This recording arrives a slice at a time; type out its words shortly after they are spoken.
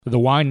The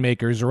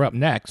Winemakers are up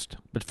next,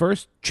 but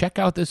first, check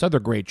out this other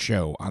great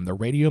show on the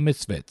Radio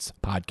Misfits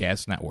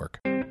Podcast Network.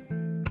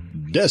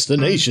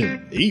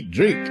 Destination Eat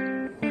Drink.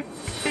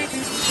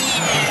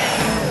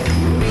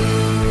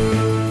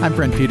 I'm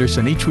Brent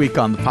Peterson. Each week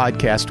on the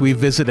podcast, we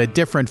visit a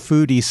different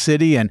foodie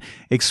city and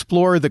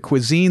explore the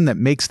cuisine that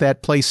makes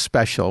that place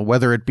special,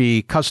 whether it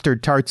be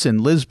custard tarts in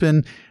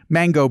Lisbon,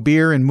 mango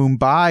beer in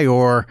Mumbai,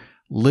 or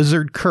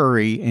lizard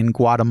curry in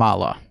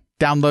Guatemala.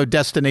 Download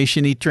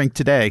Destination Eat Drink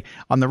today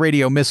on the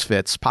Radio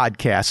Misfits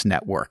Podcast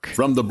Network.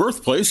 From the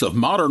birthplace of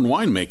modern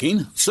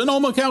winemaking,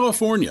 Sonoma,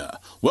 California,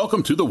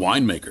 welcome to the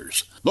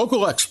Winemakers.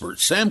 Local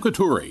experts Sam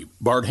Couturi,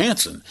 Bart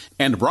Hansen,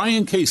 and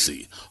Brian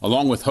Casey,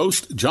 along with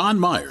host John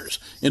Myers,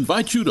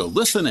 invite you to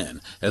listen in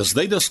as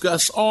they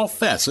discuss all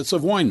facets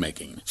of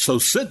winemaking. So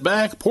sit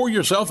back, pour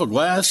yourself a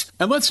glass,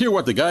 and let's hear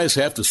what the guys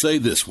have to say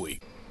this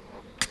week.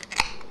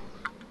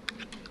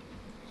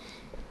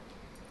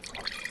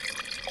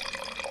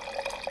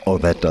 Oh,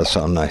 that does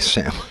sound nice,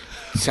 Sam.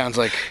 Sounds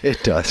like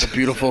it does. A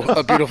beautiful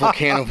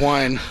can of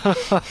wine.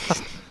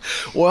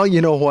 Well,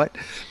 you know what?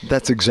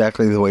 That's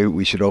exactly the way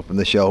we should open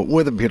the show,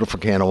 with a beautiful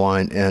can of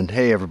wine. And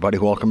hey, everybody,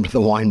 welcome to the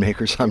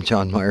Winemakers. I'm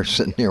John Myers,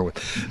 sitting here with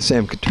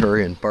Sam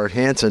Couturi and Bart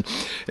Hansen,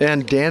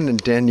 and Dan and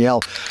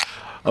Danielle.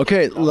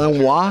 Okay,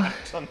 Langlois.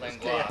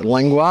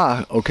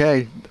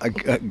 Okay, I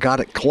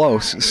got it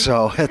close.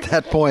 So at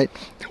that point,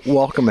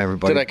 welcome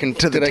everybody. Did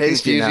I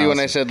confuse you when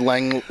I said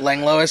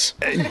Langlois?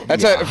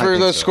 That's yeah, how, for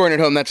those scoring at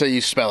home. That's how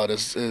you spell it.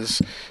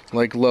 Is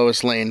like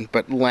Lois Lane,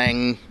 but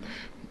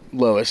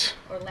Langlois.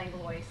 Or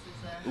Langlois is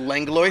a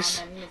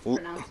Langlois.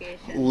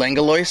 Mispronunciation.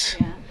 Langlois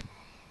Yeah.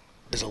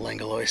 is a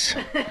Langlois.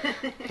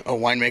 A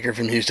winemaker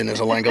from Houston is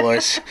a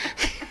Langlois.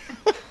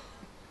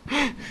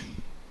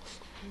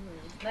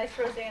 Nice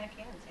rosé in a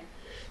can,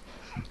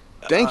 Sam.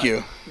 Thank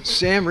you.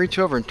 Sam, reach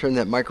over and turn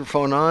that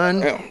microphone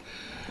on. Oh.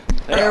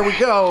 There we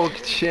go.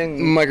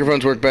 Ching.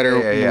 Microphones work better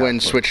Yeah. when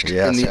switched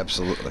Yes,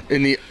 absolutely.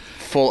 in the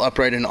full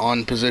upright and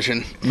on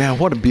position. Man,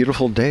 what a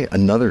beautiful day.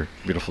 Another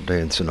beautiful day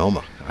in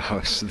Sonoma.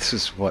 Oh, so this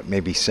is, what,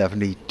 maybe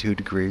 72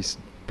 degrees?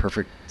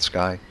 Perfect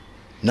sky.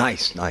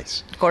 Nice.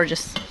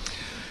 Gorgeous.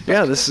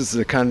 Yeah, this is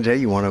the kind of day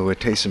you want to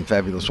taste some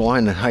fabulous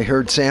wine. And I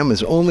heard Sam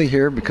is only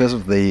here because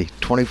of the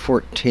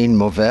 2014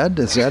 Mourvèdre.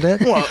 Is that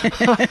it? Well,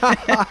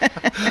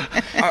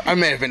 I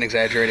may have been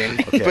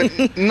exaggerating,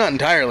 but not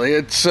entirely.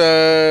 It's,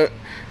 I've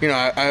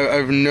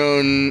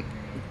known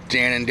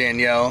Dan and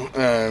Danielle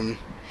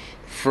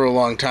for a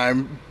long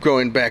time,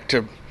 going back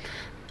to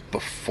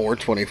before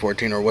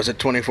 2014, or was it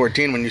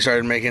 2014 when you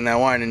started making that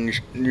wine and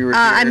you were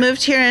I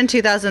moved here in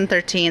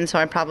 2013, so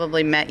I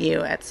probably met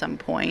you at some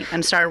point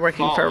and started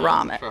working for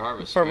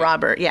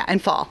Robert. Yeah, in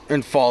fall.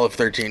 In fall of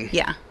 13.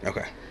 Yeah.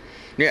 Okay.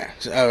 Yeah.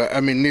 I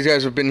mean, these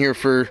guys have been here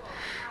for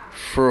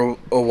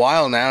a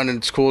while now, and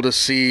it's cool to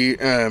see,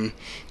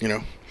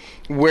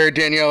 where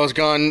Danielle has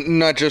gone,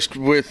 not just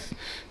with,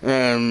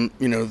 the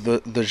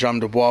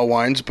Jambe Bois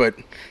wines, but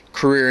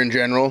career in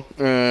general,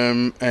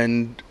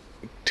 and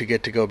to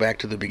get to go back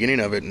to the beginning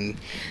of it and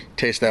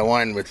taste that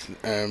wine with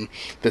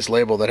this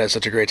label that has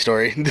such a great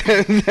story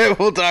that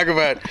we'll talk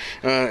about.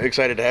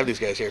 Excited to have these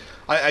guys here.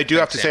 I do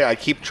have to say, I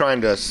keep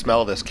trying to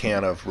smell this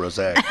can of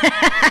rosé.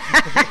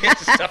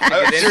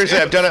 Seriously,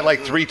 I've done it like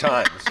 3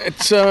 times.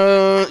 It's,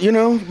 don't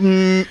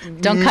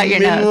cut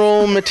your nose.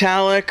 Mineral,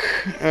 metallic.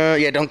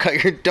 Don't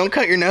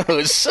cut your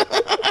nose.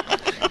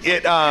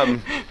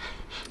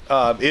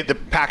 The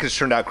package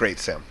turned out great,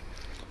 Sam.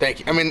 Thank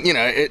you. I mean,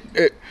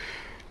 it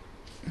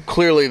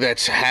clearly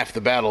that's half the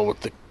battle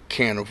with the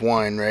can of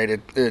wine, right?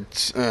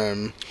 It's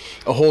a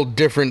whole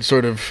different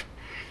sort of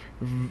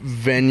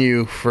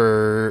venue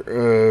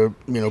for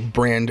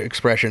brand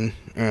expression.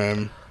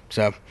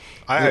 So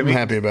I'm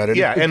happy about it.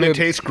 Yeah, and it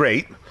tastes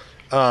great.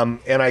 And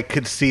I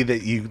could see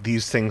that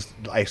these things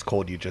ice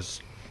cold, they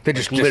just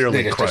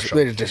literally crush them.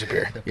 They just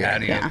disappear.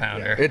 Yeah.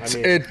 Pounder.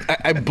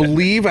 I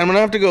believe I'm gonna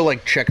have to go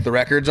check the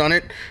records on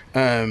it.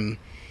 And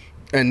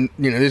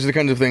these are the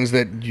kinds of things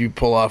that you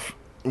pull off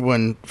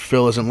when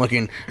Phil isn't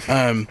looking.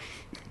 I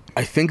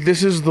think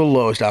this is the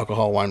lowest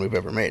alcohol wine we've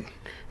ever made.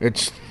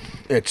 It's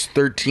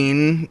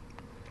 13,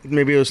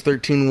 maybe it was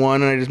 13.1,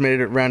 and I just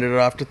rounded it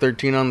off to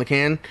 13 on the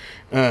can.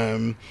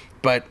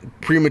 But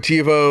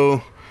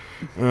Primitivo.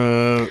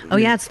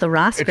 It's the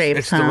Ross grapes.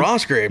 It's the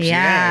Ross grapes.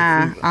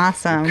 Yeah,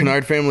 awesome.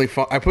 Kennard Family.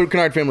 I put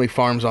Kennard Family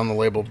Farms on the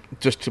label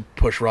just to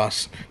push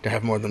Ross to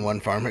have more than one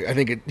farm. I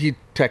think he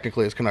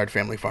technically is Kennard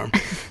Family Farm,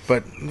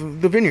 but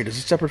the vineyard is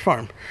a separate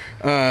farm.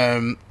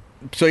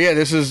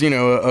 This is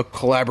a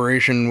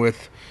collaboration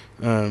with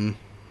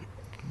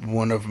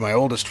one of my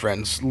oldest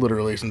friends,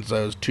 literally since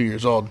I was 2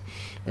 years old.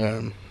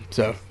 It's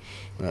a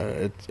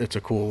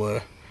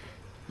cool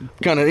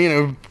kind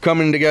of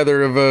coming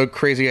together of a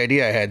crazy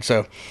idea I had.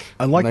 So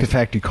I like the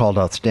fact you called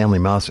out Stanley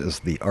Mouse as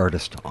the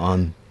artist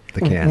on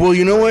the can. Well,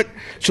 you know what?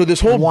 So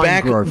this whole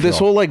back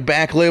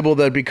label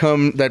that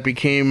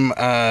became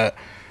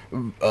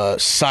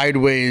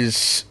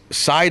sideways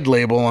side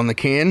label on the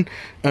can.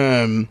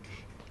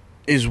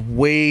 is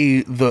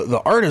way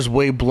the art is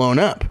way blown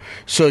up.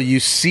 So you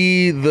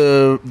see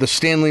the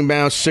Stanley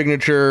Mouse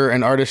signature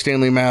and artist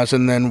Stanley Mouse,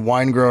 and then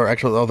wine grower,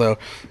 actually, although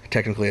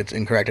technically it's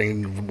incorrect,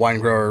 wine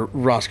grower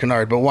Ross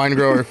Kennard, but wine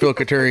grower Phil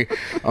Kateri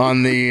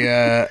on the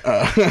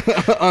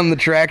on the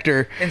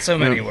tractor. In so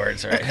many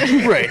words, right?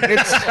 Right.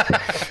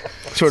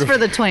 It's sort of for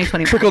the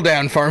 2020 trickle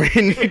down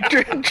farming,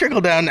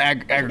 trickle down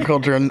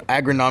agriculture and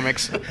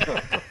agronomics.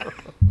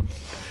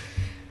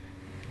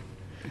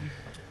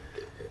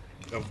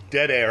 Oh,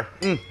 dead air.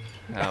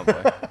 Oh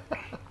boy.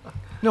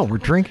 No, we're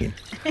drinking.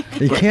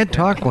 You can't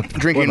talk with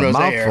Drinking with a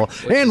rosé air.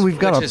 mouthful. And we've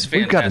got a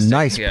fantastic,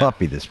 nice yeah.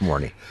 puppy this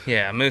morning.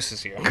 Yeah, Moose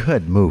is here.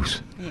 Good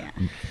moose. Yeah.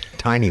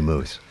 Tiny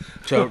moose.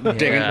 So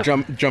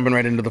jumping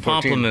right into the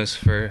 14. Pamplemousse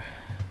for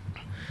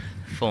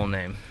full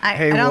name.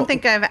 I don't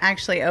think I've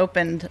actually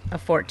opened a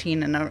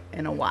 14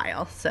 in a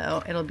while,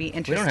 so it'll be We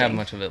interesting. don't have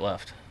much of it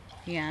left.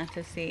 Yeah,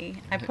 to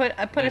see. I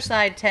put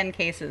aside 10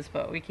 cases,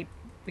 but we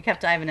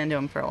kept diving into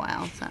them for a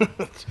while. So.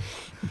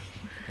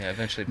 Yeah,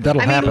 eventually.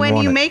 That'll I mean, happen, when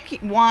won't you it? make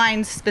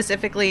wine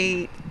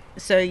specifically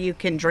so you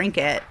can drink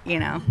it,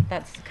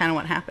 that's kind of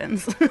what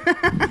happens.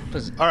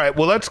 All right,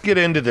 well, let's get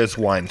into this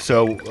wine.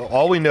 So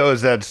all we know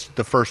is that's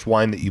the first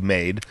wine that you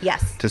made.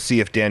 Yes. To see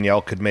if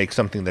Danielle could make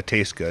something that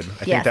tastes good. I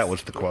think Yes. that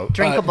was the quote.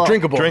 Drinkable.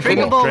 Drinkable.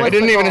 Drinkable was It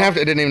didn't the even goal. have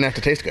to. It didn't even have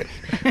to taste good.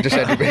 It just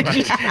had to be.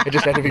 It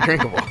just had to be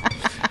drinkable.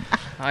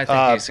 I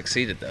think you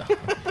succeeded though.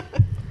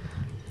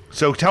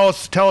 So tell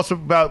us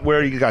about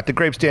where you got the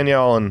grapes,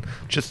 Danielle, and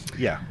just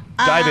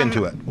dive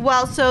into it.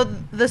 Well, so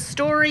the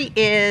story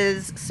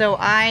is, so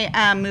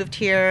I moved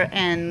here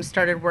and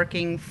started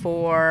working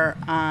for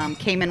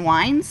Cayman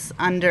Wines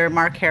under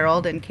Mark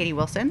Harold and Katie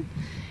Wilson,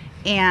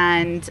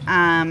 and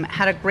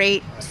had a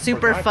great,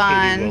 super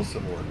fun,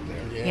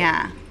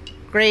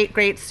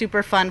 great,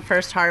 super fun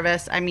first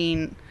harvest. I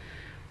mean,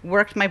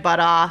 worked my butt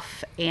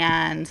off,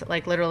 and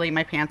like literally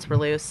my pants were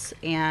loose,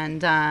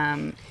 and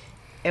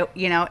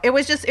it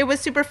was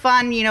super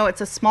fun.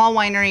 It's a small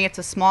winery, it's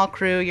a small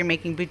crew. You're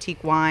making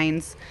boutique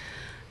wines,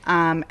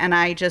 and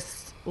I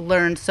just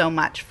learned so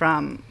much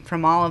from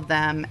all of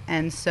them.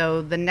 And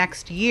so the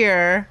next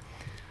year,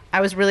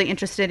 I was really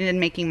interested in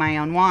making my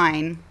own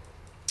wine,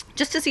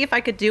 just to see if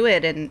I could do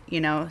it, and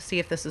see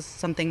if this is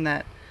something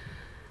that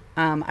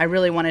I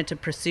really wanted to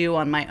pursue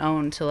on my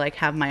own, to like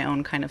have my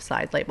own kind of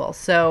side label.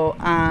 So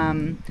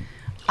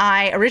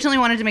I originally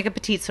wanted to make a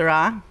Petite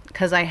Syrah,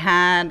 because I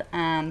had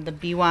the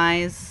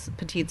Bois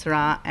Petite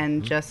Syrah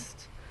and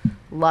just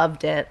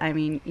loved it. I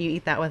mean, you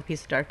eat that with a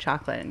piece of dark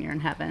chocolate and you're in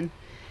heaven.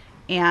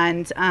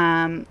 And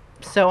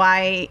so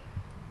I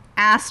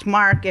asked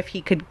Mark if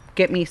he could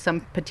get me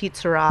some Petite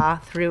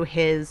Syrah through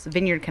his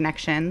vineyard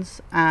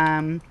connections.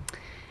 And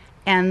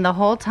the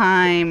whole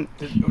time...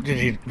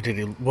 Did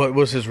he? What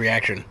was his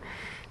reaction?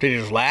 Did he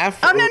just laugh?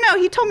 Oh,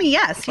 no, he told me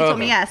yes. He told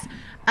me yes.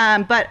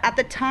 But at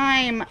the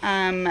time...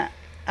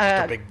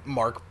 Just a big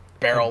Mark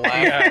barrel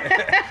laugh.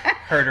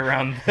 Heard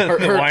around the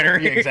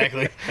winery. Yeah,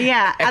 exactly.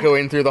 Yeah.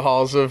 Echoing through the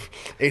halls of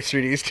 8th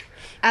Street East.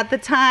 At the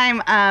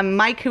time,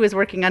 Mike, who was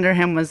working under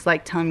him, was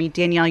like telling me,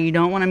 Danielle, you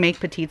don't want to make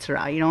Petite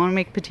Syrah. You don't want to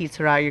make Petite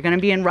Syrah. You're going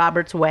to be in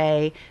Robert's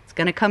Way. It's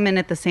going to come in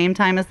at the same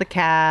time as the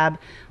cab.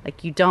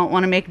 Like, you don't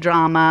want to make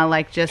drama.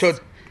 Like, just... So,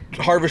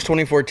 Harvest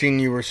 2014,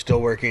 you were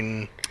still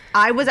working...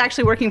 I was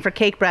actually working for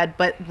Cake Bread,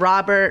 but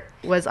Robert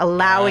was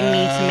allowing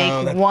me to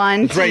make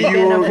one That's right. tin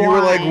You of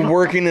were like wine.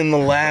 working in the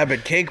lab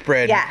at Cake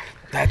Bread. Yeah.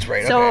 That's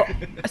right. So, Okay.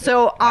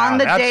 so on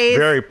the that's days...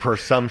 very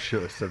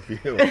presumptuous of you.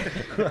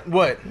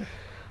 What?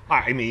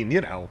 I mean,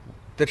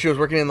 That she was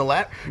working in the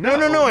lab? No.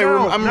 No,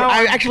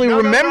 I actually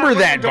remember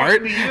that,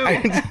 Bart.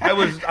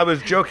 I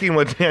was joking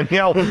with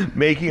Danielle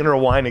making her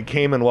wine at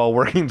Cayman while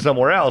working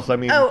somewhere else. I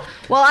mean, Oh,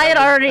 well, I had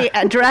already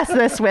addressed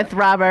this with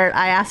Robert.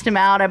 I asked him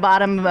out. I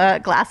bought him a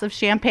glass of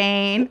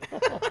champagne,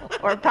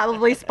 or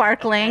probably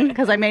sparkling,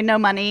 because I made no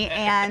money.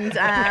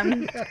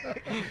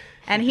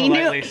 And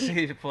he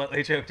He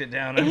politely choked it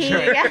down, I'm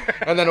sure.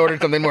 And then ordered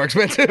something more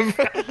expensive.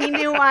 He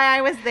knew why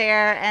I was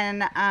there,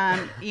 and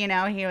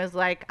he was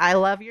like, I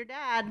love your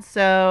dad,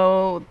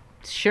 so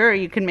sure,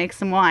 you can make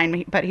some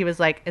wine. But he was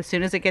like, as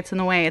soon as it gets in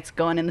the way, it's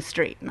going in the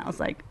street. And I was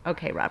like,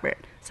 okay,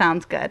 Robert,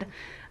 sounds good.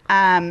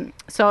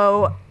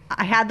 So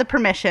I had the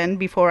permission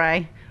before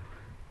I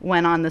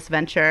went on this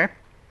venture.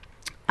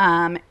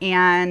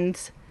 And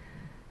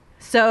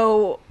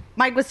so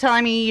Mike was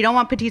telling me, you don't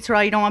want Petite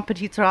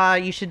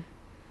Syrah, you should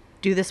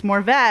do this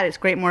Morvet. It's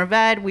great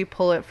Morvet. We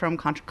pull it from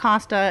Contra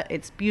Costa.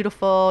 It's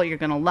beautiful. You're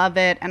going to love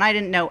it. And I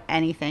didn't know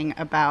anything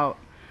about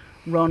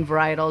Rhone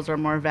varietals or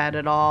Morvet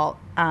at all.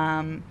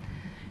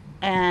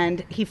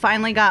 And he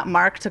finally got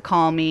Mark to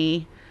call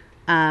me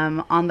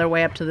on their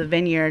way up to the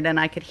vineyard. And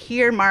I could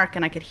hear Mark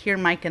and I could hear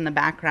Mike in the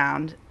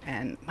background.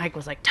 And Mike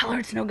was like, tell her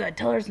it's no good.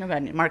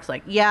 And Mark's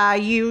like, yeah,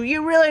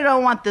 you really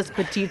don't want this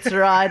Petite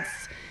Syrah.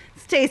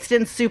 It's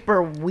tasting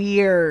super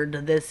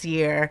weird this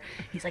year.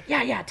 He's like,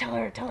 yeah, tell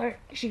her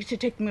she should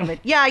take the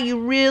movement. Yeah, you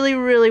really,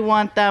 really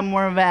want that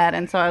Morvet.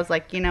 And so I was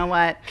like, you know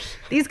what?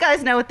 These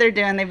guys know what they're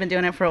doing. They've been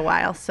doing it for a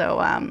while. So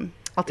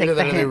I'll I'll take Either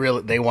the that or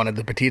hint. they wanted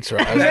the petite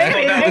Syrah. I was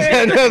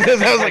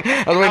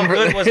How waiting for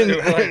good was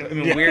it? I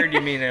mean, weird. You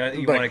mean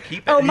you want to keep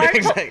it? Oh, Mark,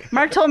 Exactly.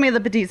 Mark told me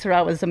the petite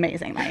Syrah was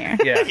amazing that year.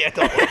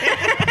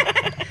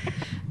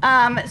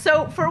 Yeah.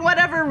 So for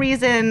whatever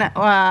reason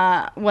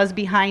was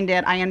behind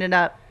it, I ended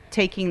up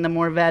taking the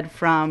Mourvèdre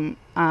from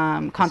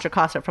Contra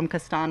Costa from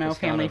Castano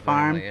Family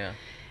Farm. Yeah.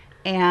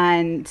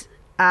 And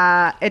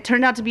it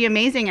turned out to be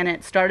amazing, and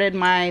it started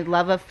my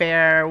love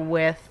affair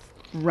with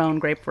Rhone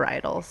grape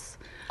varietals.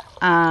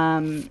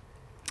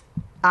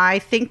 I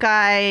think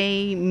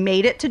I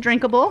made it to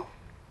drinkable,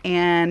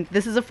 and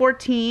this is a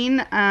 14.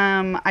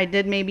 I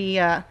did maybe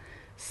a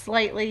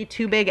slightly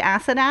too big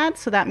acid add,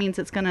 so that means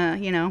it's gonna,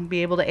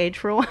 be able to age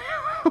for a while.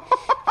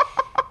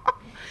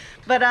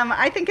 But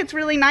I think it's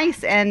really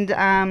nice,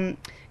 and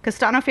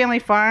Castano Family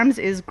Farms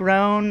is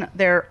grown.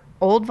 They're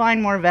old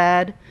vine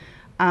Mourvèdre,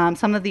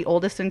 some of the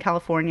oldest in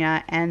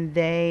California, and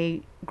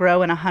they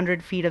grow in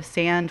 100 feet of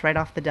sand right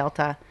off the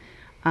delta.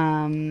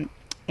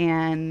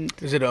 And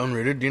Is it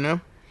unrooted? Do you know?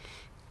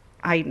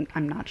 I'm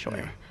not sure.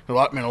 Yeah. A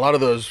lot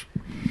of those,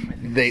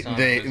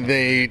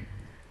 they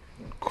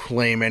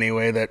claim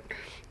anyway that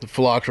the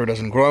phylloxera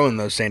doesn't grow in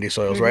those sandy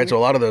soils, right? So a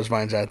lot of those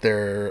vines out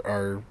there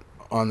are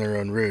on their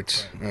own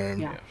roots.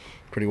 Yeah.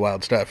 Pretty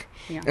wild stuff.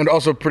 Yeah. And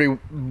also pretty,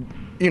 when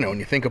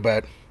you think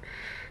about,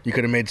 you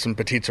could have made some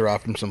petite Syrah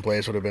from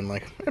someplace, would have been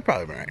like,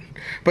 probably been right.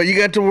 But you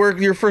got to work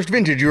your first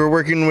vintage. You were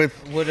working with.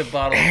 Would a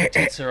bottle of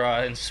petite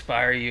Syrah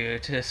inspire you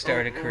to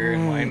start a career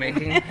in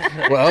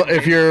winemaking? Well,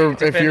 if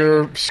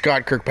you're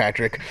Scott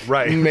Kirkpatrick,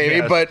 Right. maybe.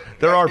 yes. But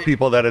there are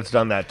people that it's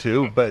done that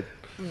too. But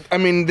I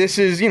mean, this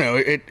is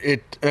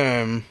it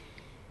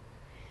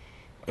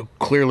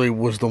clearly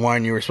was the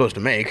wine you were supposed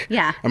to make.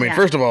 Yeah, I mean, yeah.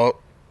 first of all,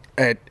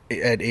 at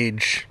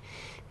age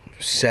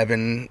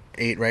 7,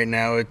 8 right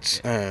now,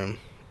 it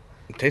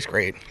tastes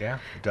great. yeah,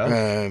 it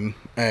does.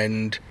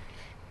 And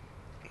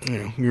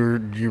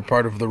you're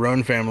part of the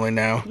Rhone family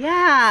now.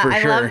 Yeah, For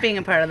I sure. love being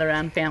a part of the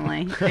Rhone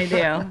family. I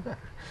do.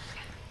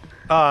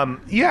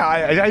 Yeah,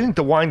 I think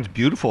the wine's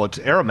beautiful. It's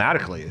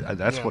aromatically.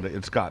 That's what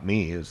it's got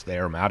me, is the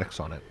aromatics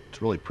on it.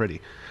 It's really pretty.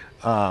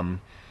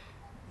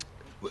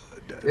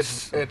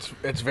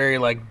 It's very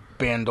like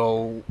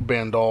Bandol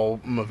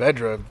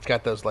Mourvèdre. It's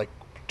got those like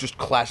just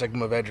classic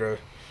Mourvèdre.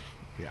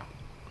 Yeah.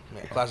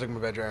 Yeah, classic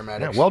Mourvèdre Yeah,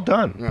 aromatics. well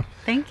done. Yeah.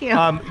 Thank you.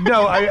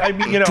 No, I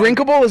mean,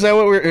 Drinkable? Is that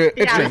what we're? It's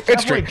Yeah, drink. it's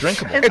It's definitely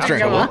drinkable. drinkable. It's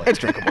drinkable. Absolutely. It's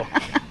drinkable.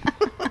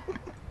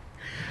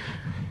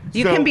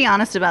 You so- can be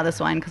honest about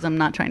this wine because I'm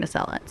not trying to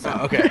sell it. So.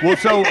 Okay. Well,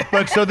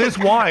 so this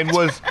wine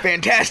was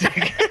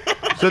Fantastic.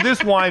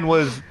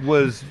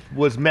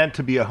 meant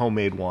to be a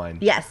homemade wine.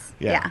 Yes.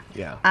 Yeah,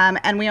 Yeah. yeah.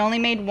 And we only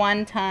made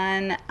 1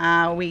 ton.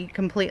 We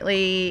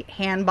completely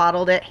hand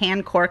bottled it,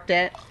 hand corked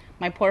it.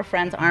 My poor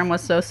friend's arm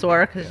was so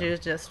sore because she was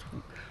just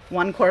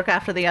one cork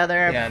after the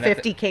other, Yeah, and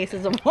 50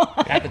 cases of wine.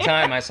 At the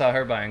time, I saw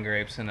her buying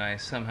grapes, and I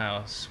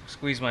somehow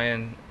squeezed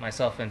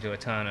myself into a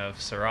ton of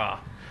Syrah.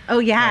 Oh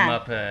yeah. I'm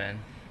up in,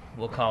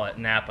 we'll call it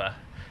Napa.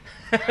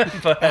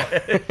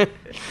 But,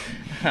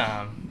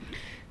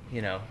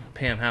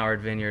 Pam Howard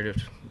Vineyard of,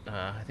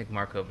 I think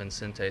Marco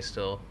Vincente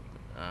still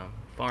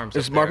farms.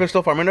 Is up Marco there.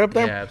 still farming it up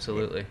there? Yeah,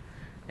 absolutely.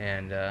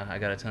 And I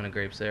got a ton of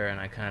grapes there, and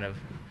I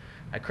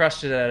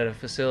crushed it at a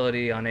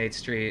facility on 8th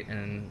Street,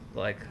 and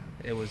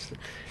it was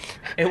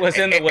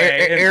in the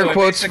way. And Air so it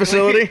quotes basically-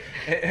 facility?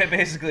 It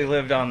basically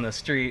lived on the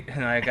street,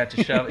 and I got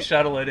to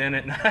shuttle it in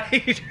at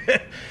night.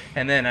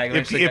 And then I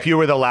eventually If you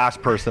were the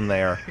last person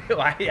there.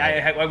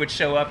 I would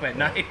show up at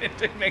night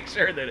to make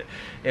sure that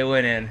it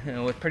went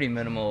in, with pretty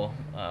minimal.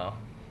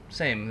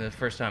 The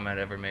first time I'd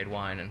ever made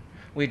wine, and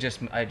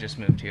I just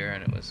moved here,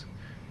 and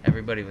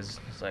everybody was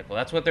like, well,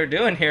 that's what they're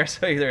doing here,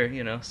 so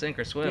either sink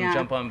or swim, Yeah.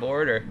 jump on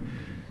board, or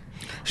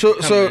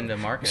So into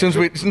market. since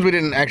we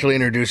didn't actually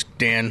introduce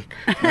Dan,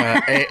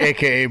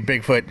 aka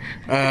Bigfoot,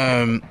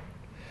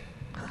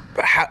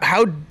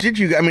 how did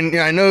you? I mean,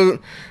 I know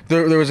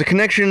there was a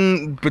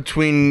connection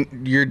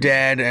between your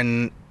dad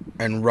and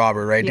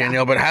Robert, right, Yeah.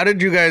 Danielle? But how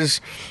did you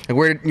guys?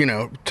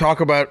 Talk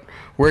about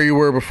where you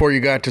were before you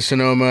got to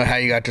Sonoma, how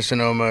you got to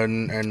Sonoma,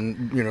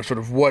 and sort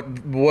of what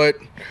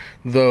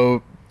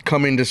the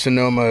coming to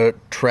Sonoma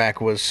track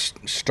was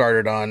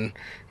started on,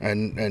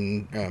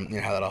 and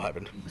how that all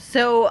happened.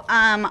 So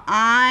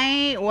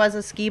I was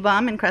a ski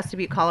bum in Crested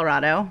Butte,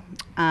 Colorado.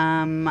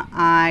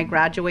 I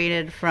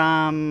graduated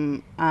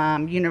from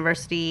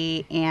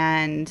university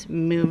and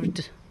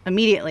moved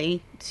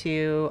immediately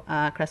to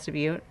Crested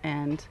Butte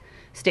and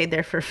stayed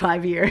there for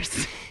 5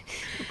 years.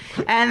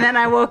 And then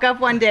I woke up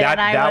one day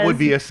and I was... would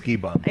be a ski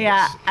bump.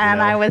 Yeah,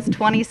 and I was. was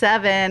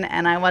 27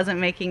 and I wasn't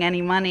making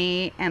any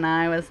money, and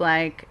I was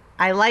like,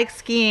 I like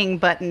skiing,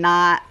 but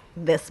not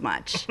this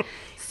much.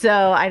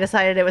 So I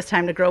decided it was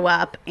time to grow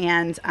up,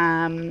 and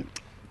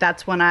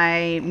that's when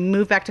I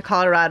moved back to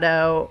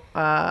Colorado,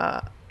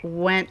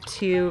 went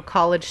to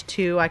college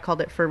too. I called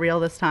it for real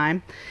this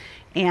time,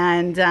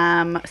 and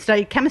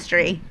studied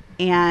chemistry.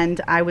 And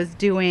I was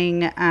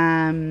doing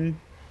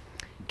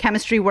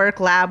chemistry work,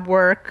 lab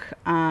work,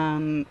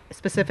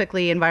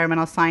 specifically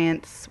environmental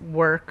science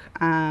work.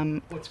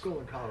 What school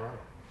in Colorado?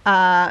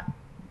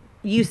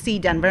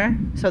 UC Denver,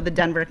 so the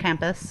Denver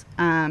campus.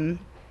 And,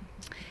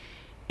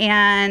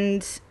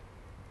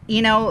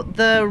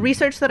 the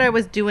research that I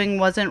was doing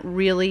wasn't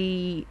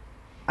really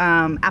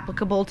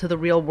applicable to the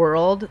real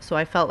world. So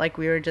I felt like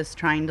we were just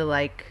trying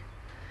to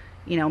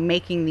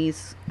making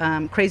these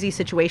crazy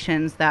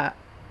situations that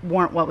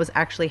weren't what was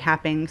actually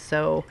happening.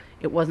 So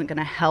it wasn't going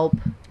to help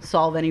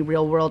solve any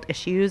real world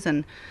issues.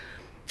 And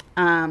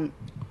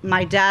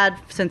my dad,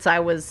 since I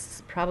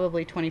was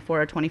probably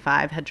 24 or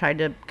 25, had tried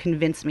to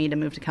convince me to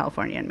move to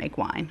California and make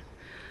wine.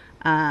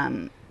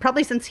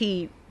 Probably since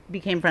he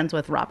became friends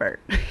with Robert.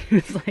 He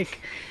was like,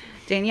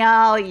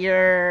 Danielle,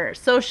 you're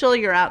social,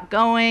 you're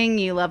outgoing,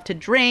 you love to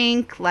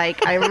drink.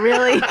 I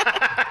really...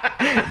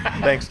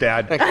 Thanks,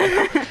 Dad.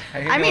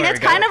 I mean, it's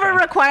kind of a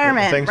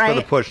requirement, Thanks right? for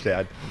the push,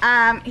 Dad.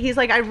 He's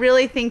like, I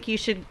really think you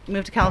should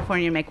move to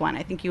California and make wine.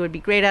 I think you would be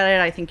great at it.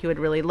 I think you would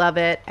really love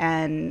it.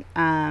 And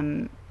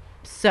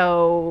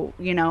so,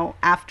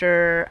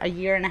 after a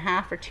year and a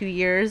half or 2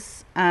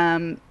 years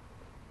back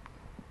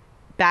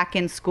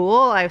in school,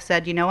 I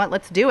said, you know what,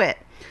 let's do it.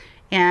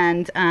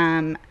 And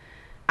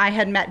I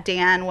had met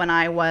Dan when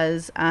I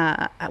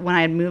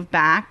had moved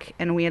back,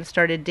 and we had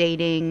started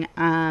dating.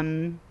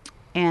 And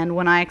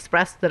when I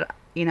expressed that,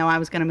 I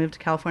was going to move to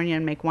California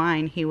and make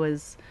wine, he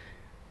was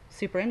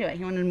super into it.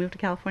 He wanted to move to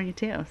California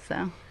too.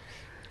 So,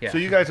 So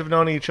you guys have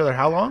known each other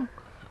how long?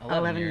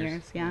 11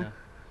 years. Yeah.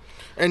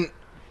 And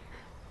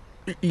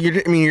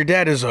your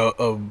dad is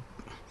a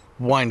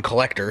wine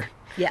collector.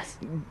 Yes.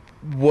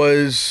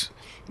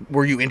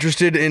 Were you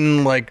interested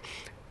in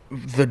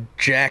the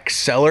Jack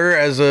cellar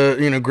as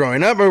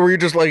growing up, or were you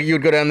just you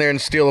would go down there and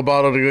steal a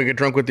bottle to go get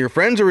drunk with your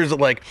friends, or is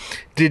it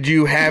did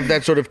you have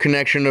that sort of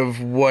connection of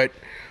what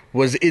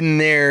was in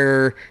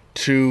there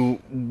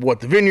to what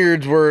the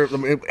vineyards were?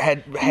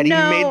 Had he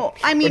made?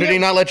 I mean, or did he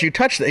not let you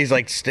touch that? He's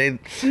like, stay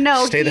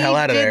the hell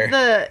out of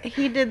there.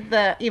 He did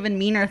the even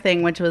meaner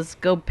thing, which was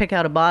go pick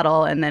out a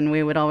bottle, and then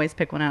we would always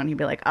pick one out, and he'd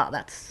be like, "Oh,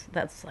 that's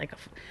like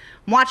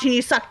I'm watching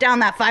you suck down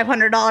that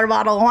 $500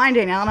 bottle of wine,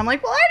 Danielle," and I'm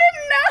like, "Well, I didn't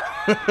know,"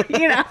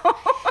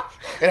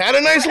 It had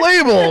a nice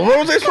label. What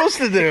was I supposed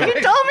to do? He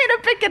told me to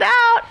pick it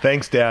out.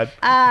 Thanks, Dad.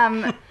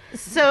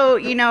 So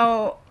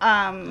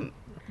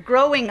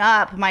growing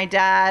up, my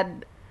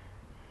dad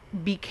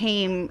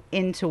became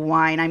into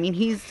wine. I mean,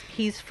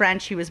 he's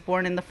French. He was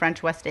born in the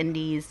French West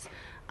Indies,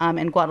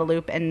 in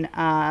Guadeloupe, and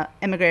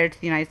immigrated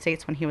to the United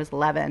States when he was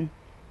 11.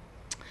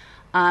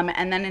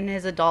 And then in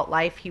his adult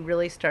life, he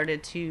really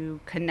started to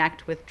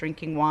connect with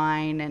drinking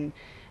wine,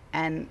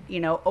 and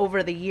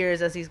over the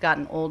years, as he's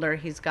gotten older,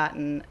 he's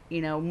gotten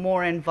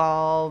more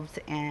involved,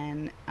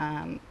 and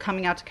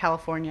coming out to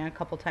California a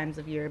couple times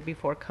a year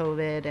before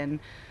COVID, and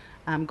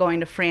going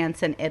to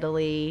France and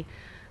Italy.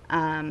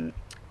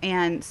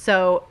 And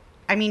so,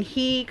 I mean,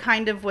 he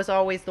kind of was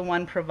always the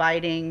one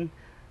providing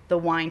the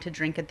wine to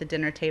drink at the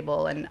dinner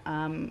table. And,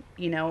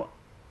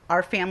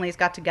 our families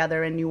got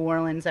together in New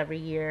Orleans every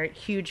year,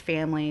 huge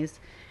families,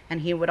 and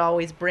he would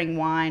always bring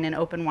wine and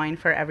open wine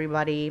for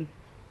everybody.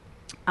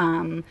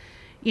 But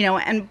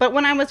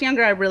when I was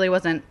younger, I really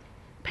wasn't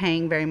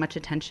paying very much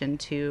attention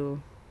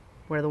to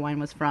where the wine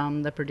was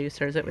from, the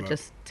producers. It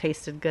just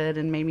tasted good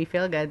and made me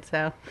feel good.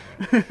 So,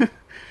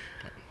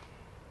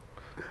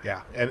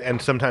 yeah,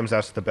 and sometimes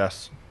that's the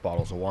best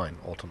bottles of wine,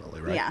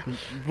 ultimately, right? Yeah.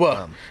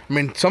 Well, I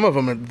mean, some of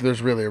them,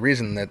 there's really a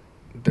reason that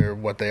they're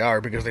what they are,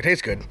 because they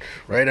taste good,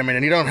 right? I mean,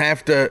 and you don't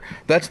have to.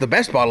 That's the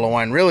best bottle of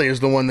wine, really, is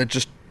the one that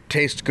just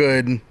tastes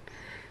good,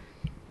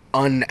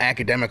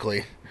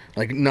 unacademically,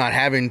 not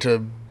having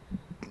to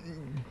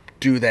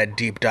do that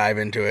deep dive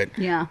into it.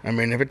 Yeah. I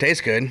mean, if it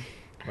tastes good,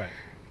 Right.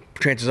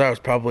 chances are it's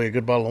probably a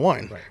good bottle of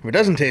wine. Right. If it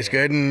doesn't taste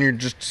good and you're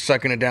just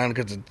sucking it down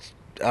because it's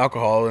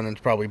alcohol, then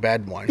it's probably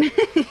bad wine.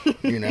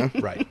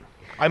 Right.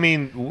 I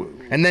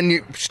mean, and then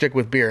you stick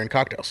with beer and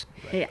cocktails.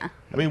 Yeah.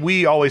 I mean,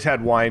 we always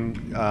had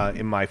wine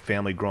in my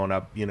family growing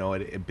up,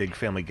 at big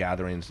family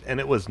gatherings, and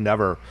it was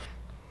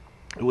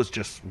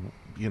just,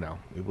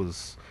 it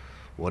was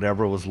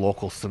whatever was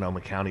local Sonoma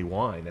County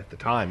wine at the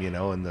time,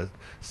 in the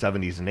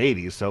 70s and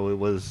 80s. So it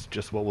was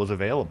just what was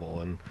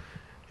available, and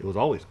it was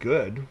always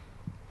good,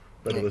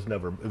 but it was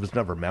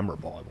never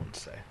memorable, I wouldn't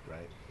say,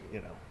 right?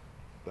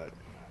 But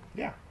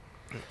yeah.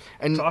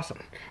 And, it's awesome.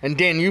 And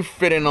Dan, you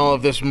fit in all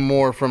of this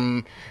more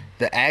from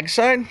the ag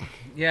side?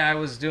 Yeah, I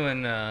was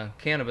doing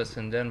cannabis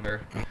in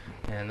Denver,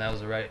 and that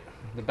was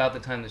about the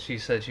time that she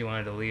said she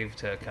wanted to leave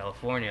to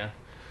California.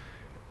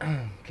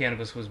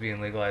 Cannabis was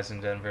being legalized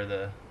in Denver.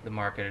 The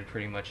market had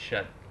pretty much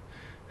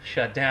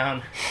shut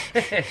down,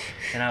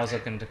 and I was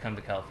looking to come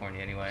to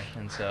California anyway,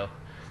 and so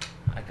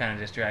I kind of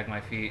just dragged my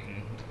feet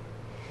and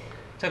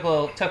took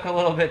a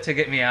little bit to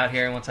get me out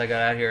here. And once I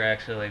got out here, I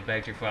actually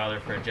begged your father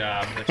for a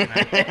job, which was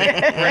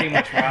pretty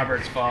much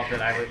Robert's fault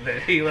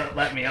that he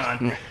let me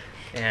on.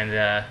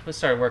 And we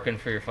started working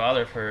for your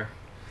father for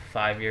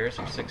 5 years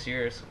or 6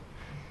 years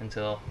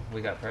until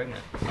we got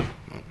pregnant.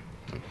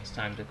 It was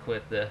time to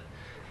quit the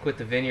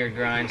vineyard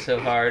grind so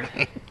hard.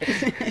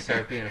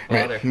 Start being a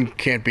father. Right. You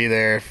can't be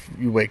there if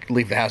you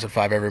leave the house at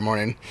 5 every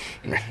morning.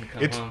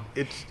 It's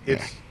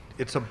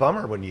it's a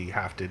bummer when you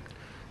have to,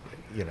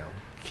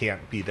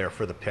 can't be there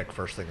for the pick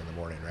first thing in the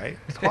morning, right?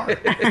 It's hard.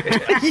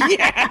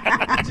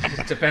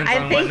 It depends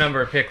on what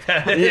number of pick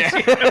that is.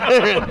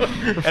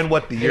 And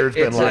what the year's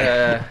been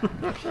like.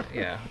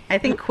 Yeah. I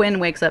think Quinn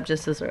wakes up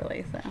just as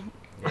early, so.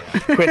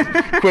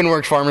 Quinn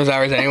works farmer's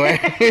hours anyway.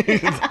 He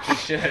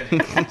should.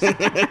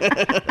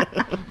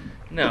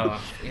 No,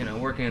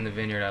 working in the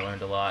vineyard, I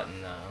learned a lot,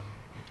 and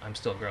I'm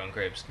still growing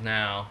grapes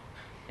now,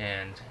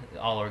 and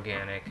all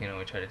organic. We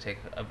try to take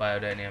a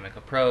biodynamic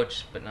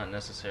approach, but not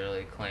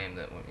necessarily claim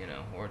that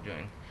we're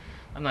doing.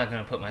 I'm not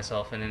going to put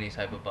myself in any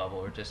type of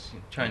bubble. We're just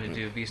trying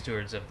to be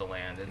stewards of the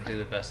land and do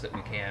the best that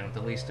we can with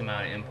the least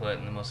amount of input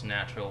in the most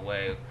natural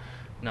way,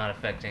 not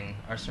affecting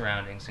our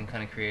surroundings, and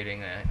kind of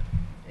creating an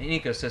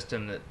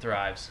ecosystem that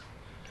thrives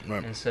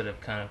instead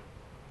of kind of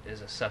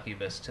is a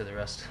succubus to the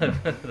rest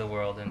of the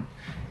world. And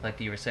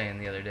like you were saying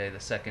the other day, the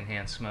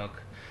secondhand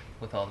smoke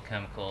with all the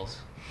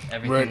chemicals,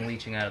 everything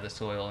leaching out of the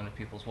soil into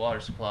people's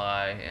water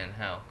supply, and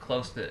how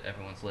close that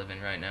everyone's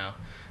living right now,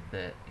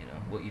 that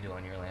what you do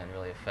on your land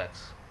really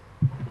affects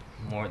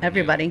more than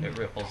everybody. It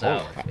ripples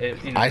out.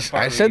 I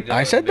said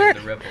that.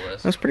 The ripple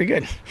is. That's pretty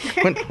good.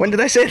 When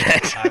did I say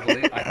that?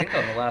 I think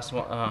on the last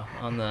one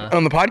on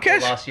the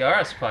podcast, the Los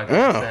Yaris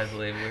podcast. I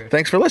believe we were.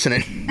 Thanks for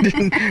listening.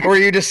 Or were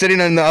you just sitting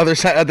on the other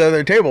side at the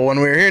other table when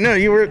we were here? No,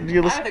 you were.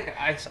 You listened.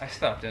 I think I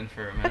stopped in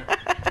for a minute.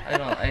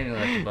 I didn't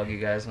like to bug you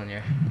guys when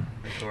you're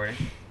recording.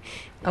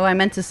 Oh, I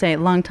meant to say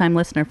long-time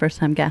listener,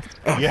 first-time guest.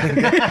 Oh.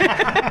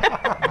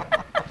 Yeah.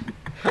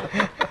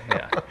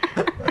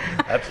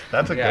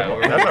 That's a good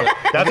one.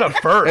 That's a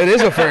first. It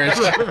is a first.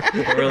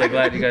 We're really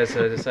glad you guys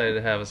decided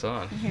to have us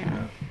on.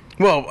 Yeah.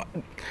 Well,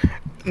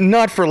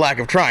 not for lack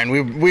of trying.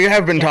 We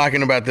have been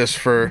talking about this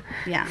for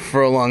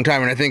a long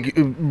time, and I think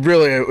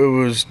really it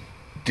was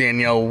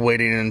Danielle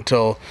waiting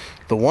until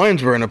the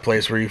wines were in a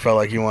place where you felt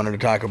like you wanted to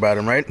talk about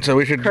them, right? So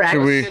we should. Correct.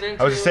 Should we?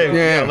 I was just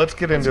saying, let's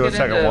get into a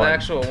second one. The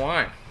actual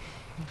wine.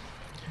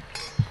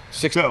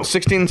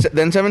 16,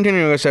 then 17, or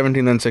you go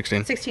 17, then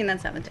 16? 16, then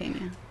 17,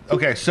 yeah.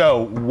 Okay,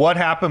 so what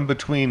happened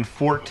between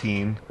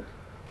 14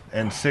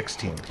 and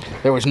 16?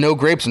 There was no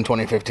grapes in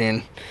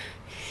 2015.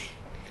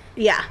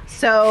 Yeah,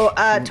 so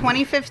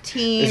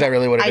 2015, is that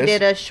really what it is? I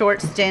did a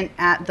short stint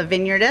at the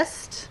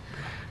Vineyardist,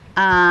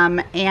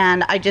 and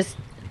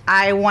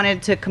I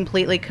wanted to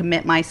completely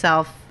commit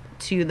myself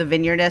to the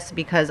Vineyardist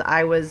because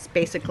I was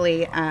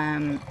basically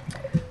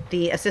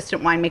the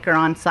assistant winemaker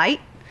on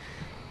site.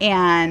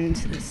 And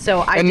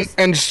so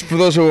and for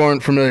those who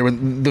aren't familiar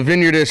with, the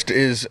Vineyardist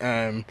is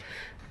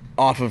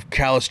off of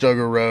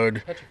Calistoga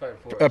Road,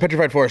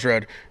 Petrified Forest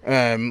Road,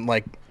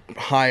 like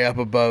high up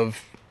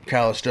above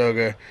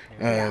Calistoga,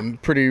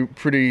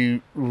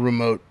 pretty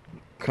remote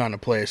kind of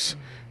place.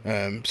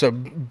 So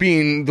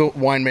being the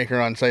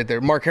winemaker on site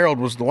there, Mark Harold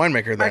was the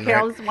winemaker then, Mark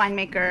Harold was the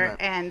winemaker,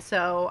 and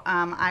so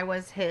I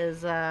was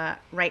his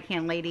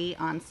right-hand lady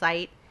on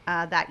site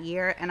that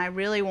year, and I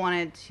really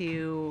wanted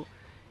to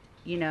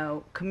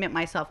commit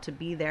myself to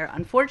be there.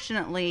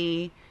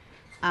 Unfortunately,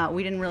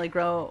 we didn't really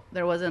grow.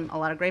 There wasn't a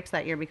lot of grapes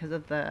that year because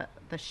of the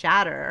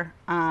shatter.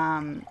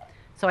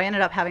 So I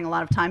ended up having a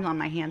lot of time on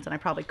my hands, and I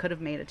probably could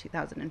have made a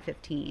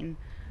 2015.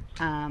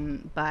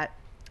 But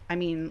I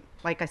mean,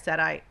 like I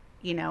said,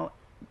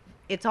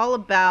 it's all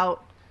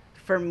about,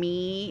 for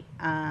me,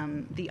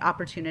 the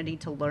opportunity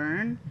to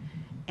learn,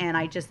 and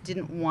I just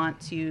didn't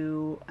want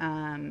to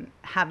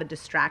have a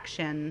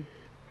distraction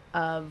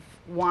of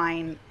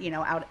wine,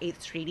 out 8th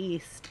Street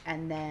East,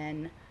 and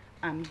then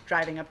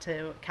driving up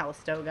to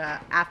Calistoga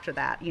after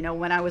that.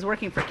 When I was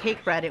working for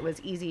Cake Bread, it was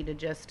easy to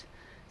just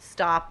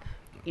stop,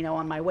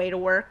 on my way to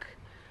work,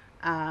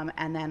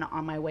 and then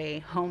on my way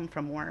home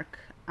from work.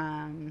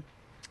 And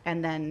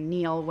then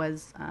Neil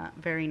was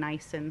very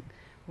nice and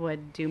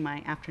would do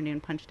my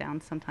afternoon punch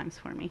downs sometimes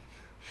for me.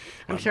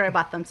 I'm sure I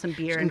bought them some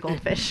beer and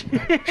goldfish.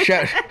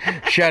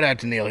 Shout out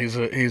to Neil. He's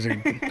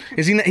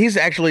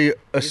actually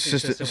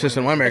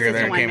assistant winemaker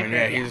there. Came in.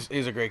 Yeah,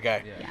 he's a great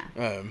guy.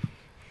 Yeah.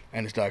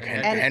 And his dog.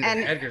 And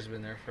Edgar's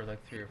been there for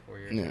like 3 or 4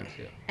 years now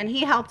too. And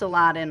he helped a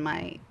lot in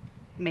my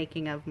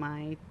making of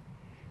my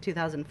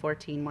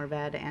 2014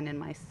 Morvet and in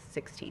my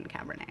 16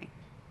 Cabernet.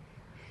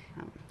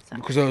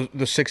 Because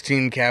the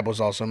 16 Cab was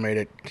also made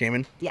at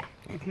Cayman. Yeah.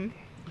 Mm-hmm.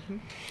 Mm-hmm.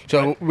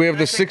 So we have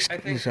the 16.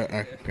 I think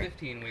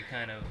 15 we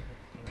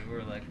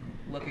were like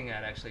looking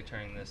at actually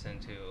turning this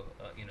into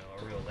a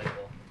real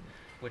label,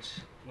 which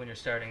when you're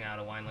starting out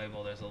a wine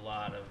label, there's a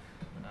lot of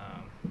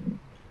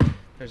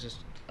there's just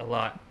a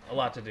lot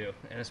to do,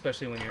 and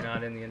especially when you're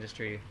not in the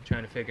industry,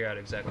 trying to figure out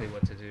exactly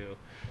what to do,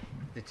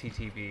 the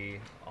TTB,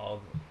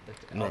 all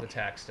the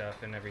tax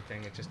stuff and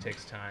everything. It just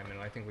takes time,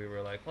 and I think we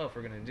were like, well, if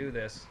we're going to do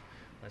this,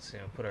 let's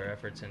put our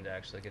efforts into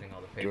actually getting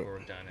all the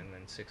paperwork done, and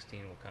then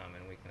 16 will come,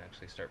 and we can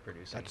actually start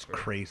producing. That's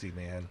crazy,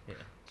 man. Yeah.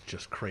 It's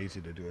just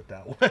crazy to do it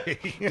that way.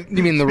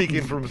 You mean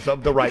speaking from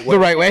the right way? The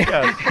right way.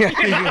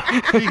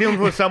 Yes. Speaking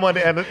with someone,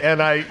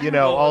 and I,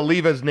 I'll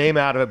leave his name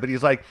out of it, but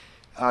he's like,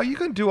 You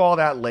can do all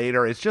that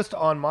later. It's just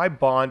on my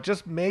bond.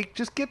 Just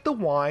get the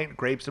wine,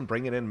 grapes, and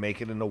bring it in,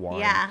 make it into wine.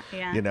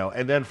 Yeah.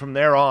 And then from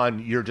there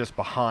on, you're just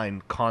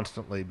behind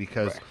constantly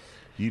because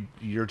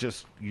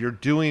you're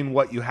doing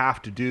what you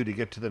have to do to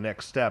get to the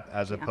next step,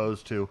 as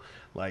opposed to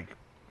like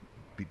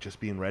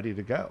just being ready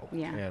to go.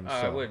 Yeah. And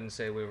I wouldn't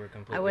say we were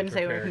completely. I wouldn't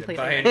say we were completely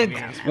by any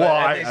prepared. means. No.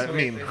 Well, but I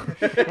mean,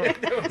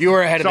 You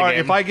were ahead of the sorry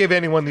game. if I give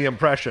anyone the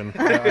impression.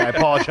 I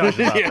apologize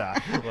about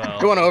that.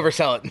 Well, You want to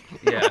oversell it.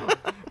 yeah.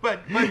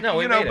 But No,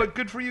 we made it. but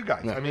good for you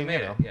guys. I mean,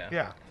 made it,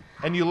 yeah.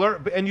 And you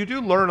learn, and you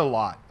do learn a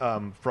lot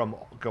from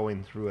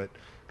going through it,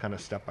 kind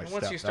of step by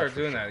step. Once you start that's for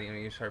doing sure. that,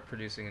 you start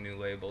producing a new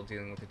label,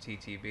 dealing with the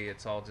TTB.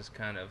 It's all just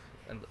kind of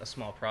a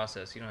small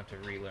process. You don't have to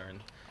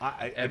relearn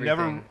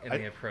everything in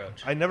the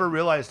approach. I never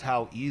realized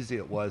how easy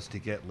it was to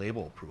get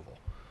label approval.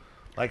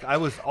 Like I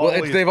was Well,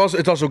 always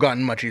it's also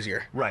gotten much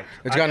easier. right.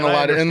 It's gotten I a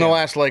lot in the understand.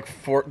 last like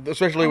 4,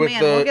 especially Oh with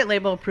man, we'll get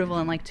label approval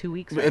in like 2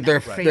 weeks. Right now.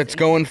 Crazy. That's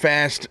going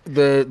fast.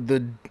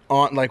 The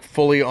like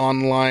fully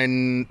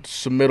online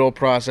submittal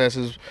process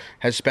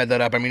has sped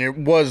that up. I mean, it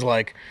was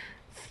like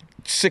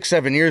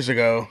 6-7 years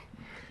ago,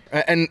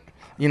 and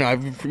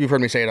you've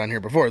heard me say it on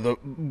here before.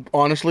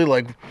 Honestly,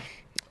 like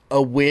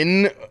a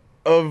win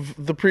of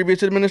the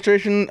previous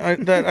administration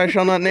that I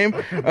shall not name.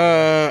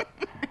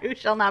 Who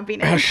shall not be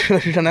named.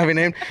 Shall not be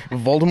named.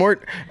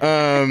 Voldemort.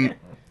 I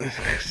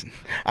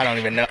don't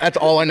even know. That's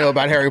all I know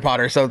about Harry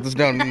Potter. So let's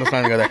not even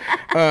go there.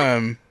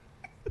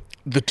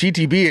 The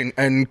TTB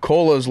and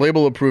Cola's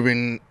label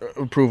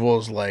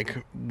approvals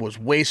was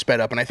way sped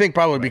up, and I think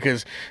probably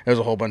because there was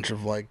a whole bunch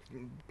of like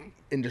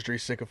industry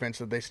sycophants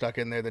that they stuck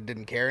in there that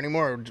didn't care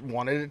anymore or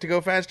wanted it to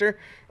go faster.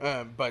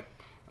 But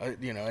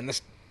and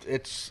this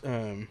it's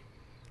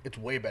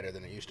way better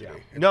than it used to be.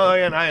 No,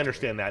 and I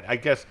understand that. I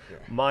guess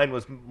mine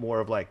was more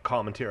of like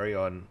commentary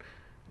on.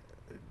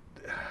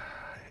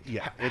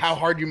 How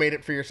hard you made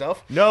it for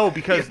yourself? No,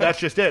 because that's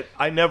just it.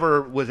 I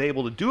never was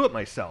able to do it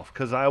myself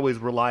because I always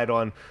relied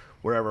on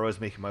wherever I was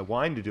making my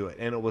wine to do it,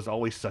 and it was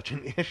always such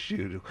an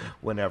issue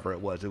whenever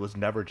it was. It was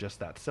never just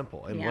that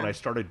simple. And when I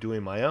started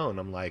doing my own,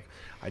 I'm like,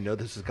 I know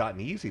this has gotten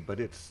easy, but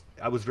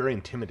I was very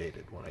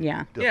intimidated when I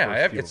did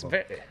the first few of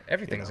them.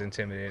 Everything's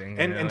intimidating.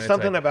 And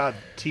something about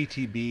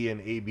TTB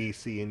and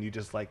ABC, and you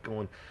just like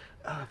going,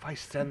 if I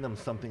send them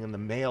something in the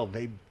mail,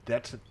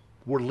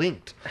 we're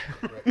linked.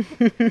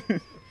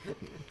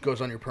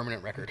 Goes on your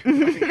permanent record.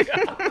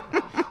 I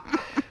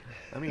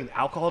mean,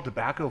 alcohol,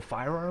 tobacco,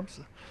 firearms.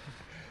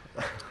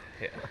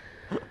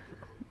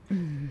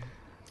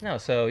 No,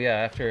 so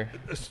after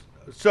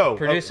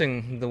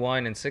producing the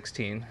wine in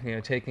 16,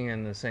 taking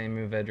in the same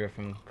Mourvedre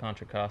from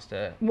Contra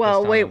Costa.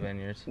 Well, Castano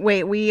Vineyards.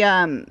 we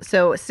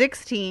so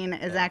 16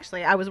 is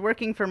actually I was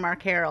working for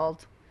Mark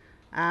Harold,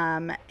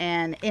 and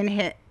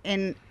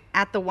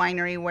at the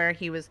winery where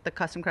he was the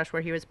Custom Crush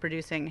where he was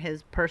producing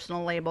his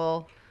personal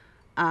label,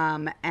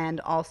 and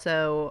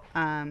also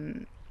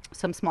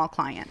some small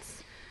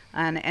clients,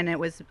 and it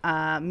was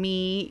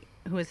me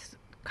who was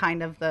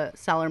kind of the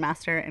cellar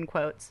master in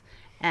quotes,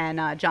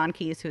 and John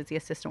Keyes, who's the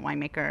assistant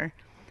winemaker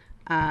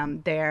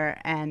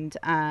there, and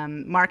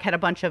Mark had a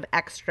bunch of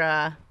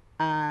extra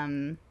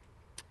Mourvedre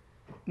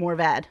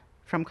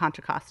from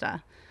Contra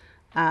Costa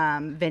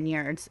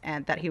vineyards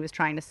and that he was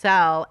trying to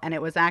sell, and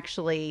it was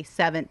actually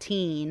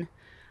 17,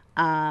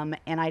 and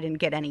I didn't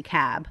get any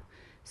cab.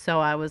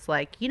 So I was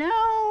like,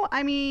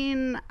 I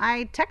mean,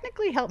 I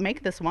technically helped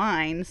make this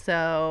wine,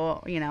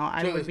 so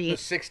I would be the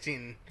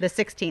 16. The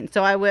 16.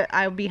 So I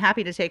would be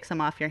happy to take some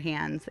off your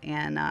hands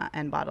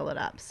and bottle it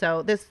up.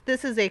 So this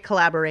is a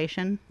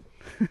collaboration.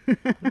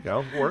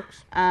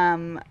 Works.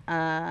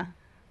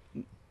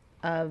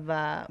 Of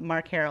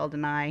Mark Harold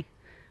and I.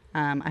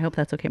 I hope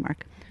that's okay,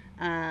 Mark.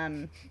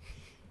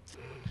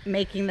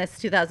 Making this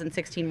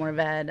 2016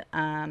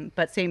 Mourvedre,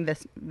 but same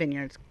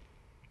vineyards,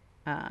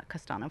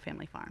 Castano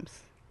Family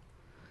Farms.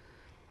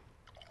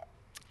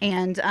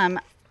 And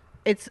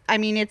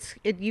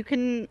you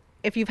can,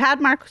 if you've had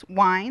Mark's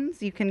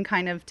wines, you can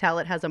kind of tell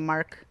it has a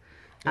Mark.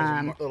 There's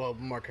a little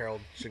Mark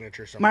Harold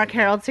signature. Mark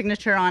Harold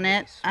signature on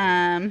it.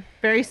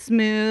 Very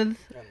smooth,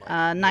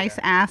 nice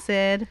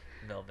acid.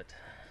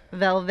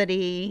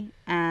 Velvety,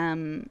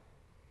 and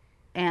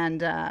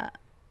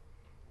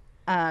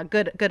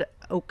good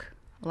oak.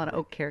 A lot of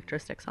oak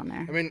characteristics on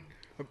there. I mean,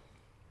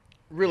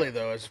 really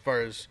though, as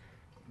far as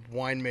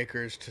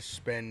winemakers to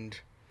spend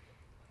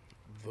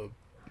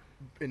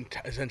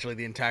essentially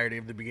the entirety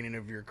of the beginning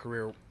of your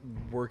career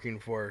working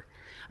for.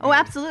 Oh,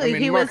 absolutely. I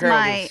mean, he Mark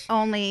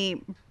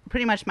was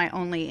pretty much my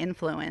only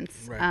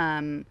influence.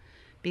 Right.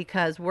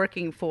 Because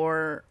working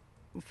for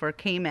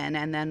Cayman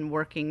and then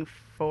working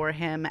for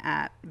him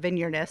at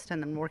Vineyardist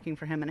and then working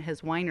for him in his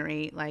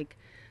winery, like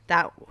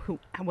that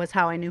was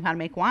how I knew how to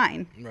make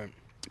wine. Right.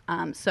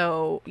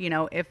 So,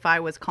 if I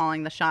was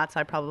calling the shots,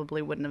 I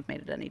probably wouldn't have made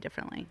it any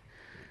differently.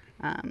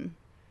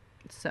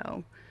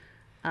 So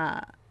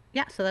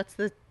that's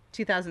the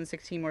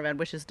 2016 Mourvedre,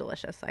 which is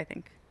delicious, I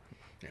think.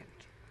 Yeah.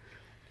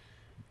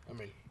 I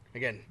mean,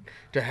 again,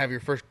 to have your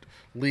first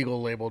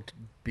legal label to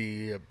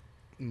be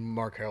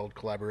Mark Harold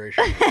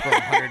collaboration from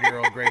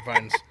 100-Year-Old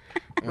Grapevines.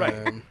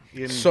 Right.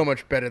 So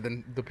much better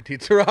than the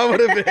Petite Sirah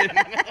would have been.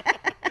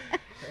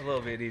 A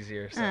little bit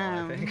easier, so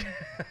I think.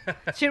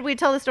 Should we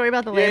tell the story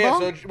about the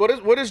label? Yeah, so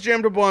what does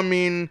Jambe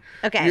mean?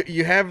 Okay.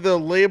 You have the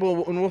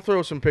label, and we'll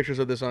throw some pictures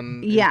of this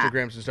on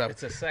Instagrams and stuff.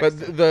 It's a sex but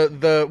thing.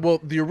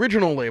 the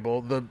original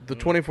label, the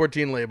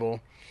 2014 label,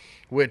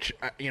 which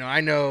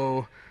I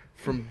know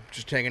from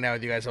just hanging out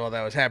with you guys while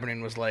that was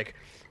happening, was like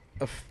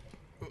a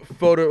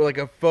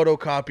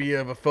photocopy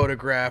of a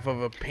photograph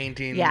of a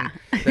painting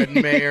that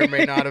may or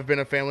may not have been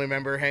a family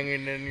member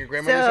hanging in your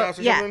grandmother's house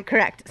or something? Yeah,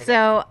 correct. Okay.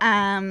 So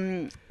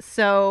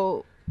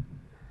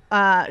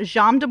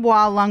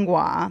Jambe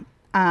Langlois.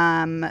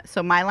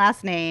 So my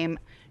last name,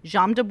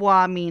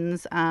 Jambe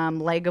means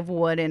leg of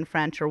wood in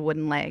French, or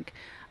wooden leg.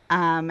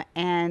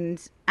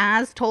 And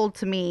as told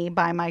to me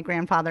by my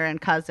grandfather and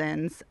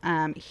cousins,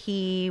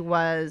 he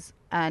was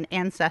an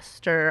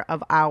ancestor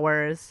of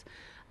ours,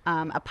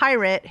 a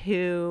pirate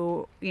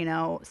who,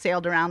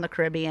 sailed around the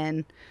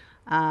Caribbean,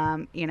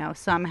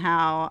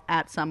 somehow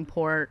at some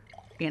port,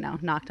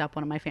 knocked up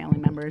one of my family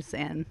members,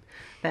 and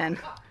then,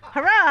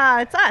 hurrah,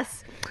 it's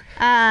us.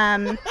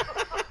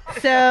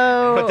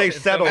 But they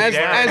settled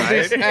down,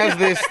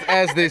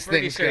 as these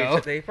things go.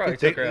 They probably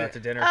took her out to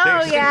dinner.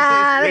 Oh,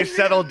 yeah. They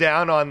settled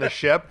down on the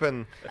ship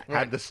and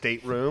had the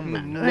stateroom.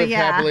 And Live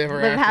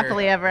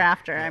happily ever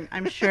after.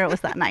 I'm sure it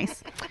was that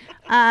nice.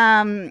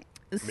 made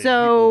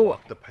people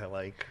walk the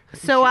plank.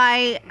 So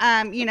I,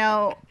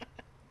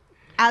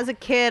 as a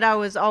kid, I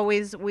was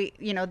always,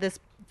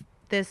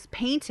 this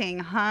painting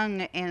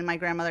hung in my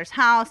grandmother's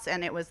house,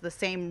 and it was the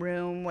same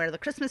room where the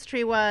Christmas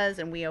tree was,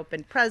 and we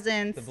opened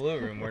presents. The blue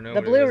room, where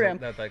the blue room,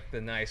 not like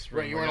the nice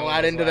room. Right, you weren't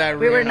allowed into that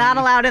room. We were not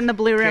allowed in the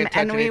blue room,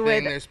 and we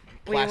would. There's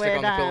plastic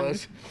on the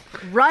pillows.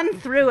 Run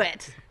through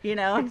it,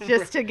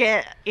 just to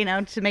get,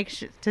 to make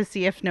to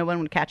see if no one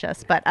would catch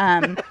us. But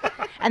and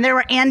there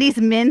were Andy's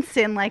mints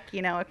in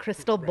a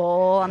crystal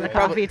bowl on the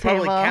coffee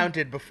table. Probably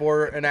counted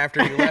before and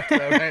after you left,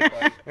 though,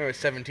 right? There was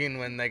 17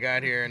 when they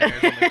got here, and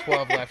there's only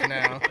 12 left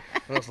now.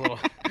 Those little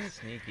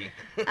sneaky.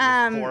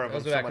 Four of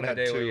Those them. back in the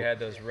day two. where you had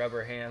those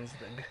rubber hands.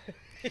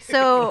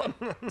 So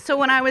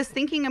when I was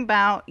thinking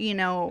about,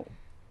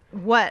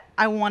 what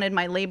I wanted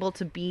my label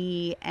to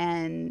be,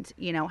 and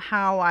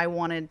how I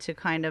wanted to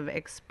kind of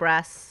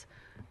express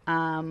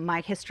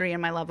my history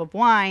and my love of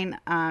wine,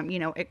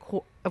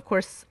 of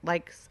course,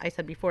 like I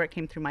said before, it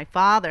came through my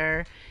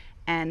father,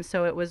 and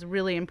so it was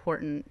really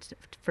important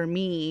for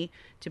me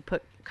to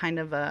put kind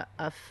of a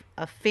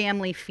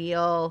family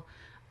feel,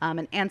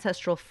 an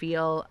ancestral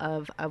feel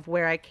of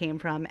where I came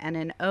from, and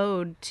an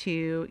ode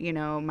to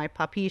my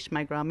papiche,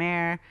 my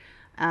grand-mère,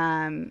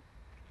 and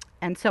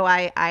so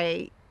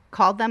I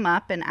called them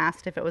up and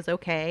asked if it was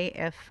okay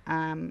if,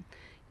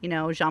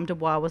 Jambe de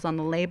Bois was on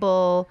the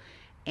label.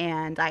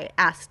 And I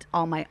asked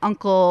all my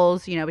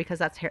uncles, because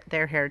that's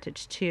their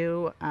heritage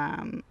too.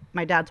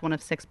 My dad's one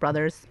of 6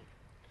 brothers.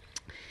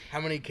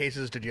 How many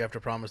cases did you have to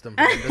promise them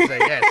for them to say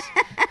yes?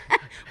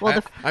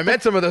 Well, I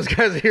met some of those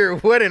guys at your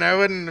wedding. I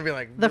wouldn't be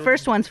like... The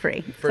first one's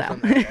free.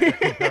 One.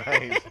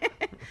 Nice.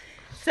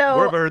 So,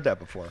 where have I heard that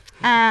before?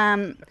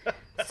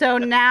 So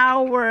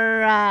now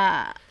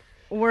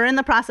we're in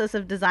the process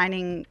of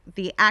designing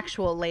the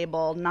actual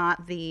label,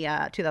 not the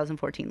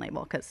 2014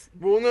 label, because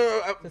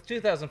the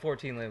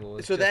 2014 label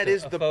was so just that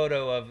is a the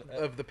photo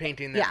of the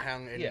painting that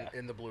hung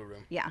in the blue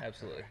room. Yeah,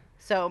 absolutely.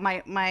 So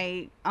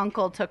my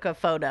uncle took a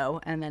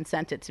photo and then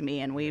sent it to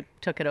me, and we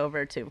took it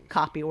over to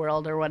Copy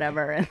World or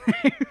whatever, and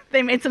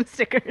they made some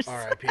stickers.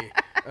 R.I.P.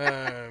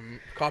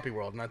 Copy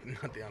World, not the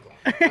uncle.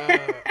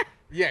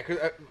 Yeah,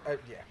 okay.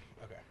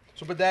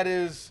 So, but that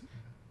is.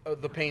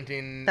 The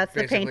painting. That's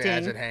the basically painting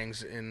as it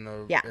hangs in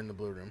the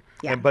blue room.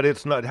 Yeah, but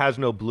it has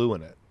no blue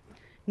in it.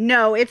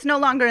 No, it's no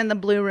longer in the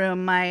blue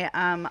room. My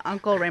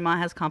uncle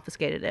Raymond has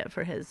confiscated it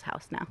for his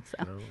house now. So.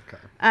 Okay.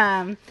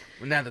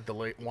 Now that the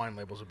wine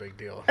label's a big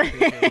deal.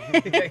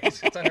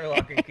 It's under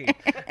lock and key,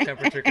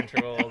 temperature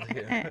controlled.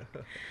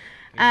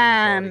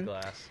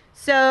 Glass.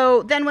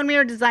 So then, when we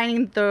were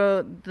designing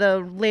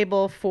the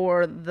label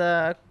for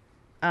the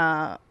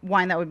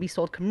wine that would be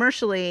sold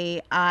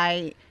commercially,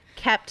 I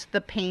kept the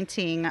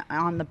painting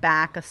on the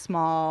back, a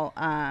small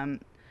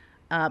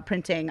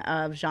printing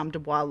of Jambe de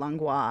Bois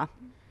Langlois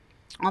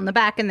on the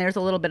back, and there's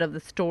a little bit of the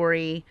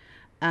story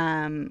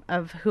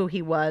of who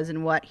he was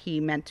and what he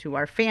meant to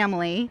our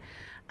family.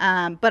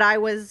 But I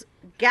was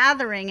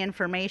gathering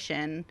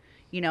information,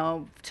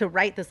 to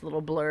write this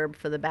little blurb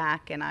for the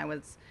back, and I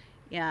was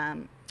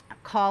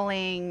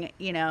calling,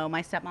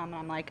 my stepmom, and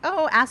I'm like,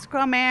 oh, ask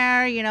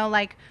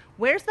grand-mère,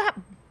 where's that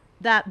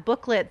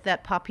booklet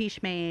that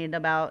Papiche made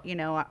about,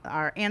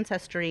 our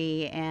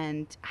ancestry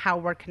and how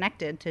we're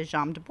connected to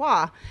Jambe de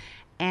Bois.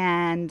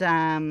 And,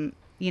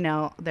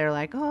 they're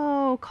like,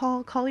 oh,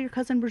 call your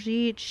cousin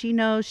Brigitte. She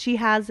knows, she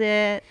has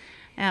it.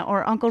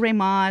 Or Uncle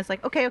Raymond. It's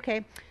like,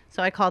 okay.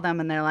 So I call them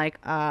and they're like,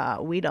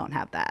 we don't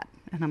have that.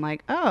 And I'm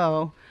like,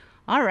 oh,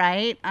 all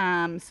right.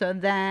 So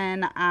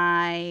then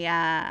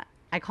I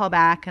call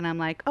back and I'm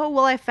like, oh,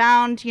 well, I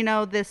found,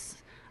 this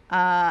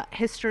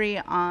history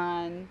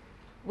on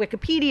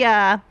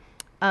Wikipedia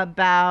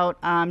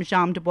about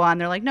Jambe, and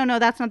they're like, no,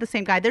 that's not the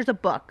same guy. There's a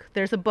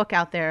book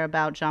out there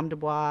about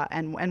Jambe,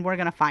 and we're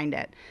gonna find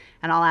it,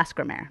 and I'll ask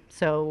Grammaire.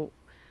 So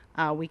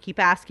we keep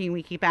asking,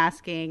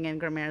 and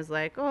Gramaire's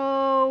like,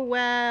 oh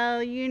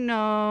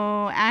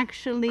well,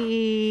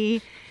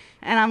 actually.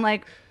 And I'm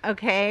like,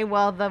 okay,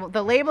 well,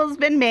 the label's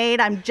been made.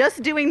 I'm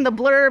just doing the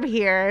blurb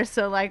here.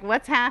 So, like,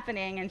 what's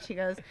happening? And she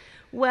goes,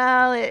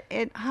 well,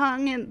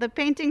 the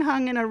painting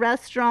hung in a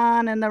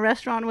restaurant, and the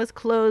restaurant was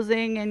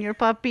closing, and your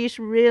papiche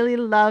really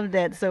loved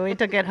it. So we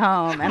took it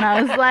home. And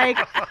I was like,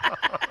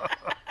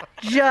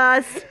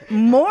 just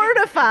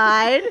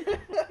mortified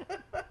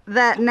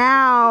that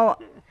now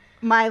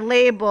my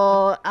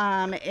label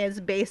is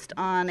based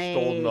on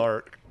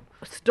a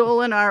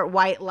stolen art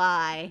white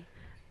lie.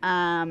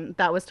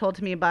 That was told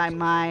to me by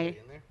my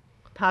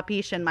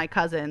papiche and my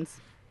cousins.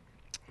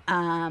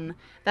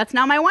 That's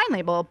now my wine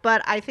label,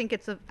 but I think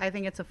it's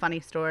a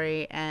funny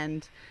story,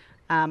 and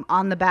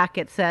on the back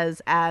it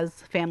says "as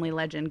family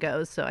legend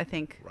goes." So I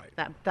think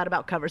that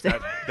about covers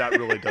it. That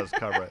really does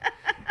cover it.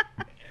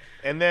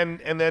 And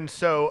then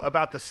so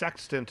about the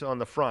sextant on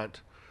the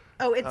front.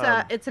 Oh,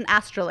 it's an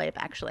astrolabe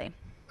actually.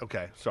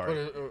 Okay,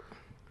 sorry.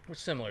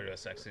 It's similar to a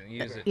sextant.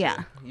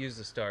 Use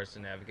the stars to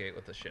navigate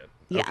with the ship.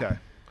 Yeah. Okay.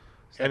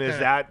 And is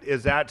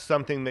that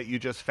something that you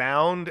just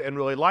found and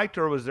really liked,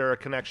 or was there a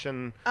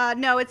connection?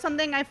 No, it's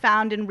something I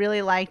found and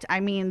really liked. I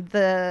mean,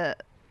 the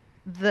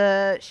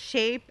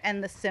shape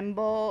and the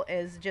symbol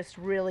is just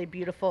really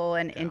beautiful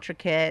and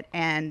intricate,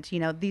 and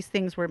these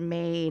things were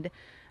made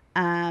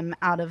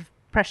out of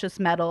precious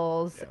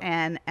metals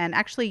and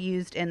actually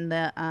used in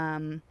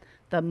the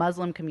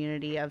Muslim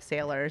community of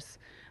sailors,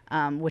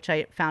 which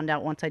I found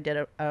out once I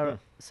did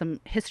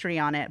some history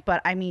on it.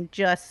 But I mean,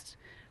 just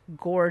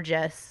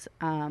gorgeous,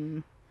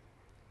 so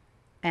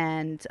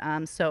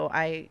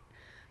I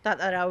thought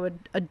that I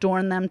would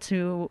adorn them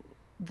to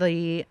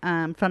the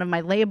front of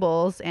my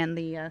labels, and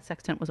the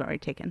sextant was already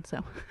taken.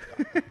 So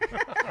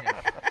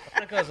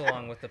that goes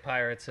along with the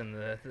pirates and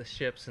the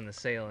ships and the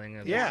sailing.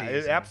 Of the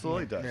it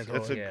absolutely does.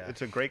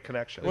 It's a great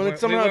connection. Well,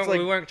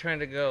 we weren't trying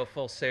to go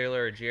full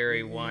sailor or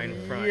Jerry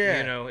wine front.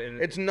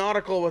 It's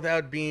nautical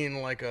without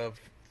being like a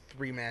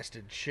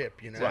three-masted ship.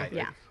 Right.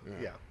 Yeah.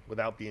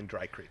 Without being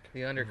Dry Creek.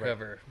 The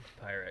undercover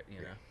pirate.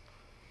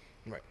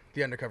 Right.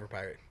 The undercover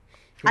pirate.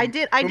 I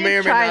did Who may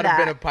or may try not that. have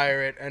been a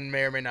pirate and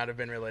may or may not have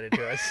been related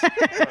to us.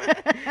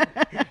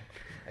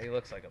 He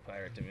looks like a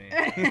pirate to me.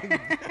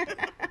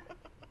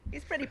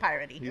 He's pretty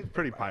piratey. He's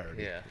pretty piratey.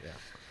 Yeah.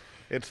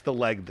 It's the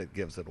leg that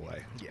gives it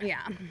away.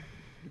 Yeah.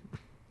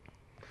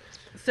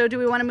 So do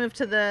we want to move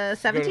to the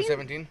 17? Go to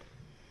 17.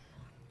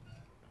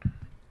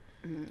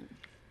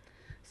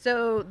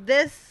 So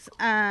this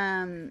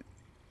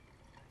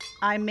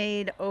I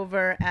made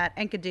over at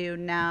Enkidu,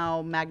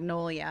 now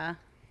Magnolia,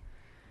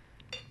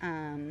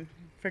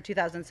 for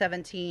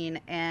 2017,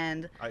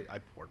 and I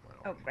poured mine.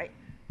 oh great,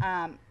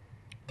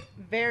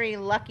 very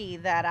lucky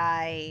that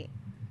I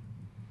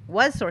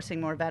was sourcing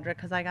more Vedra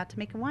because I got to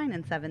make a wine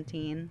in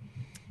 17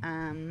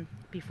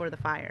 before the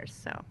fires.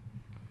 So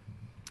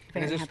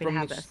very And is this happy from to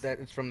have this. That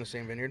it's from the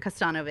same vineyard?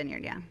 Castano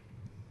Vineyard, yeah.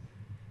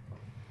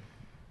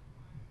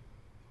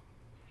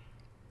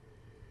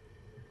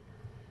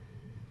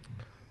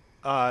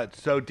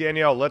 So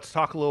Danielle, let's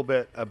talk a little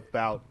bit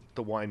about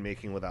the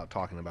winemaking without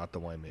talking about the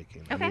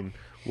winemaking. Okay. I mean,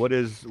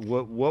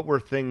 what were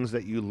things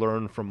that you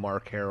learned from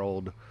Mark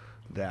Harold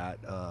that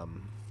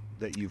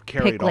you've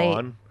carried Pick late.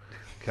 on?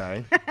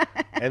 Okay.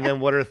 And then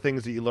what are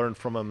things that you learned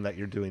from him that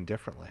you're doing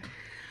differently?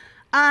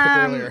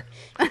 Earlier.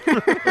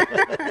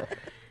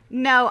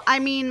 No, I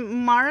mean,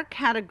 Mark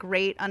had a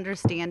great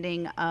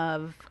understanding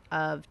of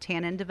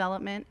tannin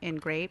development in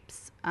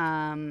grapes,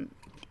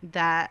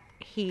 that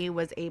he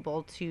was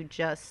able to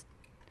just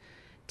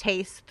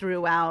taste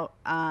throughout,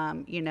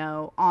 on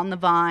the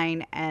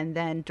vine and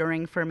then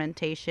during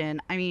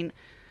fermentation. I mean,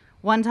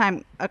 one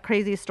time, a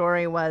crazy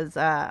story was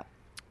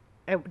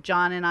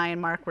John and I and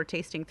Mark were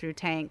tasting through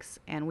tanks,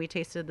 and we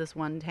tasted this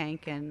one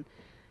tank, and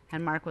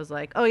Mark was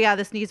like, oh yeah,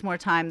 this needs more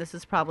time. This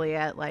is probably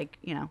at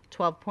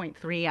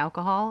 12.3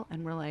 alcohol.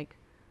 And we're like,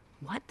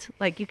 what?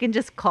 Like, you can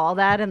just call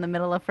that in the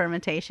middle of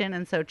fermentation?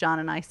 And so John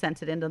and I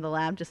sent it into the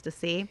lab just to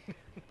see.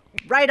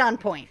 Right on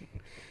point.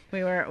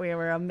 We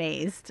were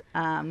amazed.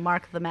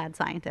 Mark the mad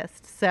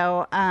scientist.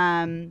 So,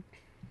 I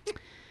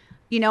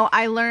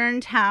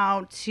learned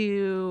how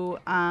to,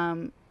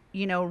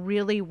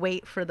 really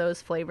wait for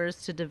those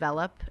flavors to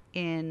develop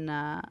on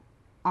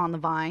the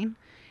vine.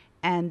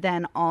 And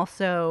then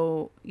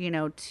also,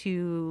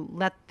 to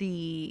let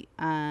the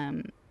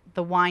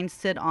wine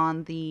sit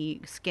on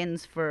the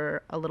skins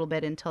for a little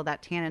bit until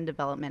that tannin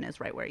development is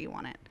right where you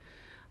want it.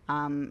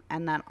 And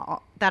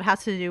that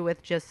has to do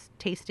with just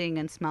tasting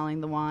and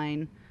smelling the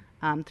wine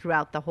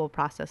throughout the whole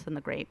process in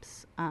the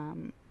grapes.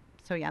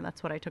 So yeah,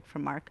 that's what I took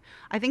from Mark.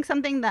 I think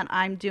something that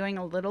I'm doing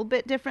a little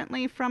bit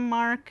differently from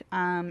Mark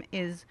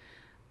is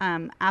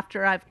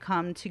after I've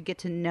come to get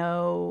to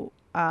know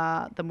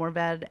the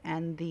Mourvèdre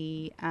and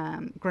the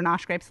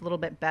Grenache grapes a little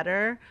bit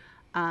better,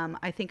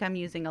 I think I'm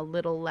using a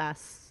little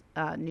less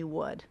new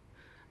wood,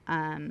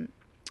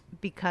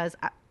 because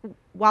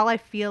while I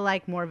feel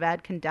like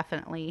Morved can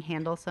definitely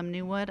handle some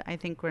new wood, I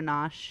think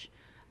Grenache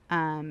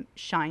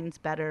shines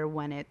better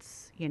when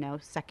it's,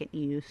 second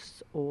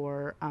use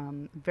or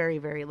very,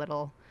 very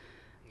little.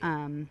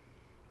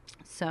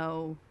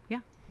 So, yeah.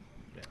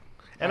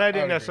 And I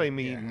didn't would necessarily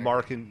agree. mean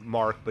Yeah, I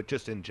Mark, but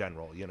just in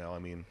general, I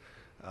mean,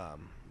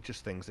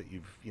 just things that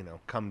you've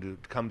come to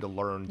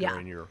learn Yeah.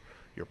 during your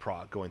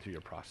going through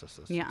your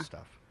processes Yeah. and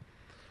stuff.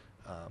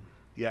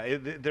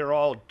 They're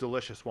all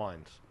delicious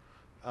wines.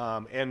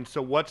 And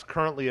so, what's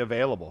currently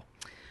available?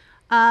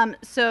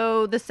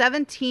 So the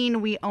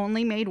 17 we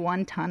only made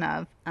 1 ton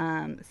of,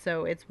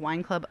 so it's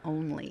Wine Club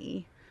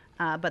only.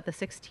 But the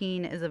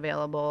 16 is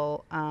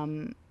available,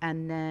 and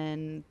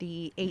then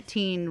the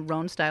 18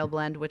 Rhone style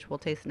blend, which we'll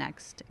taste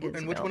next, is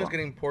And which one is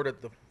getting poured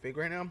at the fig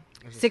right now?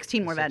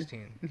 16 more red.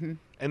 16.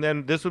 And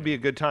then this would be a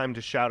good time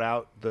to shout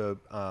out the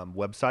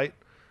website.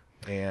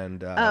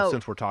 And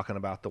since we're talking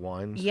about the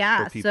wines,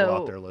 Yeah, for people so,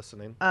 out there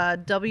listening,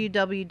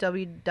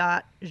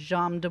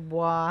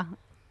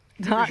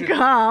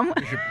 www.jambdebois.com.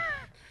 You should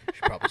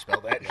probably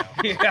spell that now.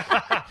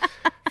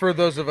 For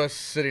those of us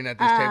sitting at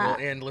this table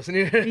and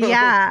listening to it.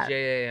 Yeah,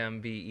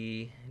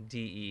 JAMBEDEBOIS.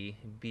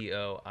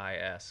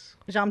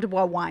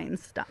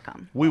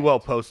 jambdeboiswines.com. we will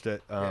post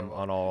it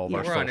on all of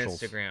our We're on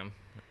socials. Instagram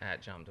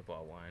at Jambe de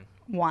Bois Wine.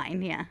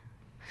 Wine, yeah.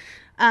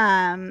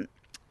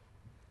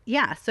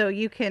 Yeah, so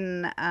you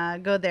can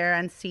go there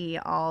and see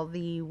all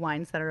the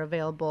wines that are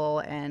available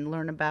and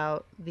learn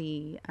about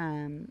the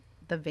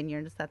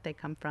vineyards that they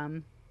come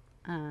from.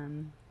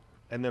 And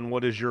then,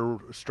 what is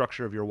your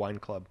structure of your wine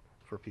club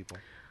for people?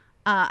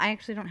 I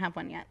actually don't have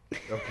one yet.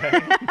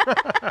 Okay.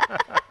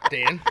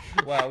 Dan.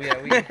 Wow,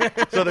 yeah,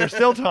 So there's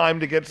still time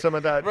to get some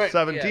of that Right,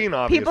 17, yeah.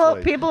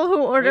 obviously. People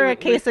who order a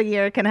case a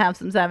year can have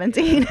some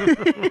 17.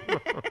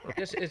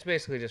 it's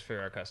basically just for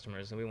our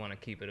customers, and we want to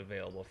keep it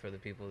available for the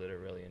people that are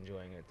really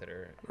enjoying it, that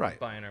are Right.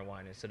 buying our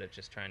wine instead of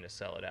just trying to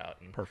sell it out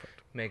and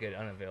Perfect. make it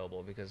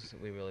unavailable, because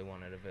we really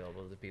want it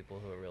available to the people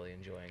who are really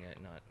enjoying it,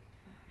 not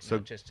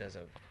just as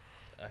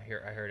I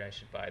heard I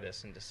should buy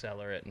this and just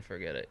seller it and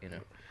forget it,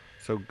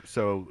 So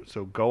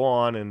go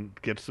on and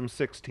get some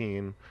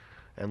 16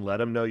 and let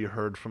them know you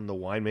heard from the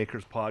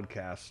Winemakers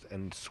podcast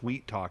and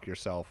sweet talk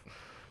yourself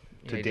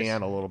to Yeah, Dan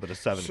just- a little bit of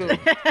 17.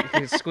 You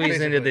can squeeze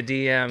into the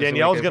DMs.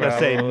 Danielle's going to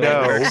say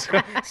no.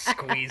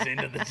 Squeeze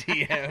into the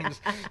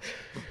DMs.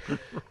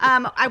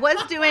 I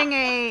was doing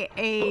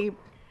a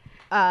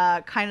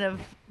kind of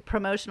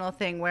promotional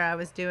thing where I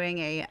was doing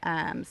a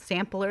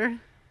sampler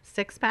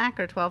 6-pack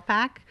or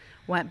 12-pack.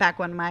 Went back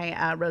when my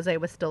rosé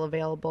was still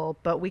available,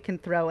 but we can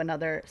throw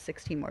another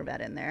 16 more vet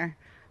in there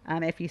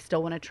if you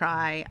still want to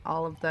try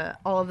all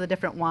of the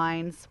different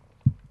wines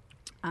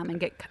and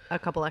get a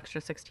couple extra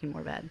 16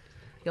 more vet.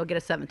 You'll get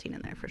a 17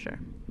 in there for sure.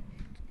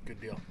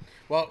 Good deal.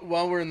 Well,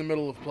 while we're in the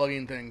middle of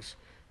plugging things,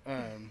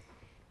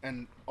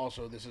 and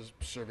also this is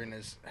serving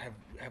as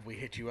have we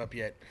hit you up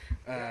yet?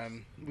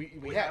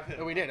 We have.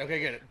 Oh, we did. Okay,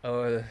 good.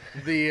 Oh,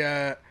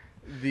 The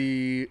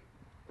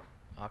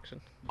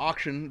auction.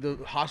 the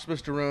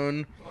Hospice de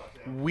Rhone,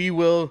 we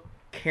will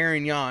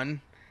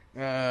Carignan.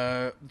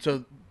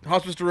 So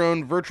Hospice de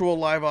Rhone virtual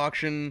live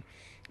auction,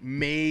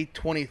 May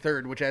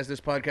 23rd, which as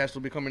this podcast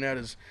will be coming out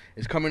is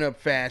coming up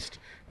fast.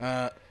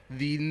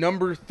 The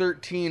number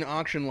 13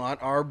 auction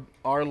lot, our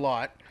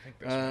lot,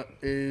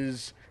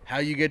 is how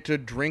you get to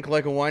drink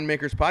like a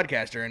winemaker's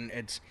podcaster, and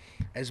it's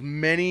as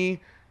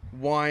many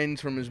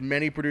wines from as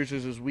many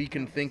producers as we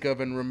can think of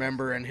and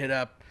remember and hit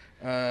up.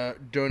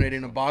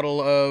 Donating a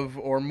bottle of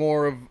or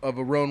more of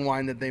a Rhone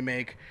wine that they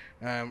make.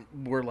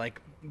 We're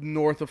like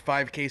north of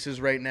 5 cases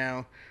right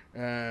now.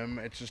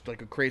 It's just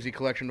like a crazy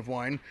collection of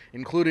wine,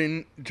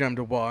 including Jambe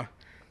de Bois.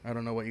 I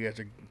don't know what you guys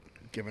are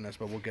giving us,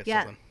 but we'll get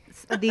something.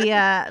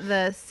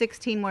 The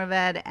 16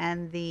 Morved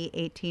and the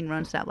 18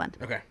 Rhone style blend.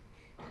 Okay,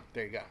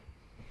 there you go.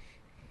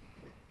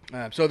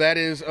 So that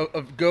is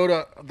go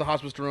to the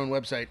Hospice de Rhone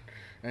website,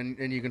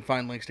 and you can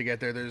find links to get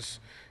there. There's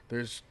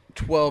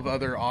 12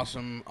 other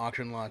awesome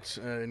auction lots,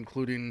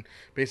 including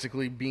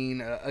basically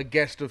being a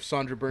guest of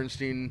Sandra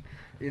Bernstein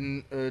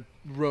in a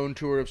Rhone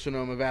tour of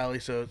Sonoma Valley.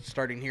 So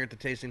starting here at the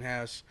Tasting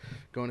House,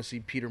 going to see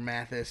Peter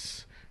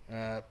Mathis,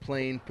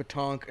 playing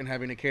pétanque and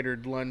having a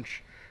catered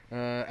lunch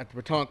at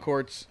the pétanque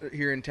courts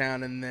here in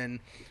town, and then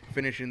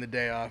finishing the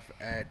day off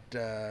at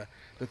the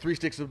Three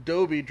Sticks of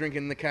Dobie,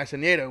 drinking the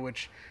Castaneda,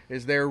 which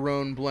is their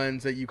Rhone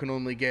blends that you can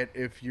only get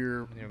if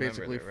you're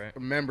basically a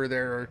member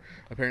there, or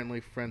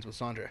apparently friends with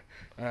Sandra.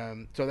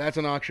 So that's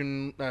an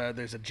auction.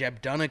 There's a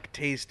Jeb Dunnock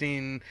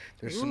tasting.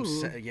 There's some,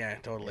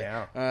 totally.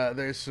 Yeah.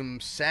 There's some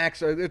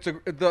Saks.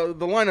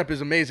 The lineup is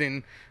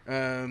amazing.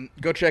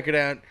 Go check it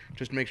out.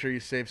 Just make sure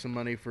you save some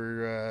money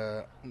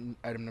for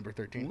item number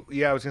 13.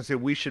 Yeah, I was going to say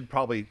we should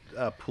probably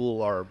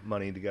pool our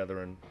money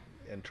together and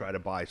try to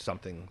buy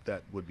something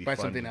that would be Buy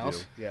fun something to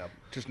else? do. Yeah.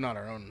 Just not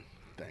our own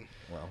thing.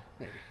 Well,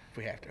 Maybe, if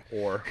we have to.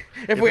 or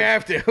If we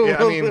have to. Yeah,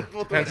 I mean,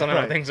 Depends on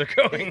how things are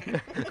going.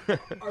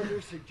 Are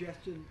there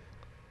suggestions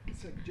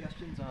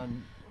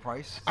on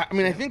price? I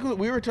mean, I think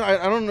we were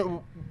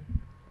talking.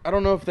 I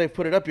don't know if they've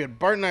put it up yet.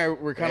 Bart and I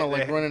were kind of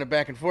like running it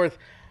back and forth.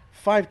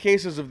 5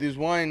 cases of these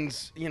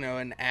wines,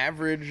 an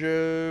average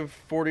of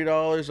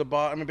 $40 a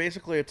bottle. I mean,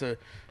 basically, it's a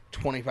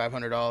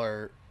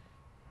 $2,500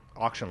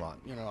 auction lot.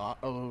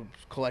 A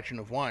collection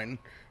of wine,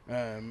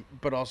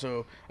 but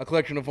also a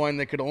collection of wine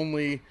that could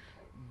only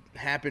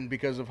happen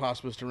because of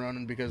Hospice to Rhone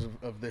and because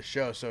of this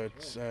show. So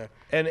it's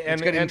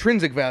it's got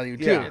intrinsic value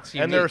too. Yeah,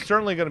 and there are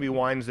certainly going to be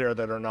wines there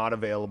that are not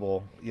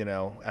available,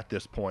 at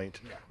this point,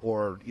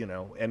 or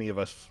any of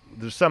us.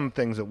 There's some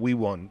things that we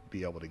won't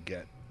be able to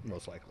get,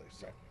 most likely.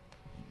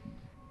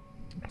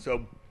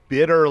 So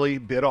bid early,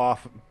 bid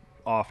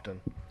often.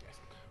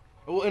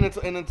 Well, and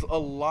it's a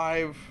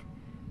live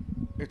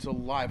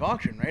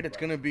auction, right? It's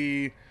going to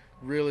be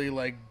really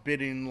like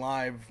bidding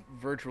live,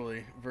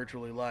 virtually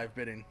live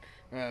bidding.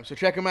 So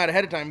check them out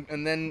ahead of time,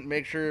 and then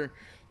make sure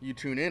you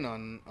tune in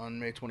on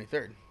May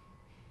 23rd,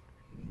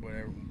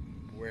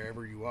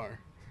 wherever you are.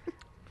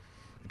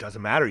 It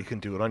doesn't matter. You can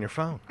do it on your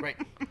phone. Right.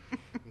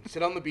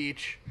 Sit on the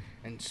beach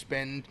and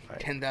spend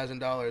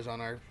 $10,000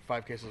 on our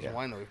 5 cases of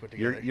wine that we put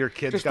together. Your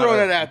kid's just got throwing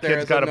it out there.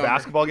 Kid's got a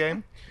basketball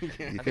game. You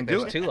can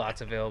do There's it. 2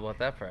 lots available at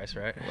that price,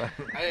 right?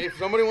 If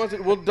somebody wants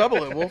it, we'll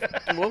double it.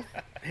 We'll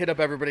hit up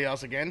everybody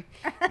else again.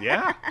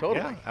 Yeah, totally,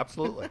 yeah,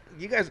 absolutely.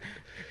 You guys,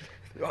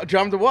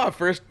 Jambe, Bois,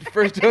 first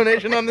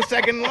donation on the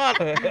second lot.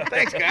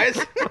 Thanks,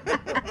 guys.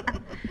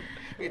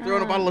 You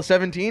throwing a bottle of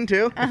 17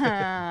 too?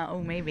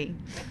 Oh, maybe.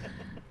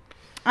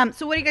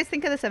 So what do you guys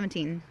think of the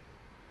 17?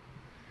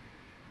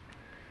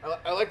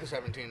 I like the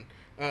 17.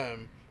 I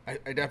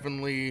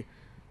definitely,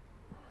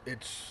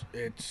 it's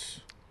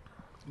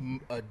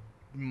a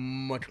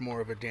much more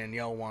of a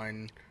Danielle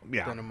wine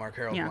than a Mark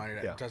Harold wine.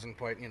 It doesn't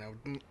quite,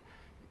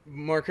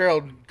 Mark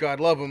Harold, God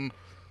love him,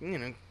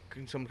 can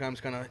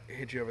sometimes kind of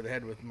hit you over the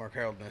head with Mark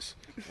Haroldness,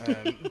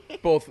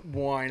 both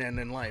wine and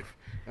in life.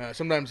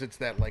 Sometimes it's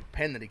that like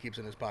pen that he keeps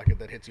in his pocket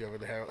that hits you over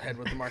the head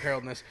with the Mark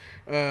Haroldness.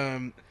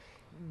 And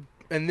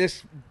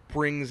this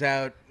brings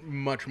out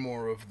much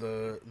more of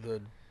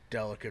the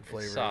delicate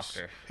flavors. It's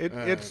softer.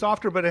 It's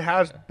softer, but it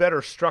has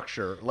better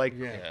structure. Like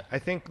I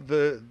think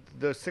the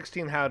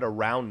 16 had a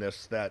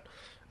roundness that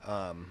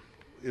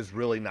is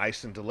really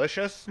nice and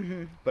delicious,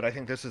 but I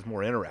think this is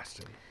more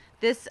interesting.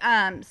 This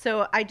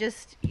so I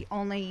just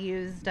only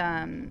used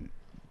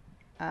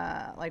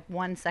like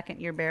 1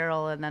 second-year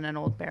barrel and then an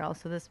old barrel,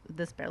 so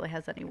this barely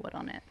has any wood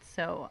on it.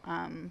 So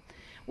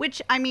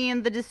which, I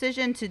mean, the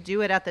decision to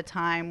do it at the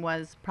time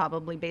was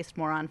probably based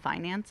more on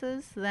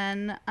finances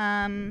than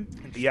I know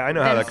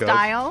how that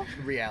style.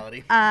 goes.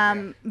 Reality.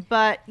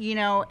 But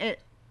it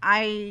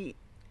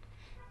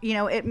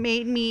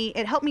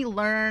helped me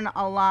learn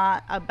a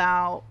lot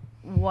about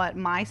what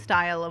my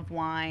style of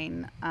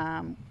wine,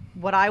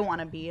 what I want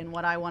to be and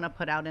what I want to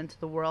put out into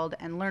the world,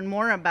 and learn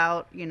more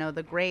about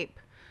the grape.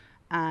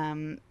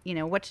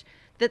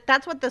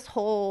 That's what this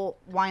whole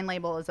wine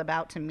label is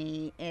about to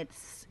me.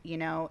 It's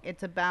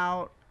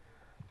about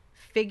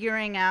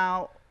figuring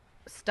out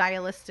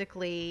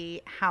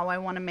stylistically how I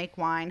want to make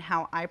wine,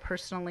 how I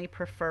personally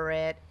prefer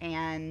it,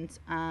 and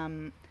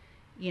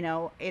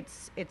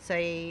it's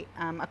a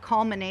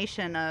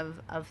culmination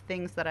of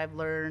things that I've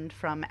learned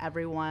from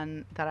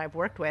everyone that I've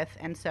worked with,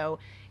 and so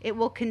it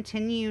will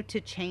continue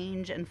to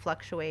change and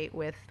fluctuate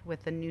with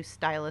the new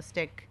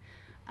stylistic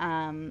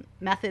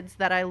methods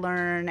that I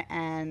learn,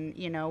 and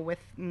with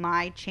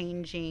my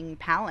changing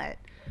palate.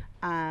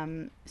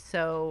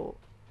 So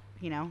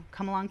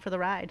come along for the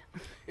ride.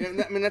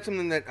 That's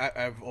something that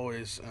I've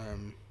always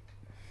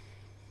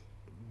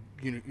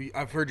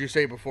I've heard you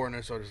say before, and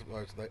I sort of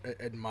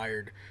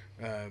admired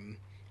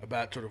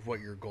about sort of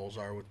what your goals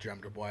are with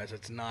Jambe Bois.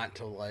 It's not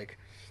to like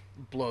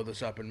blow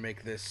this up and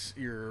make this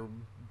your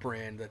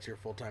brand that's your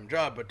full-time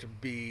job, but to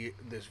be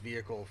this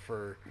vehicle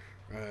for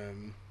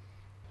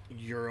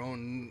your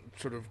own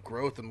sort of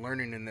growth and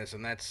learning in this.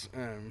 And that's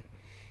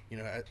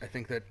I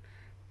think that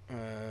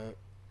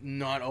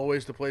not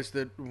always the place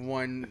that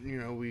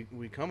wine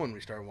we come when we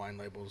start wine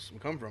labels we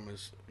come from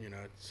is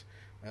it's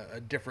a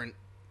different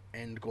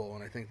end goal,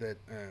 and I think that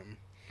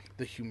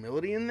the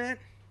humility in that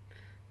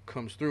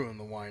comes through in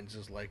the wines.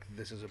 Is like,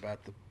 this is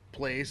about the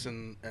place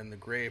and the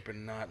grape,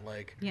 and not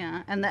like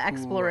and the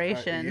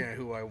exploration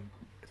who I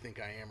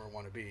think I am or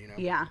want to be,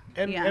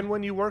 and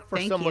when you work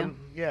for someone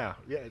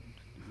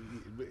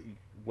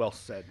well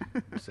said,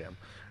 Sam.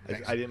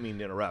 I didn't mean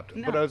to interrupt,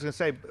 but I was going to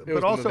say,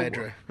 but also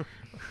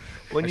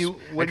when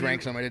I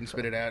drank some, I didn't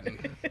spit it out,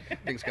 and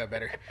things got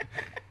better.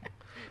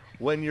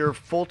 When your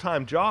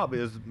full-time job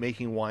is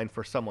making wine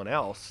for someone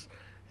else,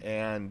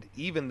 and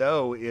even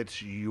though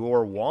it's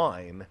your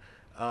wine,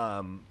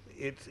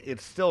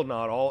 it's still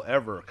not all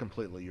ever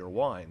completely your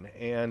wine.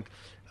 And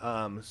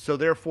so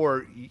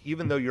therefore,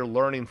 even though you're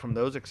learning from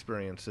those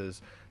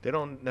experiences, they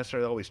don't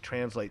necessarily always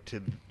translate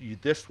to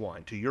this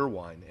wine, to your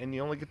wine. And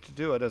you only get to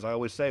do it, as I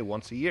always say,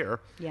 once a year.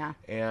 Yeah.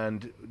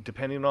 And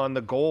depending on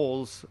the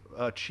goals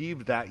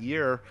achieved that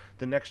year,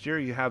 the next year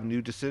you have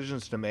new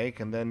decisions to make,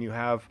 and then you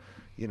have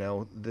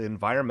the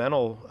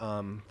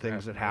environmental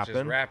things that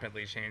happen,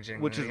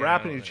 which is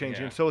rapidly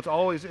changing. Yeah. So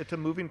it's a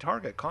moving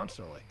target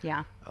constantly.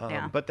 Yeah.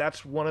 But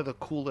that's one of the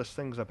coolest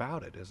things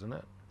about it, isn't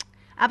it?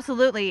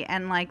 Absolutely.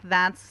 And like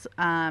that's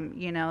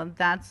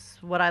that's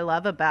what I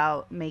love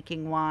about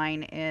making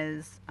wine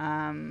is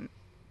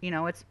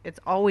it's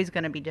always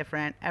going to be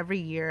different every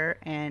year,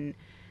 and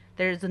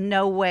there's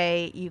no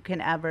way you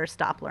can ever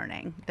stop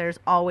learning. There's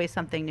always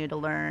something new to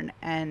learn,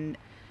 and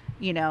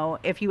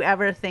if you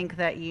ever think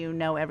that you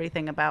know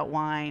everything about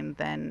wine,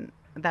 then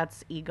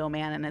that's ego,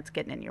 man, and it's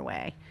getting in your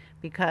way,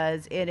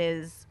 because it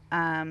is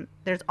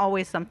there's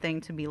always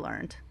something to be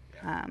learned.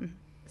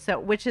 So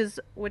which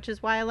is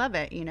why I love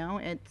it.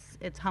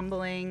 It's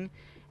humbling,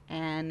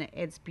 and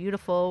it's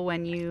beautiful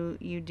when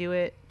you do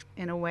it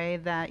in a way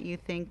that you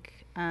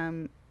think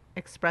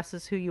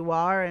expresses who you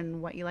are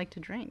and what you like to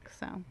drink.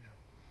 So.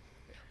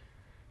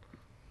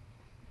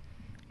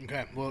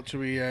 Okay. Well,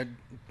 should we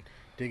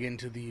dig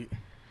into the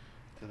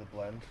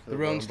blend, the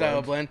Rhone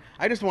style blend?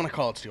 I just want to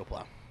call it Steel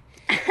Plow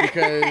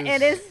because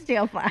it is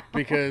Steel Plow.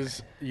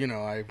 Because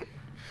I'm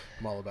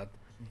all about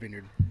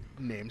vineyard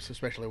names,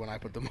 especially when I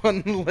put them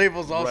on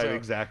labels. Also, right,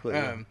 exactly.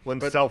 When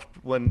there's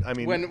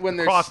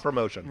cross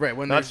promotion, right?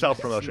 When not self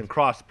promotion,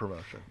 cross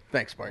promotion.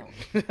 Thanks, Bart.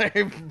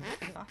 I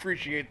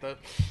appreciate the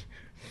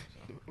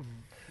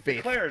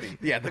faith. Clarity.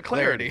 Yeah, the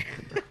clarity.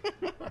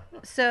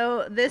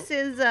 So this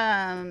is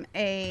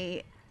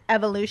a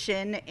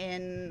evolution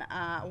in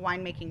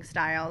winemaking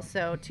style.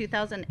 So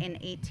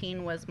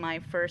 2018 was my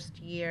first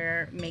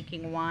year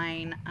making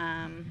wine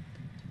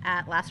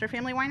at Lasser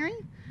Family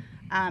Winery.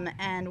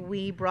 And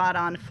we brought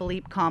on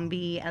Philippe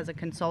Combi as a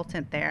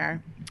consultant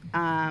there.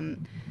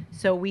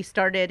 So we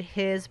started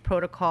his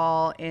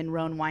protocol in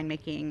Rhone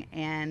winemaking,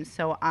 and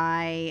so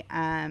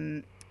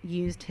I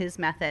used his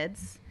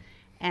methods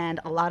and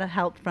a lot of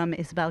help from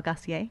Isabelle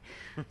Gassier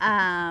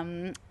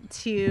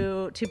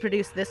to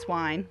produce this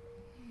wine.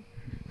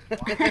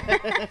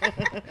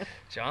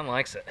 John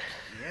likes it.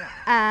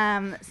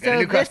 Yeah. So got a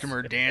new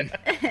customer, Dan.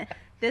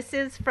 This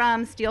is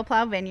from Steel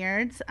Plow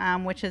Vineyards,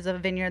 which is a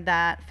vineyard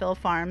that Phil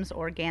farms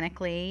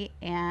organically,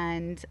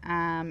 and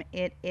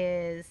it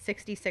is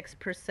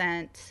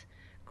 66%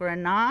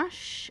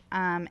 Grenache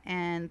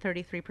and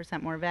 33%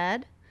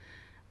 Mourvèdre.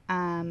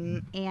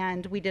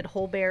 And we did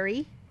whole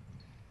berry,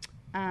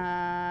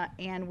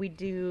 and we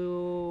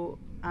do...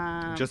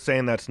 Just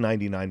saying that's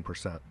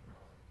 99%.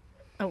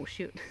 Oh,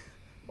 shoot.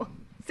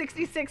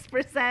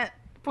 66%.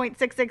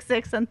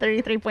 0.666 and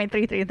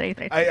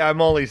 33.3333.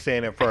 I'm only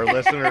saying it for our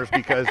listeners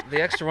because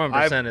the extra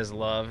 1% is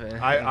love.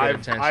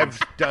 I've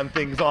done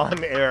things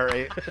on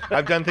air.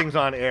 I've done things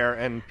on air,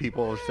 and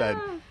people have said,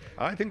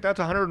 "I think that's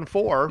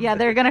 104." Yeah,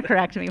 they're gonna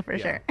correct me for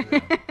sure. Yeah.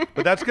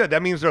 But that's good.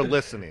 That means they're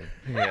listening.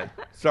 Yeah.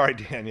 Sorry,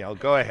 Danielle.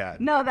 Go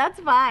ahead. No, that's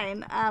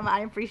fine.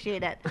 I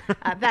appreciate it.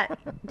 That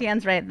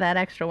Dan's right. That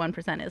extra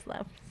 1% is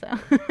love. So.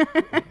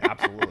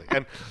 Absolutely,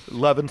 and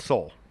love and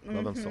soul.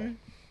 Love and soul.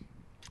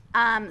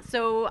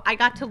 So I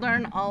got to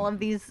learn all of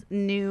these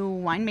new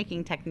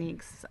winemaking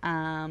techniques,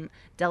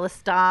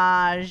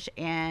 delistage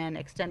and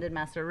extended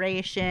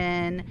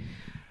maceration.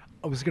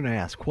 I was going to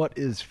ask, what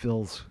is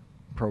Phil's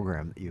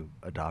program that you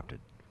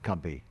adopted,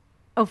 Combi?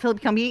 Oh,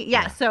 Philippe Combi?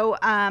 Yeah. So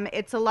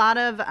it's a lot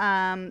of,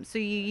 so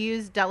you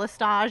use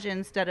delistage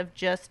instead of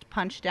just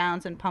punch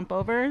downs and pump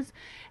overs.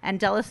 And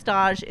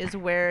delistage is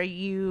where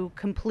you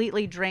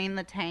completely drain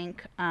the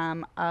tank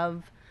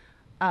of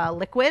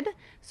liquid,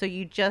 so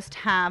you just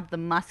have the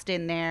must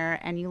in there,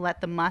 and you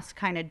let the must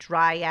kind of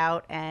dry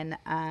out and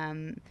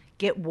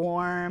get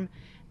warm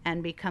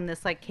and become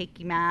this like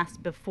cakey mass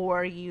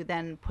before you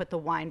then put the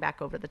wine back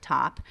over the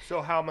top.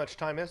 So how much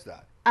time is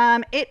that?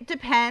 It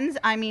depends.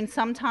 I mean,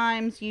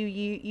 sometimes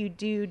you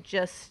do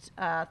just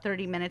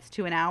 30 minutes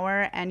to an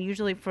hour, and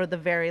usually for the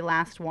very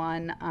last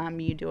one,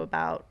 you do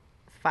about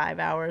 5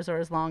 hours or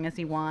as long as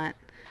you want.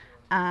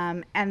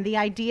 And the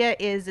idea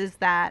is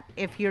that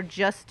if you're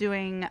just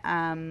doing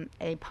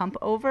a pump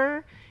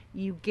over,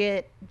 you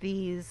get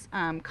these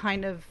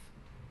kind of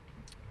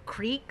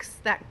creeks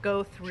that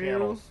go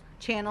through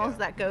channels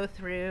that go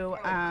through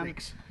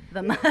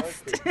the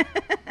must.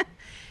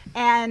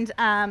 And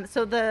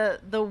so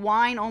the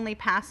wine only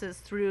passes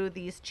through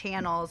these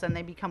channels, and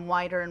they become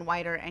wider and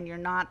wider, and you're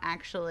not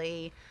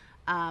actually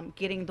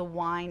getting the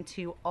wine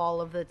to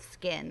all of the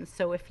skin.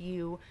 So if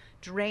you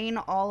drain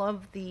all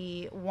of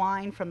the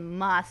wine from the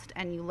must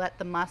and you let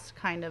the must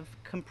kind of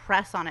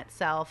compress on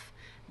itself,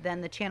 then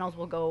the channels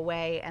will go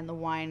away, and the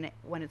wine,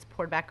 when it's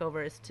poured back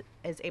over, is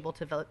able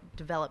to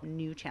develop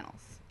new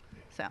channels.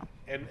 So.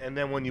 And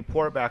then when you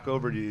pour it back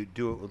over, do you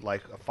do it with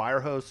like a fire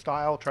hose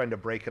style, trying to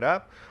break it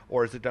up,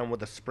 or is it done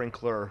with a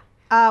sprinkler?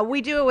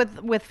 We do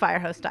it with fire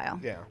hose style.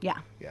 Yeah.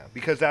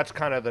 Because that's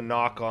kind of the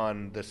knock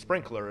on the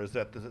sprinkler, is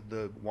that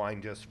the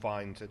wine just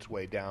finds its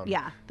way down.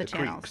 Yeah, the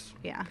channels. Creeks.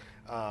 Yeah.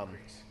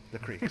 The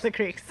creeks. The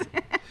creeks.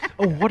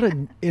 Oh, what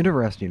an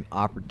interesting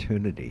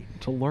opportunity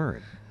to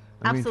learn.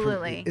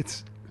 Absolutely.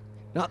 It's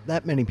not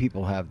that many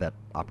people have that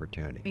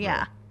opportunity. Yeah.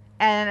 Right?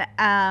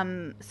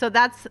 And so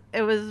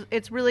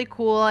it's really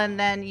cool. And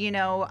then,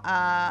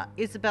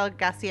 Isabelle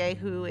Gassier,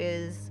 who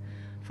is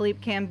Philippe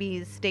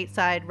Camby's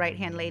stateside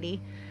right-hand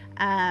lady,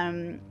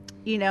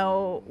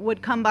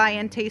 would come by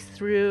and taste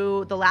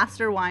through the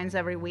Laster wines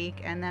every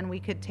week, and then we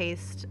could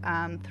taste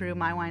through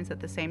my wines at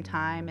the same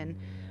time and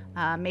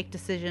make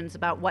decisions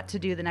about what to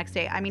do the next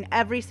day. I mean,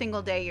 every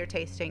single day you're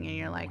tasting and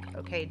you're like,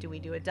 okay, do we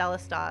do a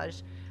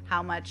delistage?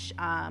 How much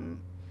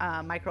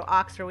micro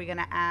ox are we going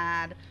to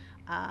add?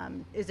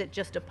 Is it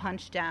just a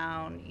punch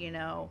down?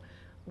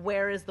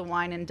 Where is the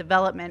wine in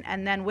development?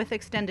 And then with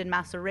extended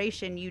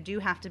maceration, you do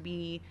have to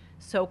be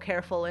so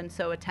careful and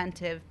so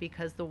attentive,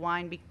 because the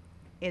wine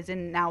is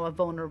in now a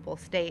vulnerable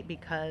state,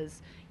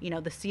 because the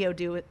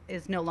CO2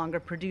 is no longer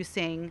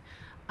producing,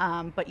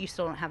 but you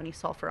still don't have any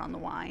sulfur on the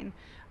wine.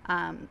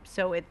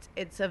 So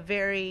it's a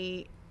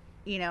very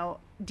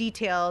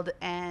detailed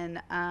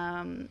and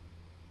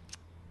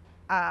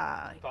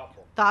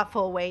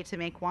thoughtful way to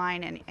make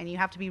wine, and you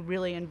have to be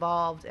really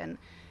involved. And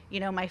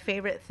my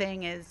favorite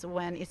thing is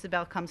when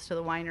Isabelle comes to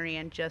the winery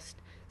and just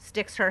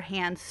sticks her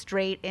hand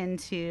straight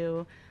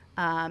into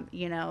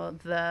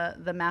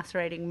the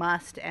macerating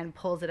must and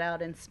pulls it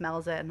out and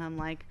smells it, and I'm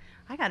like,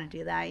 I got to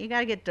do that. You got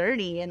to get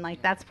dirty, and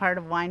that's part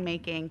of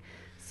winemaking.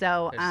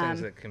 So there's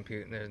things that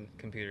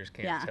computers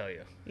can't tell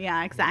you.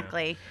 Yeah,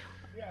 exactly.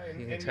 Yeah,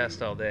 you can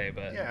test all day,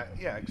 but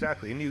yeah,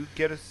 exactly. And you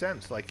get a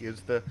sense, like,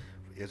 is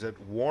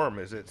it warm?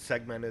 Is it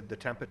segmented the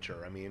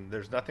temperature? I mean,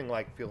 there's nothing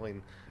like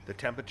feeling the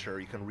temperature.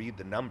 You can read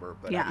the number,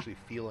 but actually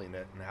feeling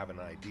it and having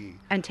an ID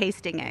and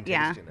tasting it.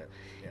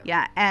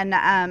 And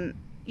and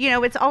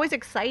it's always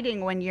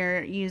exciting when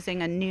you're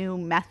using a new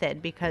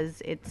method,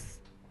 because it's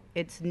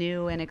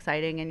new and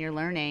exciting and you're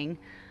learning.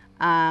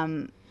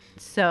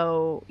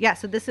 So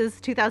this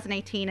is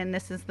 2018, and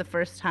this is the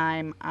first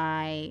time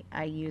I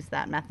used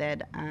that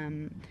method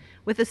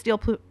with the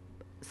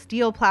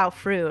steel plow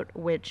fruit,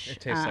 which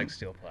it tastes like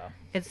steel plow.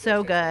 It's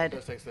so good.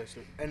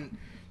 And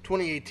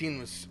 2018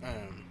 was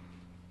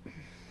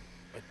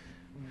a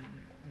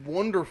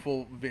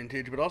wonderful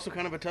vintage, but also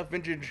kind of a tough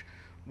vintage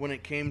when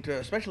it came to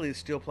especially the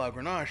steel plow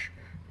Grenache.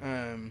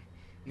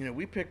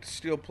 We picked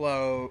steel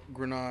plow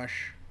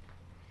Grenache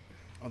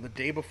on the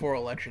day before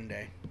Election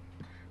Day.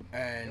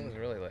 And it was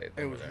really late.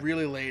 It was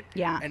really late.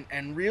 Yeah.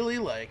 And really,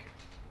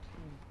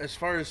 as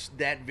far as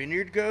that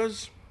vineyard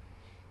goes,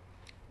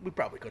 we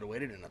probably could have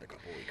waited another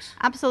couple of weeks.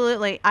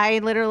 Absolutely. I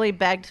literally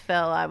begged Phil.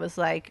 I was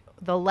like,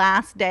 the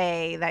last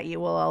day that you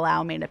will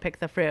allow me to pick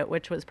the fruit,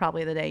 which was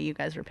probably the day you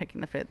guys were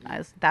picking the fruit,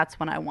 that's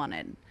when I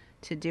wanted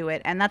to do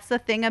it. And that's the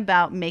thing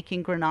about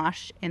making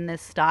Grenache in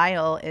this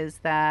style, is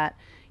that,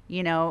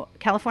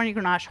 California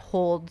Grenache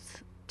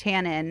holds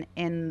tannin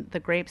in the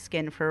grape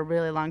skin for a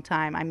really long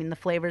time. I mean, the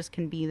flavors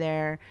can be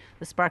there,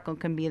 the sparkle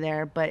can be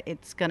there, but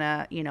it's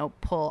gonna,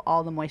 pull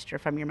all the moisture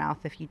from your mouth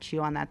if you chew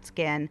on that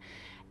skin.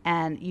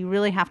 And you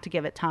really have to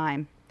give it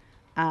time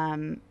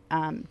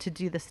to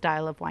do the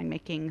style of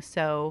winemaking.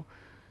 So,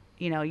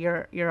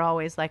 you're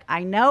always like,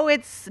 I know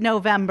it's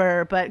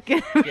November, but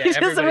just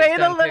wait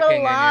a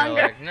little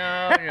longer.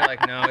 And you're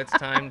like, no, it's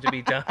time to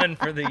be done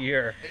for the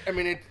year. I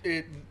mean,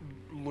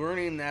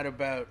 learning that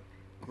about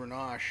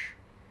Grenache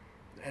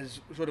has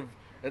sort of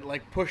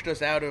pushed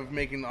us out of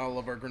making all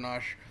of our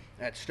Grenache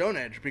at Stone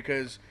Edge,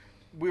 because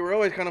we were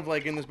always kind of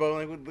in this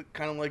boat,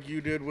 kind of like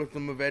you did with the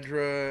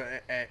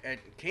Mourvedre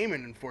at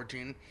Cayman in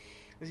 14,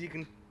 is you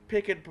can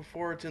pick it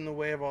before it's in the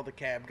way of all the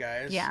cab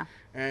guys. Yeah.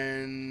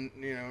 And,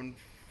 and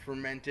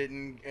ferment it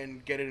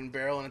and get it in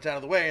barrel, and it's out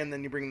of the way, and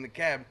then you bring in the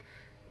cab.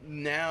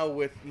 Now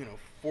with,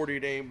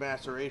 40-day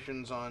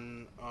macerations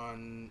on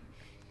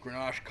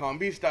Grenache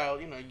Combi style,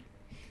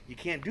 you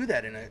can't do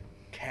that in a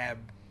cab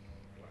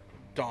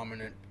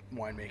dominant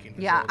winemaking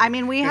facility. Yeah, I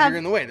mean, you're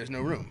in the way. There's no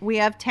room. We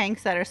have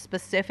tanks that are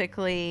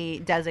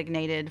specifically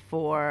designated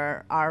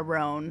for our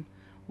Rhone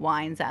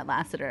wines at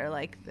Lassiter.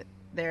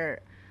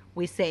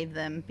 We save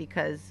them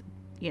because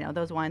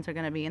those wines are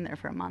going to be in there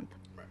for a month.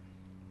 Right.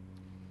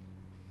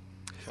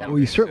 Well,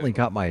 you certainly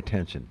got my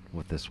attention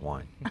with this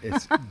wine.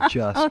 It's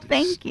just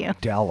thank you.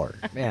 Stellar,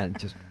 man.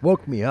 It just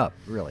woke me up,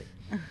 really.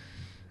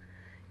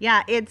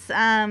 Yeah, it's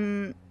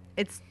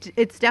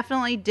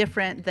definitely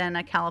different than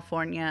a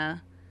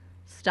California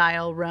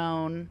style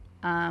Rhone,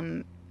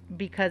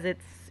 because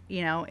it's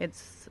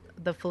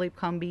the Philippe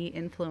Camby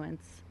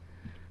influence.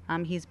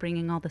 He's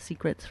bringing all the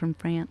secrets from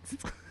France.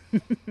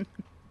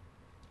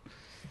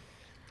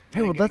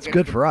 Hey, well, that's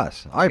good for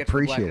us. I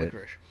appreciate it.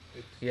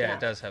 Yeah, it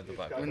does have the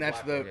black. I mean,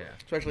 that's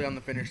especially on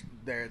the finish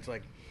there. It's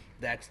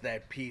that's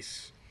that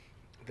piece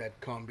that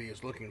Camby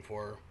is looking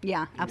for.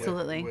 Yeah,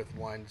 absolutely. With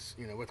wines,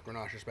 with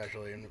Grenache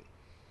especially, and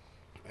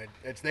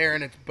it's there,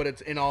 and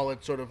it's in all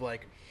its sort of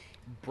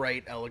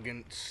bright,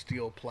 elegant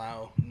steel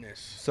plowness.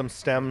 Some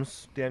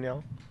stems,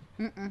 Danielle?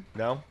 Mm-mm.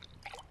 No?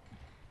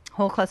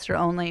 Whole cluster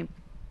only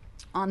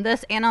on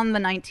this and on the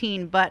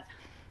 19, but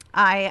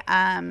I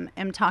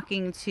am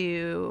talking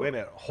to... Wait a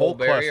minute. Whole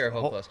berry or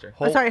whole cluster?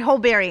 Sorry, whole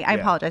berry. I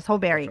apologize. Whole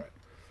berry.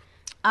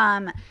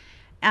 Right.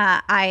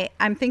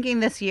 I'm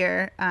thinking this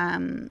year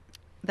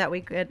that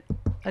we could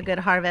a good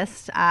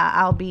harvest.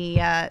 I'll be,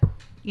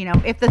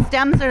 if the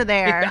stems are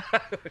there.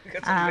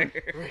 Can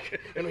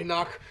we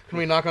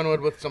knock on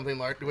wood with something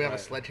large? Do we have a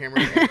sledgehammer?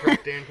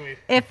 Dan, can we...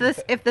 If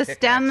the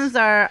stems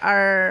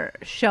are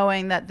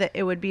showing that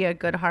it would be a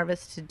good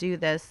harvest to do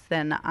this,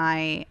 then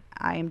I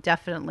am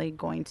definitely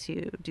going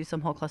to do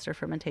some whole cluster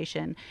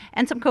fermentation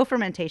and some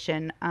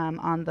co-fermentation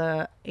on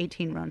the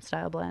 18 Rhone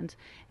style blend.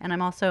 And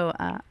I'm also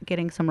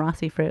getting some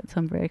Rossi fruit, so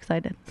I'm very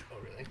excited.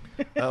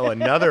 Oh,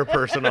 another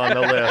person on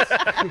the list.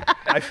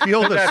 I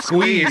feel the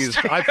squeeze.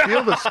 I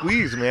feel the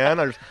squeeze, man.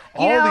 There's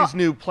these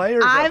new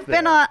players. I've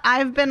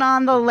been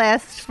on the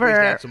list for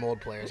Squeezed out some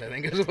old players, I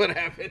think, is what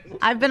happened.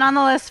 I've been on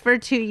the list for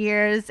 2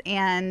 years,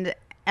 and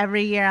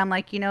every year I'm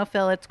like,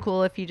 Phil, it's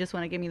cool if you just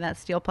want to give me that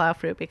steel plow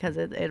fruit because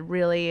it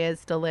really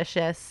is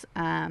delicious.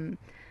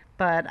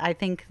 But I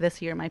think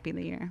this year might be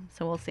the year,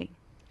 so we'll see.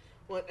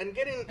 Well, and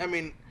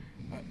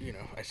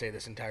I say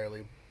this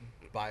entirely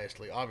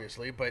biasedly,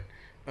 obviously, but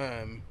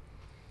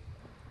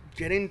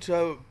getting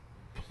to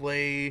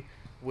play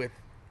with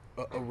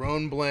a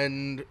Rhone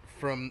blend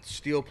from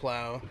Steel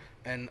Plow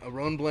and a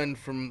Rhone blend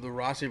from the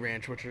Rossi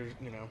Ranch, which are,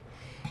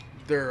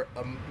 they're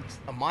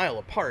a mile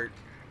apart,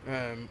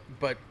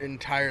 but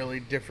entirely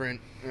different,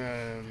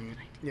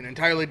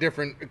 entirely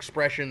different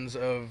expressions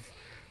of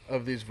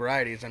these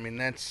varieties. I mean,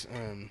 that's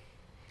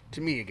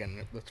to me,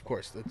 again, that's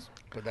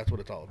what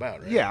it's all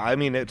about, right? Yeah, I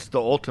mean, it's the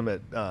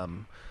ultimate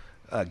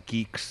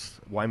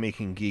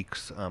winemaking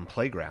geeks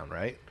playground,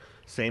 right?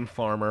 Same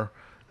farmer,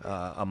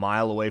 a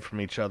mile away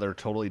from each other,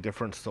 totally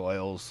different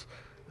soils.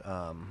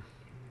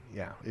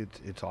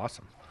 It's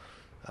awesome.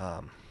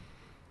 I'll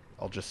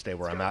just stay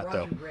where I'm at,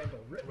 though.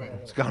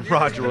 It's gone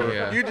Roger.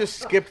 Yeah. You just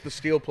skipped the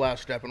Steel Plow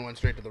step and went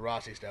straight to the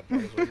Rossi step.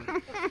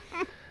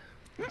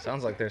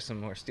 Sounds like there's some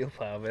more Steel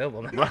Plow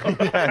available now.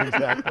 Yeah,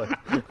 exactly.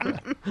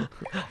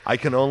 I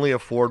can only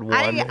afford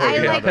one.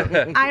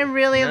 I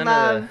really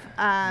love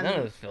none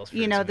of the Phil's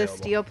fruit's the available.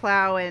 Steel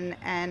Plow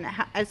and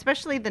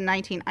especially the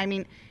 19. I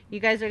mean, you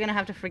guys are gonna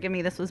have to forgive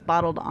me. This was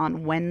bottled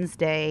on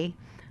Wednesday,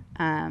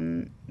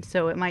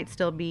 so it might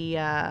still be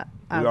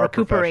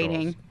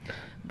recuperating.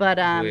 But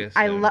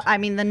I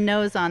mean, the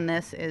nose on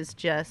this is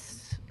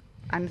just.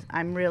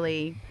 I'm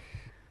really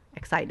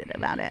excited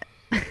about it.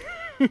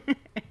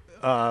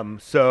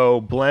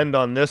 So blend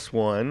on this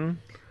one.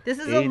 This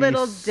is a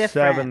little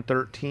different.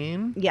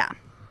 8713. Yeah.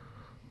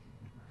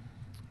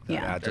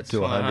 That adds up That's to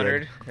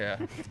 100. Yeah.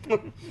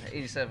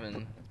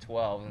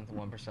 8712 and the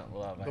 1%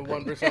 love. The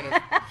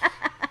 1%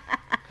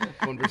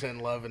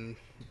 1% love and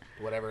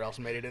whatever else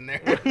made it in there.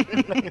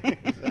 I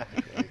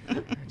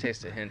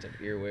taste a hint of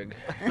earwig.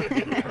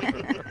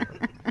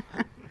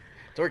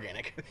 It's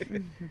organic.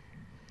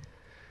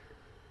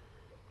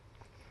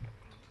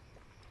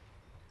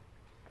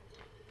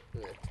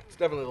 It's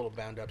definitely a little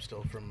bound up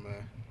still from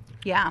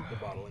the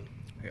bottling.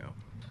 Yeah.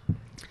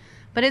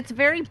 But it's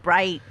very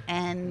bright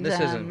and This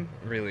isn't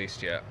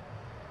released yet.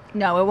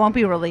 No, it won't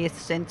be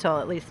released until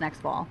at least next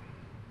fall.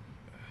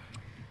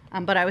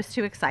 But I was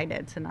too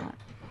excited to not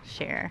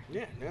share.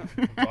 Yeah, no.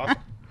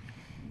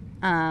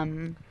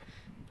 Awesome.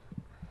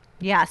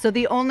 Yeah, so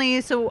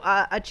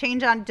a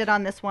change I did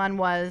on this one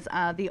was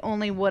the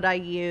only wood I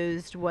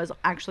used was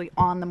actually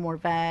on the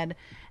Mourvèdre,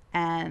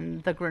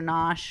 and the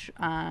Grenache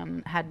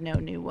had no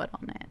new wood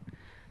on it,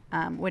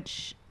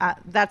 which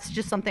that's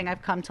just something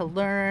I've come to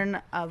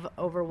learn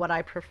over what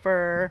I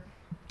prefer,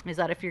 is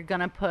that if you're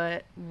going to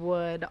put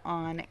wood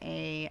on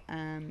a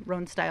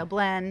Rhone style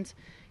blend,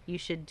 you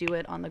should do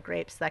it on the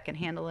grapes that can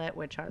handle it,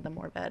 which are the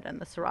Mourvèdre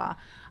and the Syrah.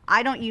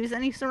 I don't use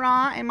any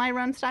Syrah in my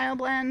Rhone style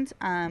blend.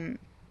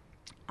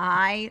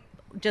 I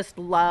just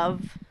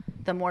love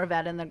the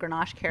Mourvèdre and the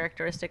Grenache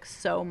characteristics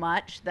so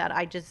much that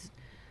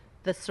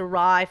the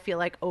Syrah I feel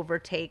like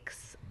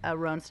overtakes a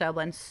Rhone style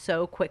blend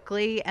so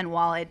quickly. And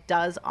while it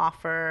does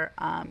offer,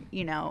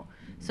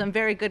 some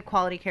very good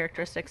quality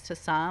characteristics to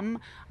some,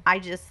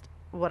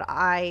 what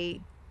I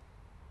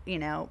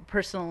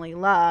personally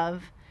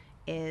love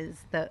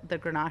is the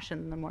Grenache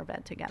and the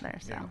Mourvèdre together.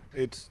 So yeah.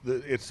 It's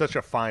such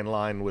a fine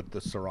line with the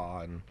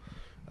Syrah, and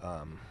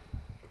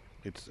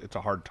it's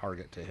a hard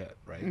target to hit,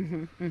 right?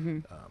 Mm-hmm.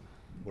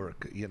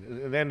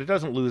 And it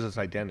doesn't lose its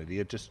identity.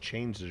 It just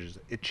changes.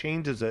 It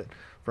changes it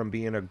from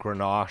being a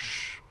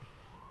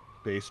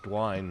Grenache-based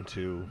wine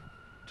to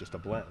just a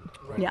blend.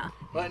 Right. Yeah.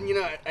 Well, and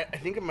I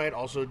think it might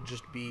also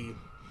just be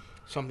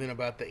something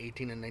about the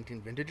 18 and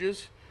 19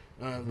 vintages,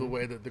 the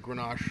way that the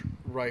Grenache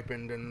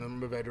ripened and the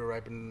Mourvèdre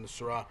ripened and the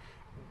Syrah.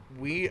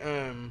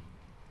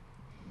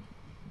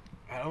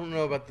 I don't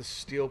know about the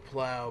Steel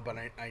Plow, but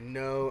I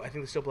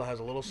think the Steel Plow has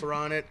a little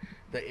Syrah in it.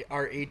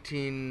 Our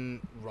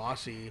 18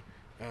 Rossi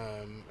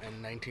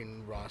and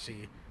 19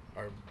 Rossi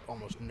are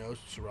almost no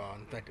Syrah.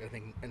 In fact, I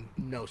think and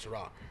no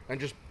Syrah.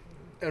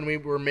 And we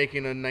were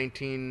making a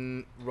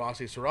 19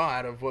 Rossi Syrah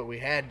out of what we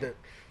had that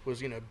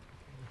was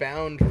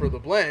bound for the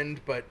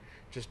blend, but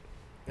just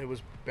it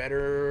was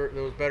better.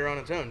 It was better on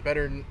its own.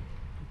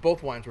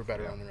 Both wines were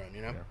better on their own.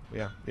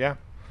 Yeah.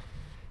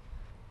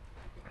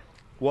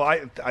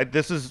 Well,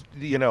 this is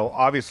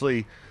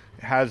obviously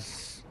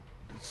has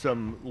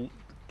some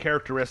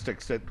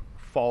characteristics that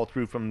follow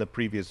through from the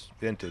previous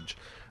vintage.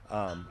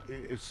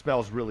 It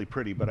smells really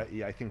pretty, but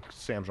I think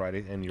Sam's right,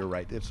 and you're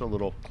right. It's a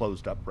little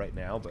closed up right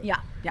now, but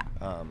Yeah.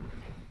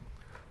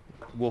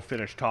 we'll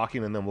finish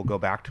talking, and then we'll go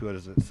back to it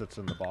as it sits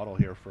in the bottle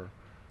here for,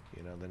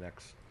 the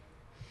next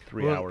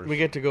 3 hours. We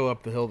get to go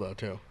up the hill though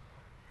too.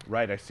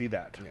 Right, I see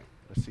that. Yeah.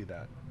 I see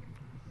that.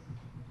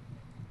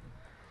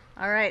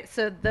 All right,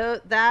 so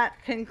that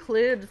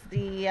concludes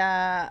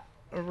the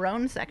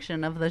Rhone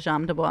section of the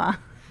Jambe Bois.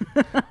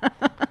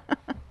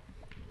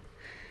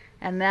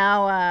 And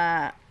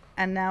now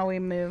we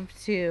move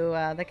to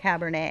the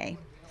Cabernet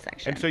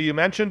section. And so you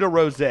mentioned a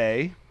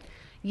rosé.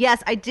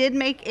 Yes, I did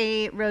make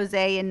a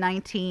rosé in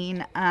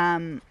 19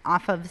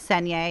 off of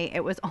Senier.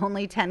 It was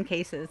only 10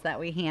 cases that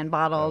we hand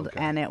bottled,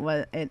 and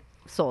it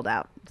sold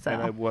out. So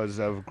And it was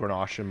of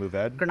Grenache and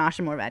Mourvedre. Grenache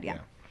and Mourvedre, yeah.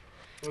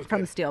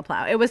 From Steel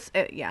Plow. It was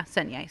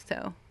Senier.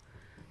 So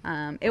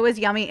it was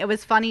yummy. It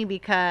was funny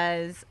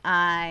because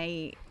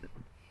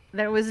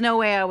there was no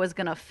way I was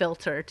gonna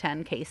filter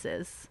 10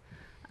 cases.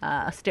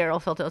 A sterile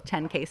filter of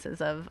 10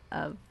 cases of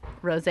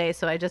rosé.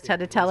 So I just had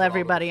to tell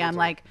everybody, I'm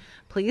like,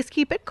 please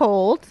keep it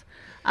cold.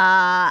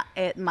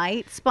 It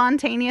might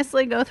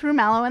spontaneously go through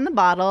mallow in the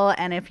bottle,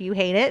 and if you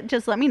hate it,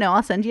 just let me know.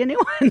 I'll send you a new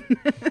one.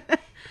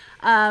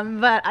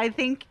 But I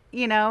think,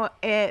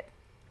 it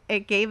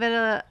gave it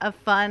a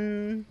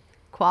fun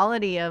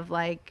quality of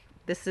like,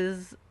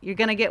 you're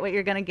going to get what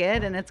you're going to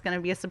get, and it's going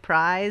to be a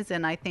surprise.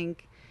 And I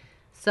think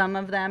some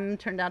of them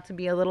turned out to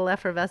be a little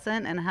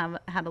effervescent and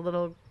had a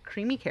little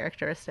creamy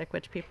characteristic,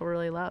 which people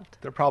really loved.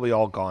 They're probably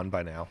all gone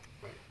by now.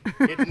 I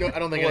don't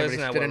think Well, isn't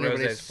that what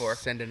anybody rosé's for?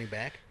 send any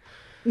back.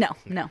 No.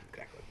 Exactly.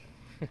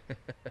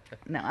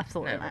 No,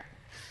 absolutely Never. not.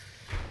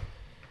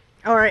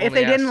 Or if Only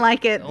they didn't ask-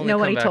 like it, only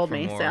nobody come back told for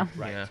me. more. So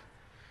Yeah.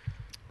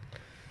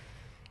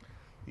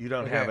 You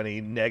don't have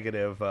any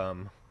negative,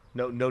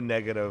 no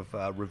negative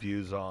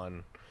reviews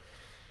on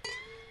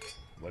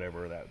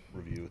whatever that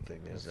review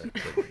thing is.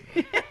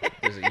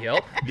 Is it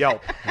Yelp?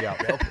 Yelp.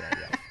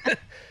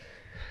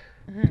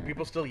 Do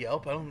people still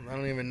Yelp? I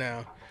don't even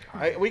know.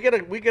 We get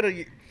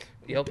a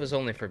Yelp is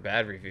only for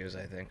bad reviews,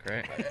 I think,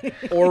 right?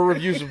 or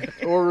reviews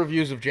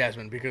of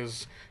Jasmine,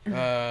 because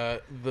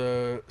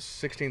the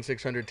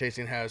 16600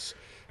 Tasting House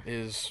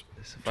is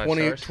Is it 5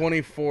 stars?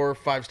 24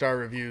 5-star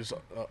reviews,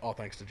 all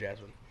thanks to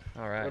Jasmine.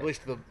 All Or right. at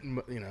least the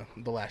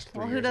last 3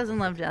 well, years. who doesn't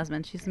love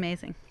Jasmine? She's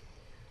amazing.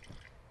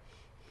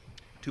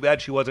 Too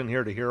bad she wasn't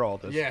here to hear all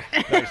this. Yeah.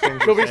 Nice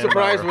things She'll be to Sam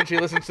surprised Bauer. when she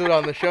listens to it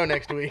on the show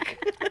next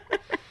week.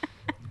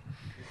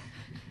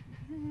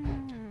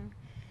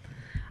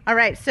 All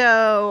right,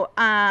 so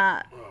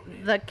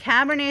the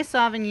Cabernet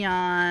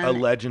Sauvignon A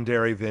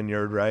legendary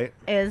vineyard, right?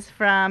 is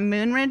from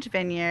Moonridge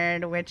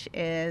Vineyard, which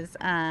is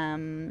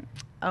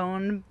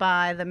owned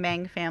by the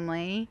Mang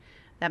family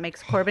that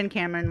makes Corbin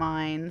Cameron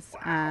wines.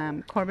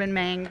 Corbin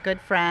Mang, good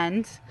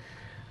friend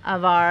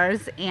of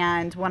ours.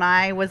 And when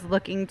I was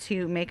looking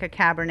to make a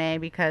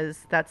Cabernet, because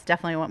that's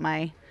definitely what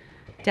my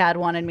dad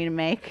wanted me to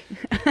make,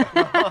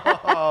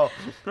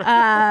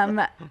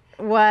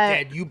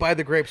 Dad, you buy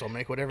the grapes, I'll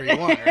make whatever you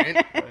want,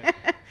 right?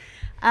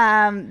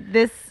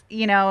 this,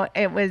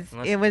 it was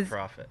Unless it it's was a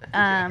profit.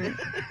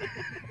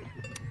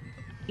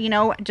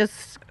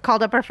 Just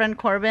called up our friend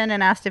Corbin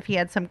and asked if he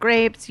had some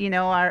grapes.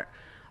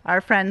 Our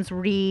friends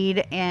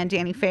Reed and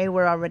Danny Fay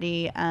were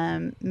already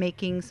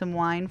making some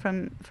wine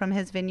from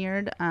his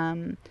vineyard.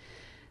 Yeah.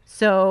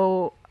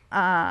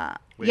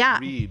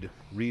 Reed.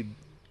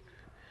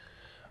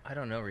 I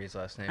don't know Reed's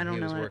last name. I don't he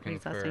know was what working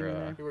Reed's last for,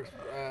 name either.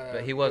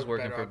 but he was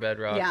working for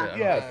Bedrock. Yeah. I don't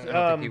Yes.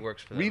 think he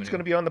works for them Reed's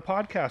going to anymore. be on the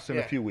podcast in a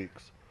Yeah. few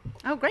weeks.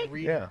 Oh, great.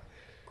 Reed Yeah.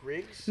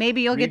 Griggs?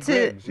 Maybe you'll Reed get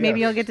to Griggs, maybe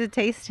yes. you'll get to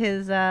taste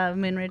his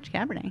Moonridge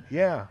Cabernet.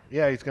 Yeah.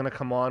 He's going to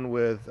come on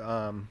with. He's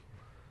going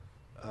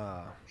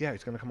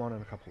to come on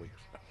in a couple weeks.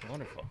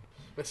 Wonderful.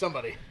 With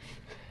somebody.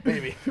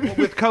 Maybe. Well,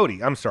 with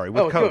Cody. I'm sorry.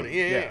 With Oh, Cody.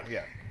 Cody.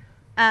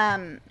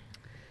 Yeah.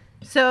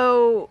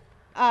 So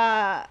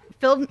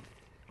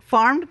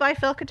farmed by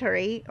Phil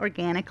Couturi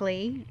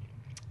organically.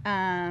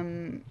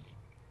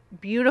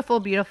 Beautiful,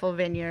 beautiful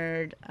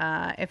vineyard.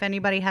 If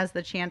anybody has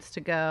the chance to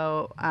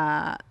go,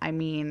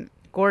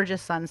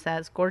 gorgeous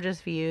sunsets,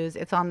 gorgeous views.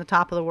 It's on the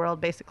top of the world,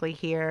 basically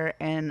here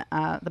in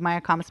the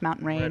Mayacamas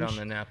Mountain Range. Right on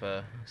the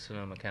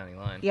Napa-Sonoma County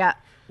line. Yeah,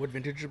 What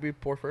vintage should we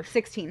pour first?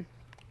 16.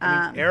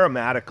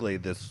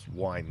 Aromatically, this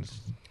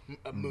wine's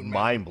Moon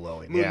mind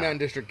blowing. Moon Yeah. Mountain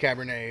District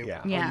Cabernet.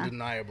 Yeah. Yeah.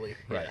 Undeniably.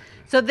 Right.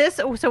 So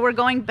we're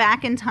going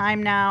back in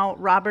time now.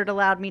 Robert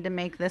allowed me to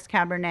make this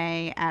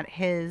Cabernet at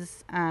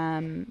his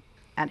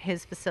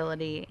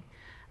facility,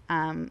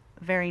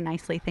 very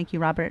nicely. Thank you,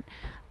 Robert.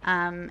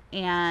 And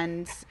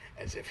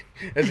As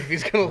if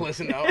he's gonna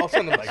listen. I'll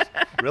send him like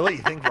Really?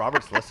 You think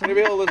Robert's listening?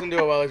 maybe he'll listen to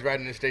it while he's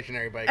riding his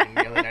stationary bike and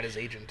yelling at his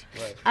agent.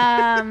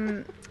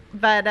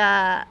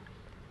 But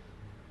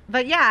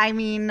but yeah,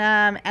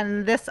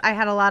 and this I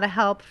had a lot of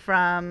help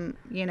from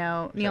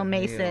Neil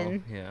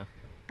Mason, Yeah.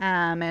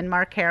 and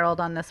Mark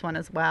Harold on this one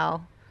as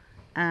well.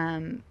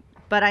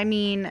 But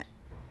When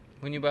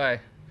you buy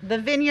the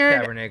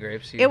vineyard. Cabernet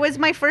grapes. It was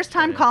my first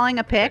time calling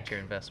a pick, your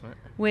investment.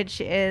 which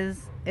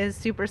is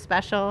super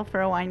special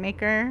for a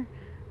winemaker,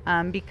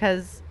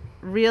 because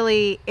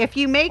really, if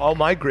you make All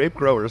my grape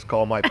growers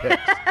call my picks.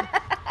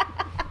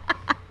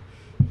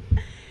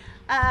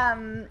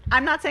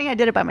 I'm not saying I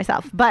did it by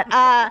myself, but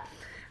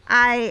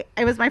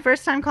it was my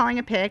first time calling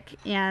a pick,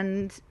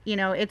 and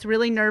it's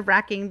really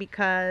nerve-wracking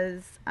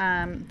because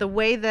the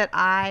way that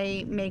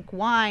I make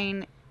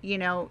wine,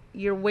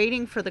 you're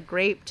waiting for the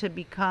grape to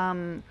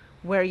become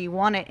where you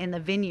want it in the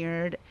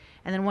vineyard,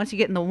 and then once you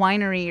get in the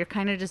winery, you're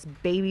kind of just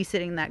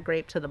babysitting that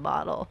grape to the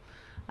bottle.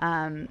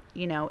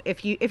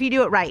 If you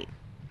do it right,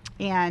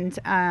 and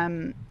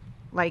Sam's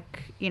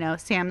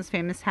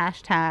famous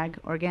hashtag,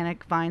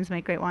 organic vines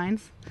make great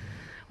wines,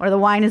 or the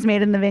wine is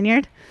made in the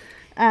vineyard.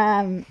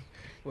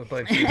 We'll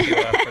blame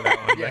CCOF for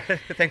that one. Yeah.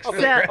 Thanks for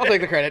the I'll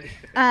take the credit.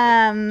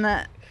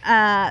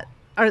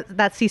 Or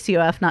that's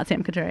CCOF, not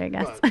Sam Couturier, I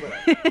guess. But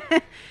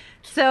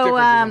So Difference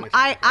is only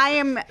I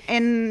am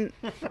in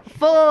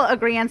full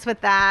agreement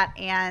with that,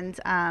 and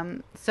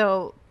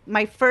so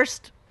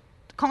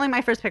calling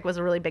my first pick was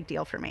a really big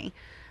deal for me.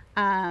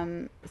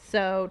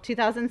 So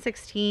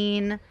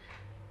 2016,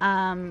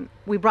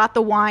 we brought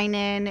the wine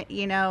in.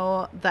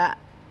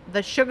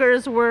 The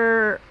sugars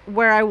were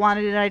where I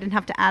wanted it. I didn't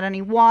have to add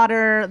any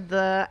water.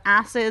 The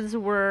acids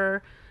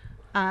were,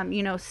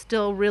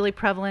 still really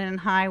prevalent and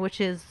high, which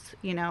is,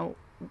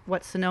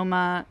 what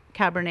Sonoma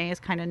Cabernet is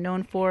kind of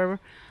known for,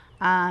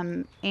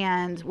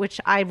 and which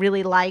I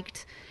really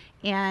liked.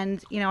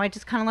 And, I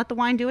just kind of let the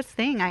wine do its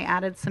thing. I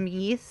added some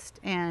yeast,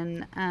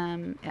 and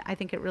I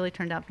think it really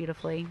turned out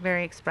beautifully.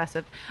 Very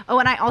expressive. Oh,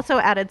 and I also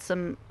added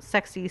some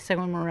sexy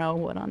Sauvignon Moreau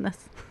wood on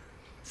this.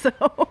 So...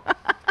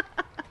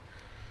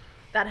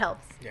 That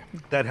helps. Yeah.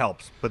 That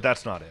helps, but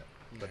that's not it.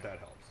 But that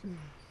helps.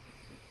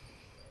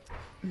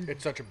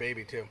 It's such a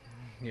baby too.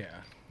 Yeah.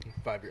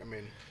 5 years.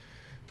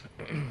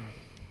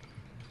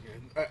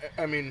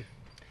 I mean,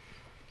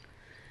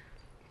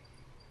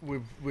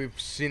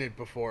 we've seen it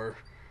before.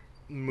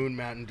 Moon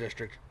Mountain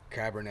District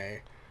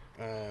Cabernet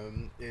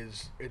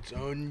is its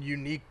own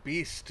unique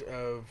beast.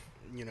 Of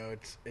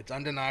it's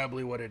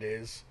undeniably what it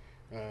is.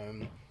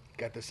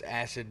 Got this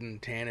acid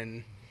and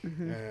tannin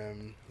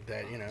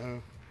that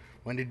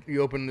When did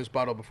you open this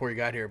bottle before you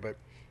got here? But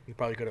you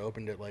probably could have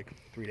opened it like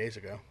 3 days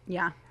ago.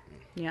 Yeah.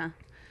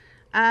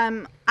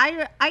 I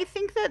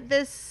think that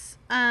this,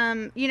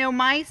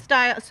 my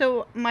style.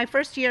 So my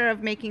first year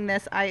of making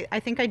this, I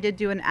think I did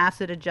do an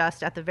acid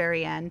adjust at the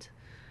very end,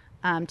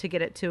 to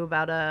get it to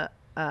about a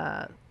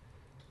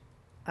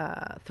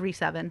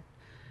 3.7.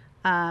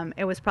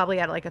 It was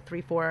probably at like a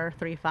 3.4,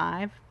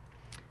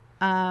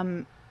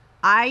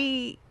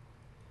 3.5.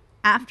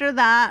 After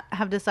that,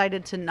 have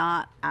decided to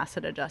not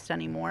acid adjust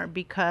anymore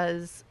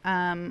because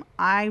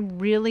I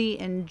really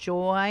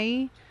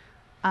enjoy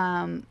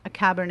a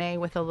Cabernet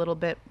with a little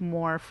bit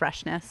more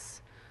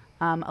freshness,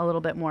 a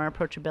little bit more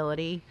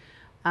approachability.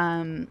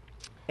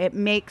 It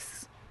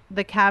makes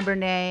the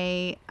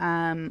Cabernet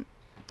a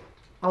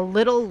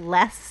little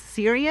less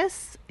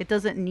serious. It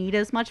doesn't need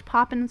as much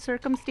pop and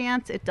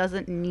circumstance. It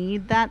doesn't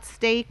need that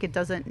steak. It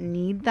doesn't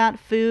need that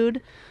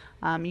food.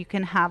 You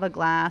can have a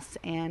glass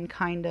and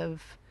kind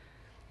of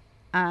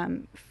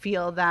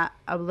feel that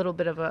a little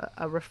bit of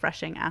a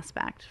refreshing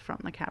aspect from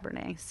the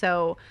Cabernet.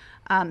 So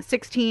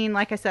 16,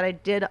 like I said, I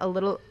did a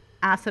little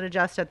acid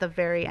adjust at the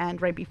very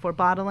end, right before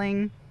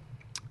bottling.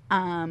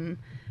 When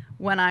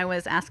I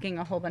was asking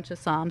a whole bunch of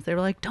somms, they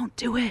were like, don't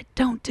do it.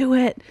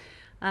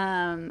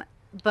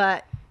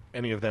 But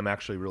Any of them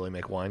actually really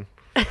make wine?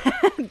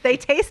 they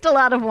taste a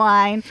lot of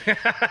wine.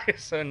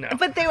 So no.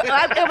 But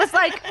it was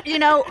like,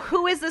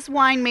 who is this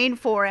wine made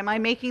for? Am I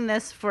making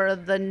this for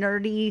the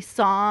nerdy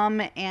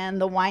somm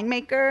and the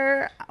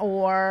winemaker,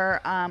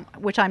 or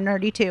which I'm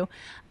nerdy too,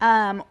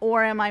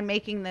 or am I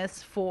making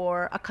this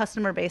for a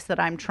customer base that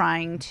I'm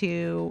trying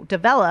to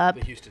develop?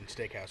 The Houston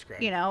Steakhouse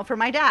crowd. For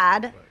my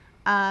dad.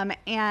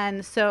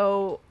 And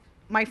so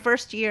my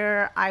first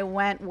year, I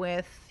went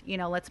with,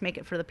 let's make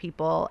it for the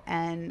people.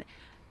 And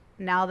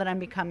now that I'm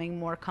becoming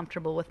more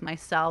comfortable with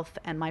myself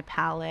and my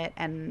palate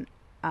and,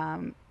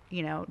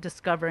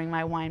 discovering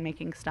my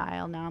winemaking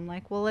style, now I'm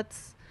like, well,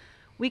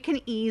 we can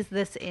ease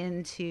this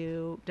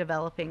into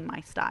developing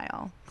my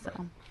style.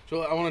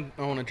 So I want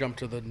to jump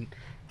to the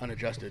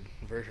unadjusted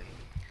version.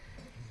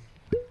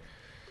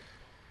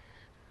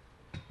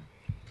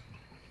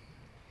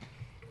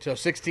 So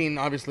 16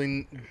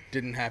 obviously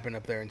didn't happen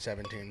up there in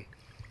 17.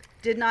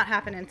 Did not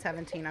happen in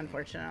 17,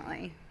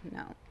 unfortunately.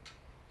 No.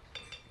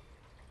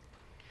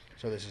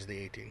 So this is the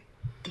 18.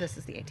 This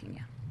is the 18,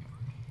 yeah.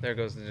 There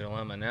goes the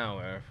dilemma now,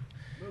 where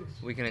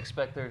we can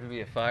expect there to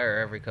be a fire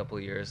every couple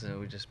of years, and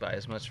we just buy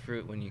as much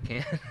fruit when you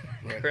can.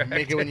 Right.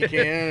 Make it when you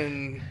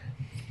can,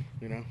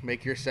 and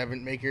make your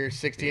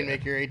 16,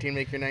 make your 18,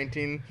 make your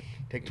 19,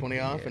 take 20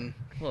 off, and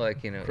well,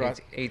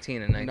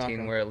 18 and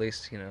 19 were at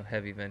least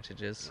heavy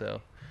vintages,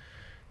 so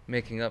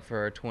making up for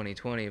our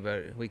 2020,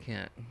 but we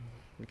can't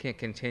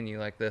continue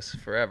like this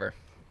forever.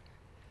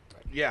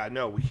 Yeah,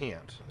 no, we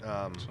can't.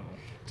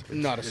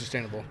 Not a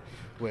sustainable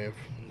way of.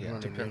 Yeah,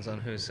 it depends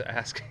on who's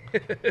asking.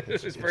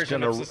 It's Whose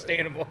version of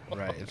sustainable.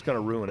 Right, it's going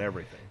to ruin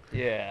everything.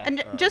 Yeah.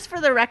 And just for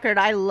the record,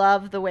 I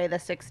love the way the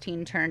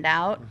 16 turned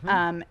out.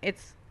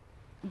 It's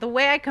the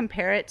way I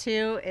compare it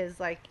to is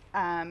like,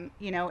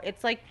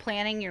 it's like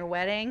planning your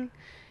wedding.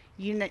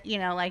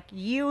 Like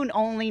you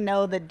only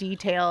know the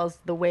details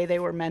the way they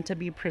were meant to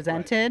be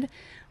presented. Right.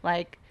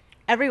 Like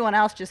everyone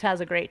else just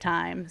has a great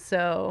time.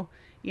 So,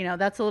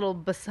 that's a little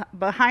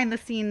behind the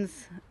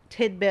scenes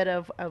tidbit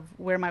of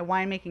where my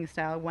winemaking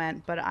style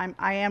went. But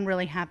I am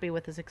really happy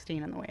with the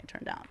 16 and the way it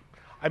turned out.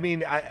 I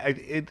mean,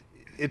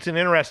 it's an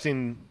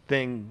interesting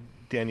thing,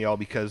 Danielle,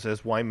 because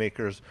as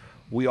winemakers,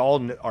 we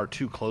all are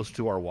too close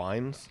to our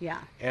wines. Yeah.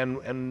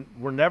 And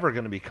we're never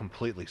going to be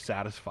completely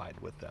satisfied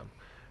with them.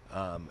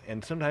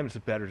 And sometimes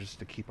it's better just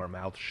to keep our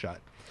mouths shut.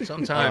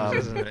 Sometimes,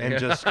 isn't it? And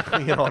just,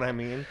 you know what I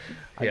mean?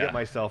 I Yeah. get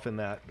myself in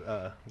that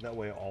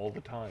way all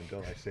the time,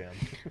 don't I, Sam?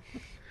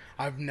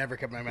 I've never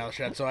kept my mouth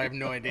shut, so I have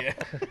no idea.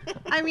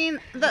 I mean,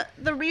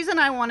 the reason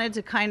I wanted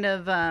to kind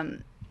of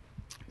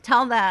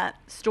tell that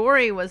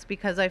story was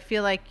because I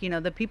feel like,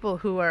 the people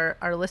who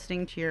are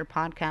listening to your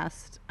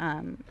podcast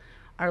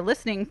are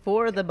listening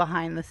for the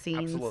behind the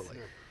scenes.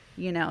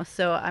 Absolutely.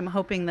 So I'm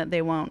hoping that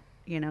they won't,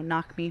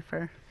 knock me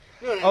for...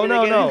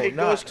 No. It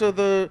goes to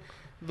the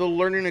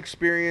learning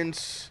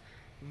experience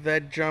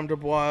that Jambe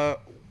Bois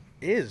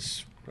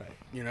is. Right.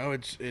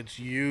 It's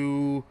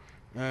you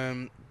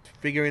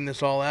figuring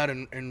this all out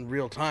in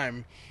real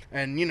time.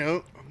 And,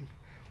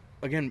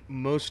 again,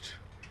 most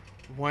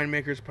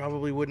winemakers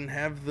probably wouldn't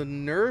have the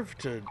nerve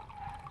to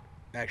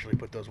actually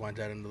put those wines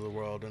out into the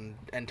world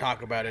and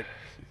talk about it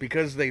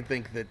because they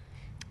think that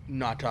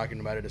not talking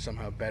about it is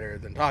somehow better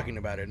than talking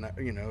about it.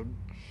 And,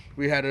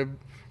 we had a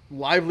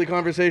lively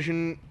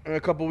conversation a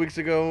couple weeks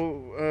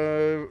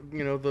ago,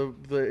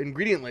 the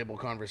ingredient label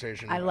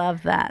conversation. I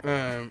love that.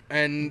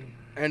 And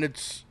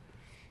it's,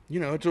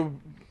 it's a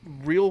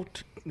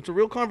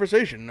real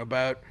conversation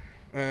about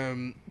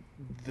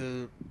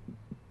the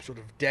sort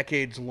of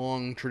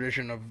decades-long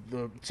tradition of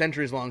the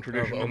centuries-long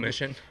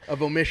tradition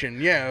of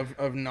omission. Yeah,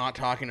 of not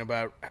talking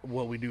about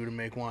what we do to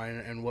make wine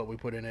and what we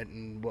put in it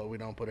and what we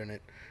don't put in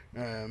it,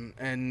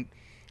 and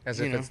As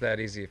if it's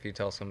that easy. If you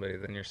tell somebody,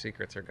 then your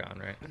secrets are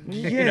gone, right?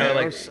 Yeah,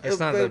 it's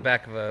not the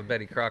back of a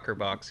Betty Crocker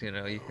box. You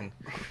can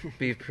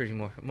be pretty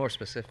more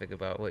specific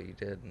about what you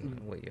did and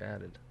what you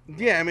added.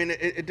 Yeah, I mean,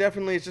 it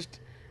definitely is just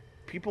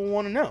people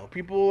want to know.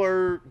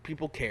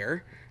 People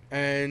care,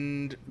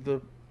 and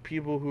the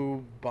people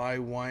who buy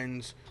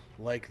wines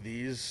like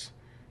these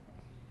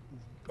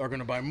are going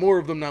to buy more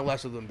of them, not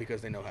less of them, because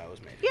they know how it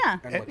was made. Yeah.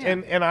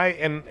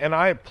 And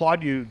I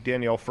applaud you,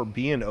 Danielle, for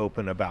being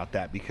open about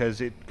that,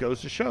 because it goes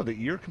to show that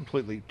you're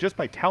completely, just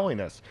by telling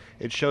us,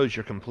 it shows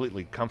you're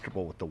completely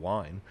comfortable with the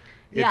wine.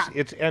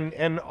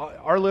 And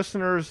our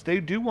listeners, they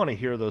do want to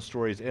hear those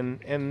stories,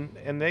 and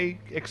they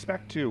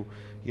expect to,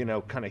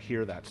 kind of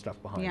hear that stuff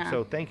behind. Yeah.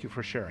 So thank you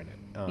for sharing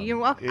it. You're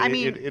welcome.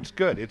 It's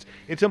good.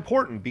 It's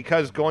important,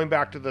 because going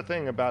back to the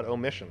thing about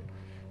omission,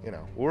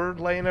 we're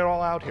laying it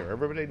all out here.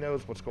 Everybody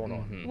knows what's going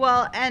on.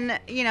 Well, and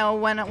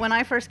when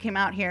I first came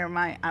out here,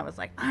 I was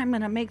like, I'm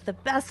gonna make the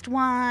best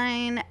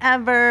wine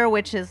ever,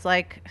 which is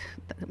like,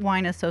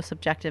 wine is so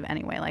subjective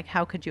anyway. Like,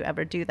 how could you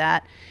ever do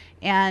that?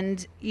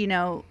 And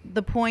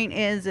the point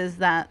is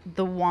that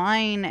the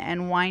wine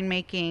and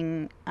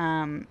winemaking,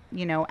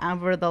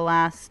 over the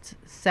last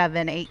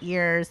 7-8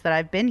 years that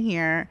I've been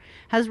here,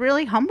 has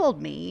really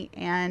humbled me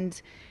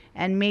and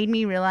made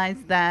me realize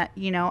that,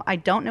 I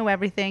don't know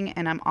everything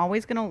and I'm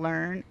always going to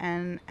learn.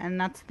 And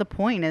that's the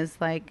point, is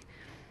like,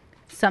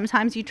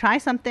 sometimes you try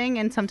something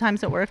and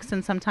sometimes it works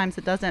and sometimes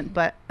it doesn't.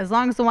 But as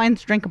long as the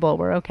wine's drinkable,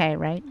 we're okay,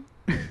 right?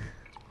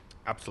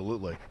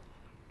 Absolutely.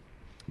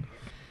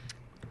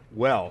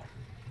 Well,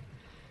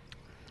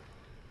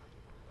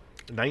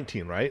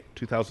 19, right?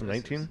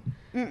 2019?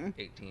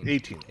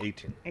 18.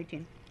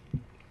 18.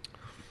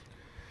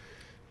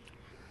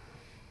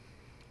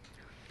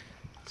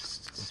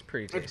 It's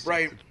pretty tasty. It's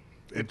bright.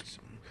 Go ahead.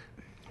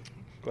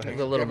 There's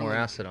a little more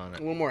acid on A it.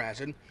 little more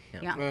acid.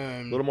 Yeah.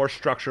 A little more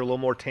structure, a little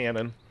more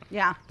tannin,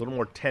 Yeah. a little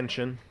more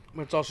tension.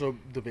 But it's also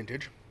the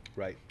vintage.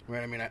 Right.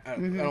 Right. I mean, I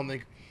don't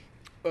think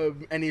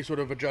any sort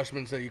of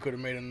adjustments that you could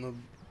have made in the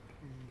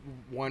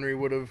winery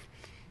would have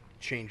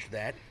changed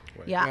that.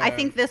 Right. Yeah, I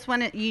think this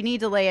one, you need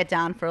to lay it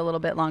down for a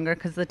little bit longer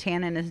because the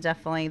tannin is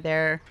definitely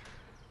there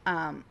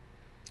a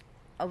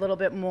little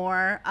bit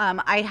more.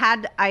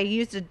 I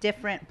used a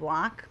different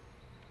block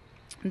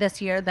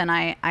this year than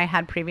I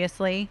had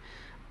previously.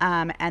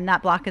 And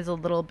that block is a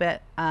little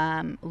bit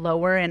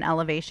lower in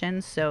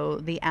elevation, so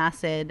the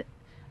acid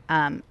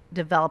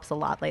develops a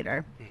lot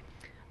later.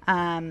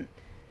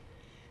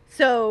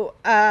 So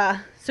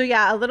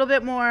yeah, a little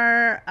bit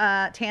more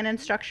tannin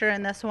structure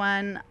in this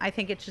one. I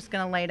think it's just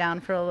going to lay down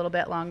for a little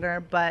bit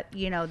longer, but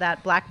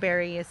that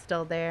blackberry is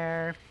still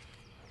there.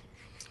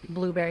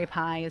 Blueberry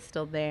pie is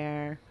still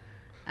there.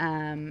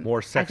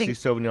 More sexy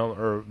Sauvignon,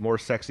 or more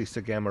sexy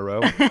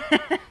Sagamaro.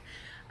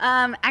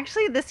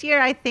 Actually, this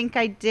year I think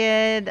I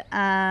did.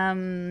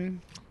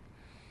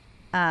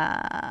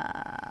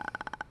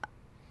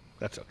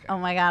 That's okay. Oh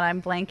my God,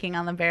 I'm blanking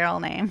on the barrel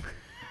name.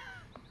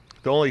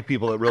 The only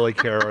people that really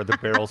care are the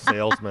barrel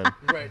salesmen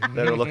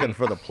that are looking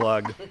for the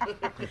plug.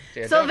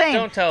 Yeah, Sylvain.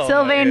 don't tell 'em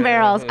Sylvain what-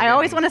 barrels. I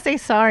always didn't- want to say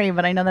sorry,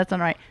 but I know that's not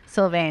right.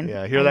 Sylvain.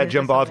 Yeah, hear I that, use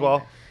Jim the Sylvain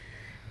Boswell?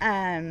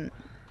 barrel.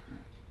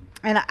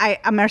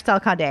 And a Marcel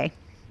Cadet,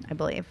 I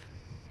believe,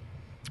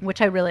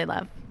 which I really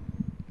love.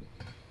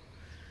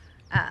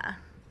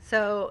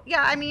 So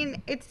yeah, I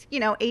mean, it's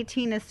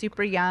 18 is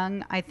super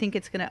young. I think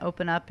it's going to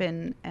open up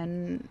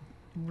and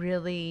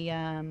really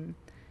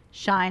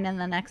shine in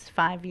the next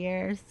 5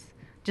 years,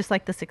 just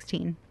like the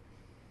 16.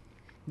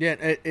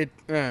 Yeah,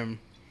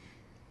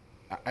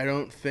 I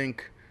don't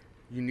think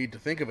you need to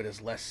think of it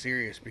as less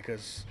serious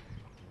because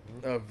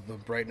of the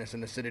brightness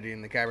and acidity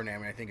in the Cabernet. I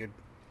mean, I think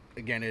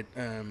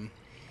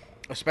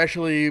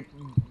especially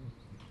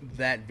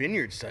that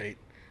vineyard site.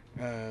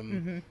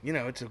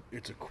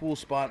 It's a cool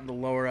spot in the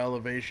lower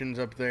elevations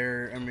up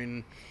there. I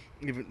mean,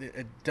 even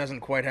it does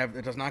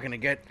not going to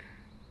get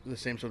the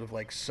same sort of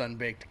like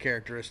sun-baked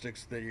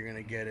characteristics that you're going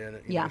to get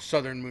at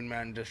Southern Moon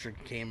Mountain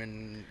District,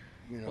 Cayman.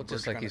 Well,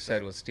 just like you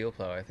said with Steel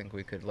Plow, I think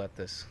we could let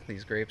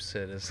these grapes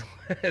sit as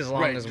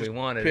long Right, as we just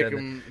wanted pick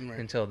 'em, right.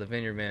 until the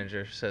vineyard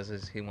manager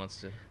says he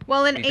wants to.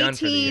 Well, in be done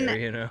for the 18,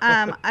 year,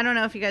 I don't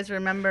know if you guys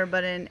remember,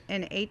 but in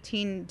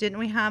 18, didn't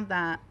we have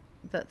that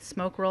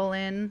smoke roll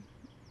in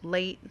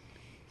late?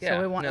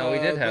 Yeah, we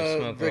did have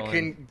smoke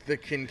rolling. The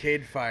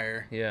Kincaid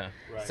fire. Yeah.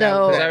 Right.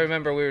 So because I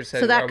remember we were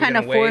saying, so that are we kind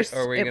gonna of wait, forced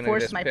or are we gonna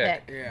forced just my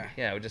pick? pick. Yeah.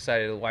 Yeah, we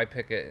decided why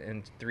pick it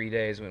in 3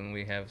 days when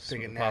we have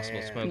some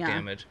possible smoke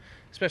damage,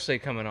 especially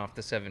coming off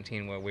the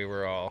 17 where we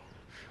were all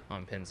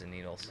on pins and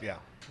needles. Yeah.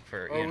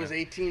 It was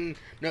 18.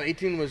 No,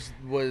 18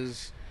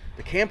 was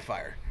the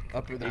campfire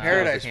up at the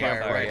Paradise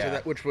Fire, right? Yeah.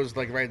 So which was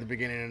like right at the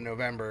beginning of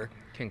November.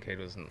 Kincaid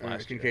was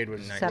last Kincaid year.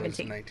 was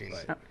 17. 19.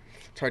 Right.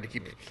 It's hard to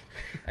keep.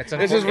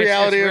 This is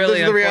reality. It's really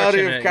this is the reality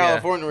of unfortunate,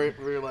 California.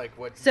 Where you're like,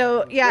 what?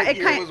 So yeah, what it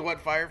year kind was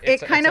what fire?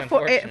 it kind of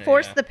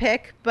forced the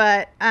pick,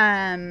 but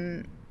I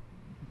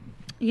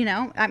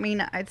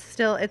mean,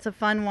 it's a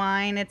fun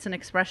wine. It's an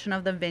expression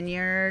of the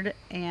vineyard,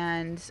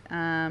 and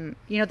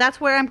that's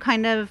where I'm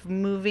kind of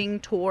moving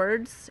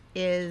towards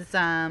is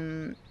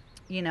a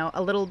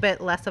little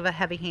bit less of a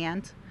heavy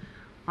hand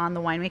on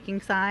the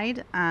winemaking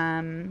side,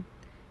 and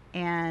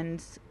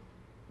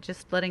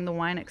just letting the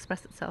wine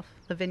express itself,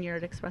 the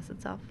vineyard express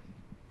itself.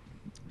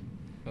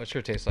 Well, it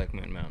sure tastes like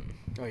Moon Mountain.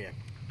 Oh yeah,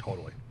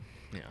 Totally.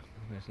 Yeah,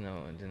 there's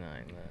no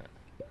denying that.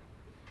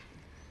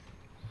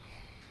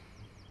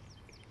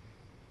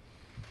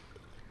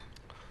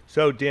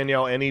 So,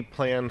 Danielle, any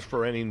plans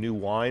for any new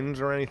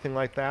wines or anything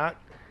like that?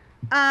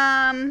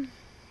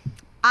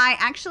 I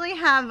actually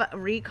have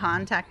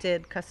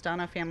recontacted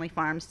Castano Family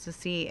Farms to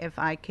see if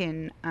I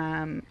can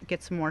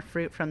get some more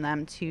fruit from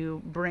them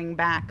to bring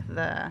back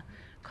the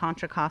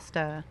Contra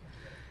Costa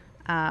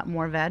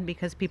Mourvèdre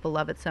because people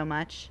love it so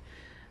much.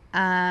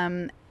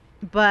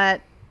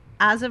 But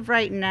as of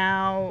right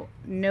now,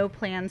 no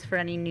plans for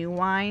any new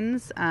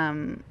wines.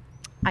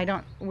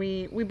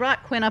 We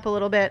brought Quinn up a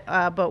little bit,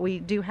 but we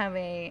do have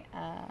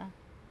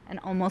an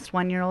almost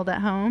 1-year-old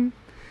at home.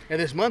 Yeah,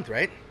 this month,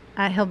 right?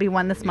 He'll be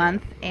 1 this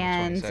month,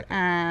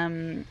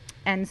 22nd.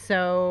 and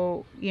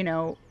so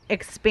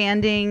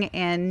expanding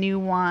and new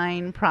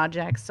wine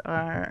projects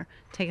are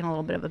taking a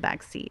little bit of a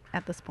back seat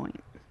at this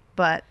point,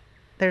 but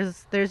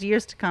there's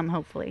years to come,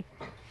 hopefully.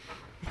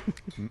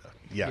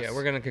 Yes. Yeah,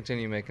 we're going to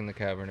continue making the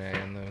Cabernet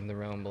and the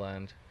Rhone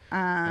blend,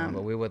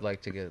 but we would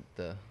like to get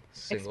the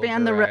single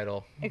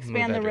varietal.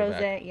 Expand the Mourvèdre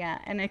rosé,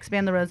 back. and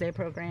expand the rosé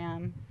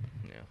program.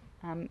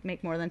 Yeah.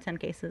 Make more than 10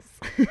 cases.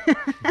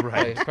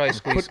 Right.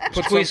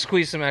 Probably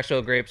squeeze some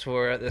actual grapes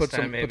for it this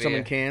time. Maybe Put some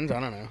in cans. I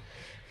don't know.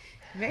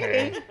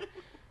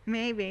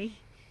 Maybe.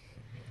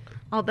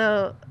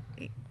 Although,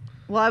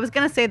 well, I was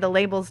gonna say the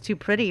label's too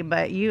pretty,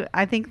 but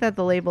I think that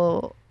the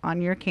label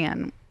on your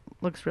can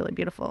looks really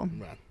beautiful.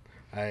 Well,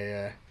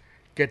 I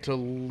get to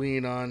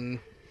lean on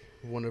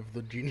one of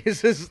the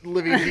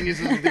living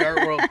geniuses of the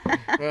art world.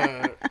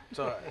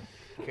 So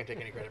I can't take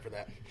any credit for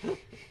that.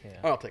 Yeah.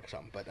 I'll take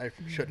some, but I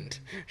shouldn't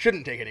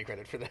take any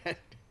credit for that.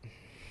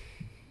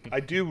 I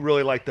do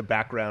really like the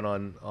background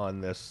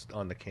on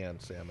the can,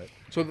 Sam.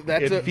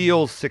 It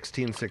feels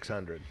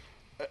 16600.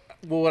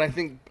 Well, what I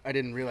think I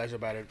didn't realize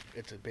about it,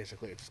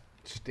 it's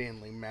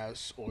Stanley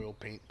Mouse oil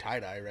paint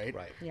tie-dye, right?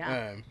 Right.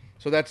 Yeah.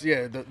 So that's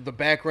the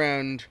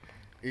background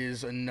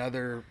is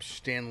another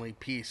Stanley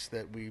piece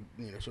that we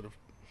sort of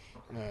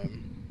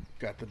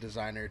got the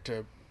designer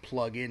to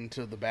plug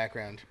into the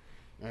background.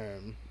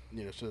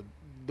 So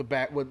the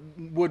back what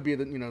would be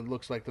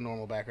looks like the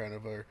normal background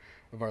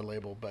of our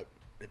label, but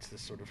it's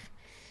this sort of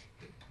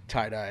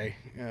tie-dye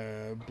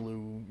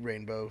blue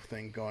rainbow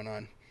thing going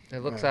on. It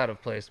looks out of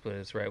place, but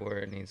it's right where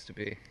it needs to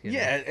be. You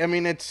know? I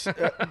mean, it's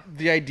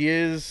the idea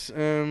is,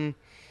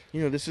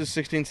 this is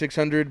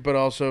 16600, but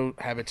also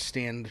have it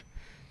stand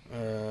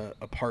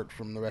apart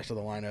from the rest of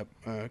the lineup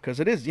because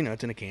it is,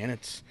 it's in a can.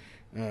 It's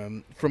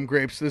from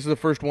grapes. This is the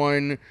first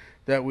wine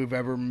that we've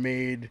ever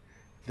made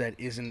that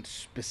isn't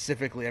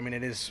specifically, I mean,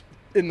 it is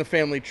in the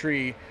family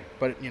tree,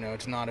 but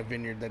it's not a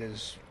vineyard that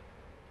is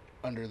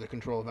under the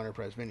control of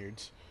Enterprise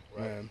Vineyards.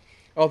 Right.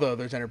 Although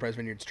there's Enterprise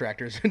Vineyards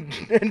tractors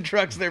and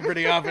trucks there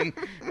pretty often.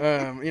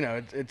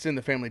 It's in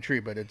the family tree,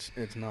 but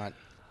it's not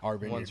our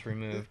vineyard. Once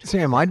removed.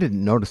 Sam, I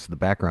didn't notice the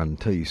background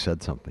until you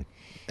said something,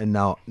 and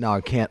now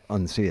I can't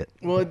unsee it.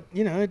 Well,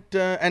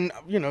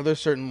 there's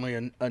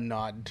certainly a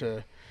nod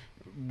to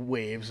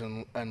waves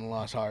and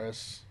Las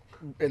Haras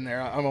in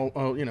there.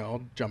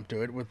 I'll jump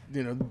to it with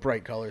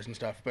bright colors and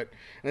stuff. But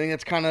I think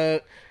it's kind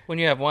of when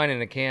you have wine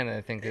in a can.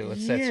 I think what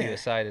sets you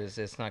aside is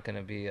it's not going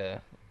to be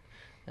a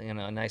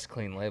nice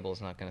clean label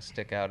is not going to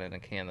stick out in a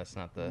can. That's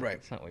not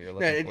That's not what you're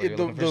looking for. You're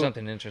looking for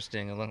something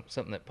interesting,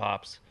 something that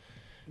pops.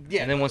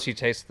 Yeah. And then once you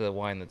taste the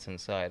wine that's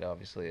inside,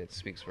 obviously it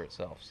speaks for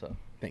itself. So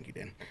thank you,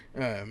 Dan.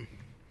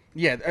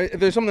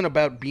 There's something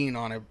about being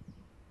on it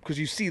because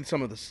you see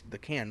some of the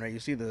can, right? You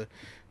see the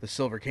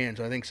silver can.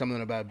 So I think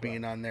something about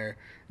being on there,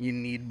 you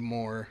need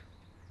more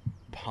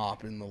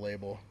pop in the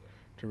label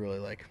to really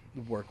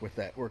work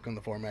on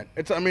the format.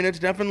 It's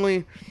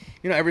definitely,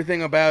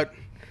 everything about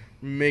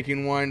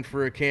making wine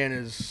for a can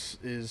is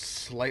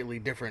slightly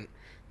different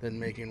than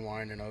making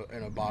wine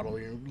in a bottle.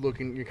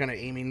 You're kind of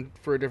aiming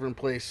for a different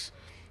place,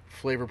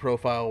 flavor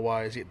profile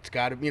wise. It's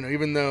got to,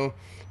 even though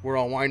we're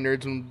all wine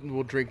nerds and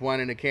we'll drink wine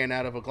in a can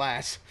out of a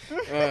glass,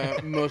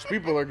 most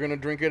people are going to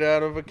drink it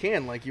out of a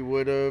can like you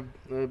would a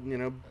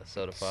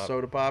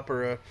soda pop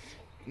or a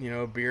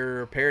beer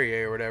or a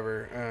Perrier or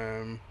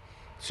whatever.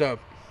 So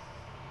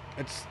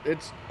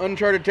it's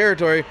uncharted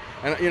territory,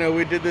 and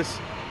we did this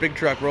big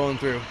truck rolling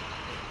through.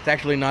 It's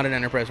actually not an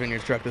Enterprise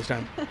Vineyards truck this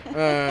time.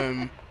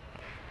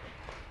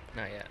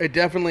 Not yet. It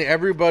definitely,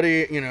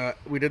 everybody,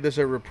 we did this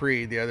at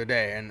Repris the other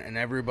day, and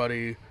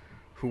everybody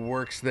who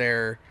works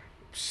there,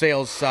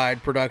 sales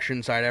side,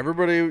 production side,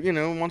 everybody,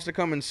 wants to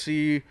come and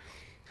see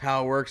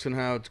how it works and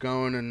how it's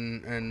going,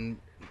 and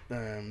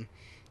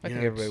I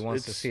think everybody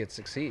wants to see it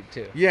succeed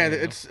too. Yeah,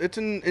 it's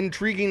an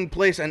intriguing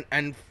place,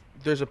 and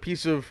there's a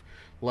piece of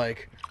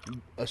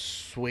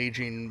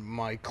assuaging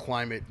my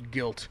climate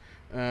guilt,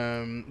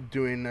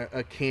 doing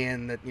a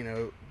can that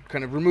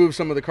kind of remove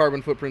some of the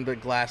carbon footprint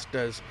that glass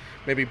does,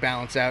 maybe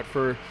balance out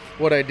for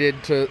what I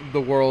did to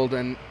the world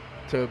and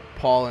to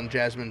Paul and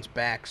Jasmine's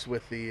backs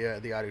with the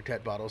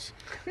Adutet bottles.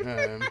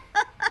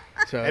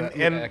 So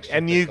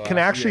and you can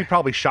actually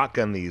probably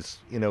shotgun these,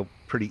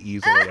 pretty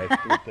easily.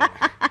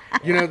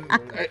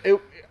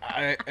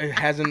 I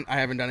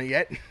haven't done it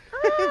yet.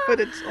 But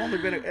it's only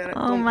been.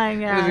 Oh my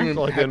God! It's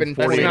only been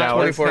 48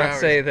 hours. 24 hours. Let's not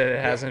say that it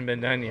hasn't been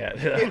done yet.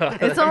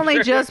 It's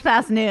only just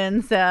past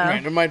noon, so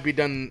right, it might be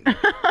done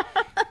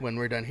when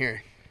we're done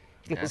here.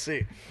 We'll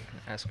see.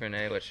 Ask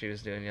Renee what she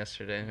was doing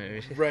yesterday,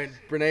 maybe. Right,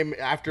 Renee.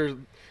 After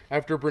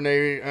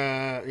Renee,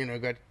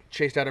 got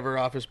chased out of her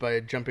office by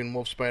a jumping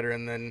wolf spider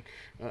and then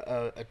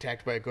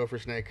attacked by a gopher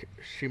snake,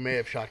 she may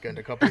have shotgunned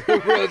a couple of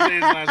rosés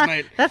last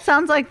night. That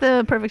sounds like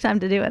the perfect time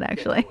to do it,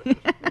 actually.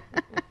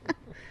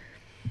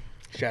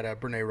 Shout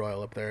out Brene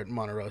Royal up there at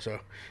Monte Rosso,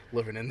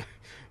 living in,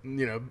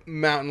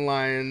 mountain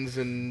lions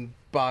and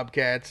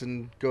bobcats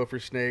and gopher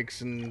snakes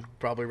and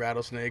probably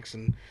rattlesnakes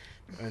and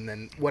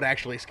then what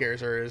actually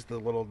scares her is the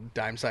little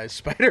dime-sized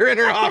spider in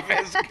her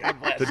office.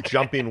 God bless. The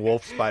jumping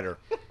wolf spider.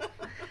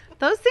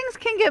 Those things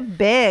can get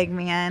big,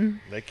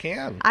 man. They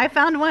can. I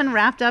found one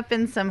wrapped up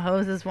in some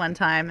hoses one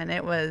time, and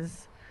it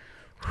was...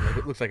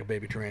 It looks like a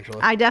baby tarantula.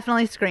 I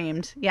definitely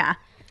screamed, yeah.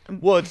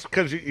 Well, it's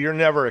because you're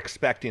never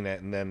expecting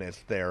it, and then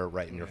it's there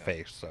right in your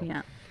face. So,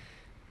 yeah.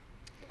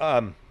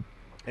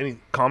 Any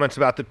comments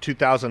about the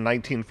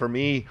 2019? For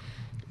me,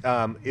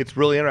 it's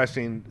really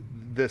interesting.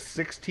 The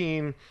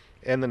 16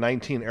 and the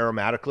 19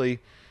 aromatically,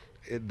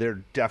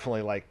 they're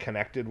definitely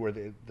connected. Where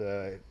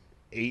the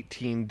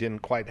 18 didn't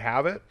quite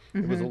have it.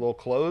 Mm-hmm. It was a little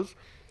close,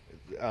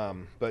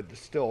 but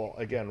still,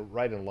 again,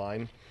 right in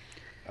line.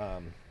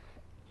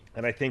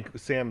 And I think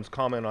Sam's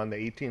comment on the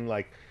 18,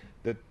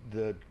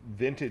 the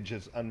vintage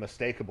is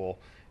unmistakable,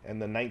 and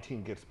the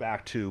 19 gets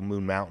back to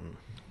Moon Mountain.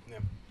 Yeah.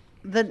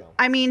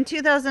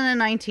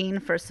 2019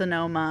 for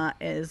Sonoma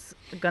is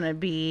going to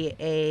be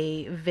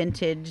a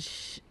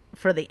vintage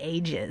for the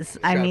ages.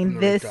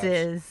 This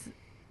is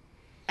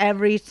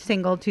every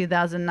single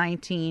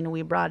 2019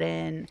 we brought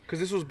in. Because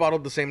this was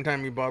bottled the same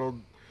time we bottled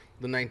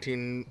the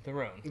 19... The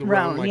Rhone.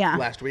 Rhone,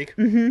 last week.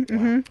 Mm-hmm,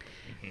 wow.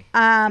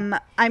 Mm-hmm.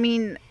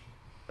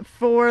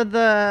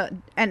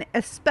 And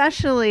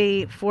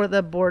especially for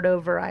the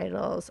Bordeaux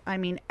varietals,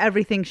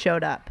 everything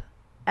showed up.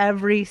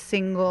 Every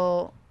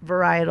single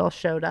varietal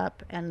showed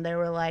up, and they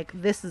were like,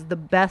 this is the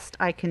best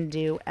I can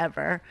do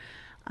ever.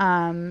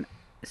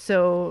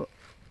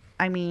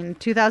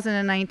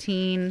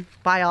 2019,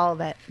 buy all of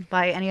it.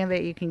 Buy any of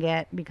it you can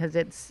get because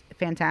it's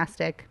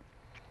fantastic,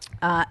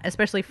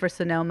 especially for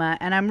Sonoma.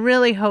 And I'm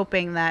really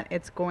hoping that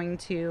it's going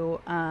to...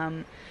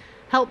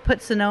 help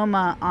put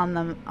Sonoma on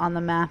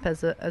the map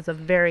as a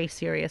very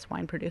serious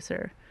wine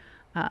producing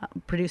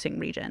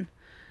region,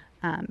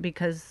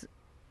 because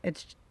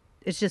it's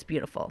just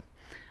beautiful.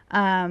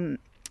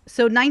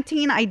 So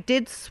 19, I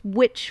did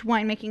switch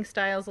winemaking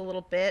styles a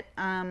little bit.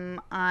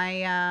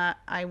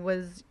 I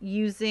was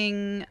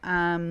using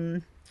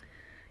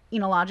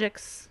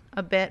enologics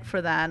a bit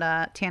for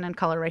that tannin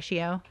color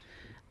ratio.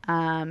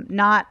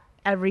 Not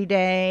every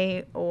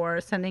day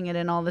or sending it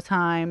in all the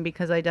time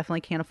because I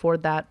definitely can't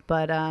afford that.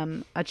 But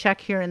a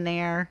check here and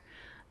there,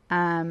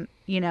 and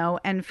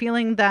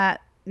feeling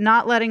that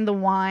not letting the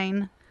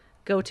wine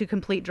go to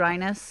complete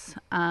dryness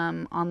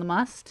on the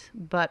must,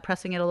 but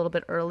pressing it a little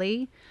bit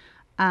early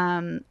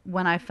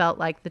when I felt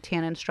like the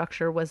tannin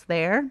structure was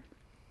there,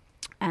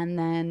 and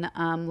then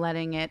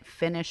letting it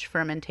finish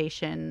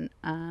fermentation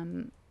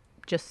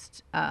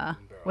just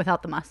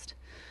without the must.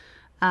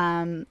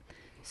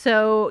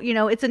 So,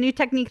 it's a new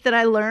technique that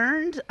I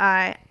learned.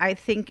 I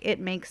think it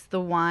makes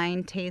the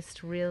wine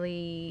taste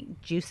really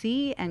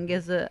juicy and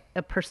gives a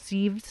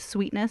perceived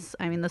sweetness.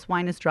 I mean, this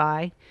wine is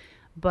dry,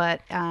 but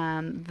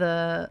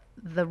the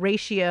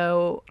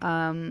ratio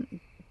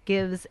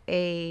gives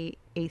a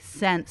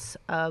sense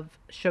of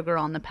sugar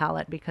on the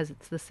palate because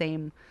it's the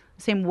same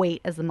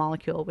weight as the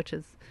molecule, which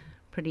is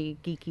pretty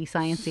geeky,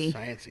 sciencey.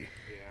 Sciencey.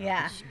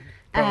 Yeah.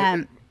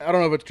 Probably, I don't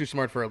know if it's too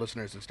smart for our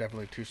listeners. It's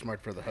definitely too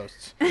smart for the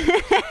hosts.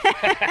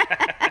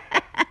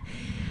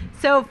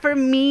 So for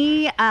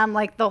me,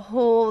 like the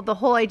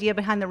whole idea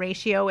behind the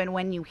ratio and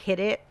when you hit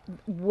it,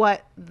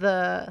 what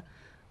the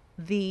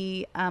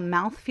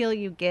mouthfeel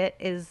you get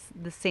is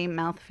the same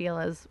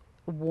mouthfeel as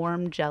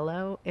warm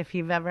Jell-O. If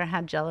you've ever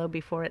had Jell-O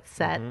before it's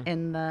set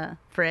in the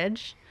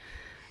fridge.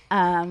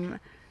 I've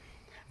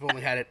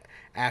only had it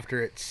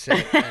after it's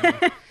set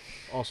and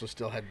also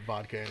still had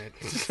vodka in it.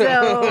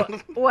 So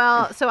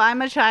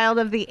I'm a child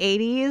of the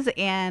 80s,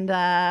 and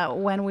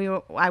when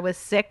I was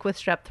sick with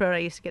strep throat, I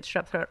used to get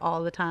strep throat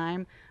all the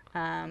time.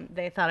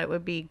 They thought it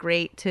would be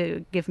great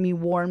to give me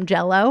warm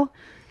Jell-O.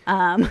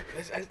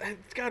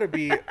 It's got to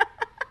be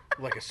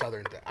like a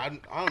southern thing.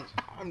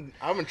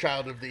 I'm a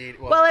child of the 80s.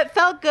 Well, it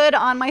felt good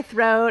on my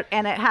throat,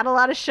 and it had a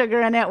lot of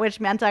sugar in it, which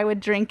meant I would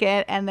drink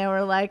it. And they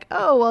were like,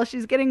 "Oh, well,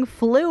 she's getting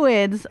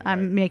fluids."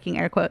 I'm making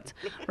air quotes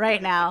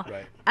right now.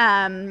 Right.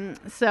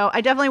 So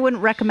I definitely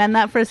wouldn't recommend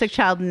that for a sick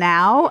child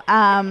now.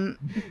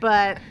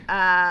 But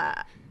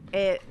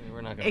it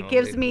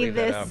gives me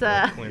this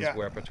Quinn's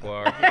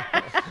repertoire.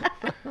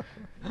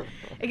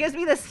 It gives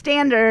me the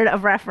standard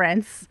of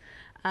reference.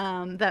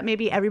 That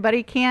maybe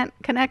everybody can't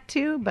connect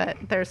to, but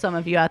there's some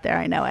of you out there,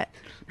 I know it.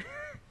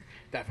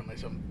 Definitely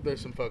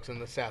there's some folks in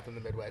the South and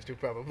the Midwest who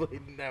probably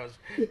that was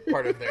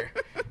part of their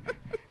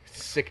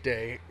sick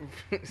day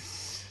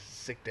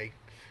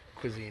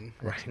cuisine.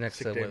 Right next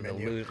to day the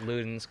menu.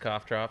 Luden's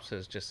cough drops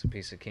is just a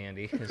piece of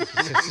candy. It's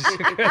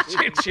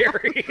just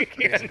cherry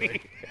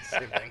candy.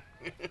 Same thing.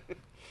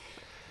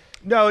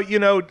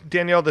 No,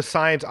 Danielle, the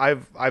science.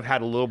 I've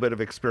had a little bit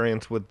of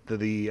experience with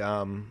the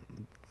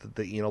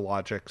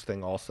enologics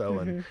thing also,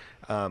 and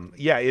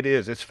it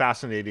is. It's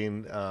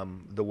fascinating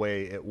the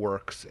way it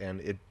works, and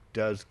it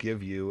does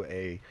give you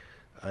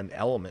an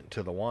element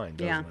to the wine,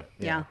 doesn't it?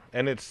 Yeah.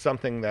 And it's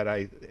something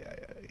that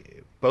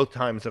both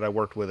times that I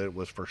worked with it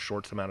was for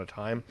short amount of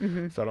time,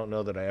 so I don't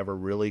know that I ever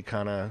really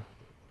kind of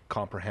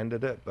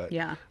comprehended it, but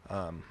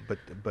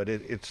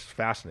it's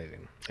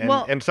fascinating,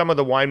 and some of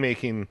the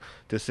winemaking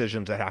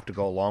decisions that have to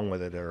go along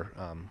with it are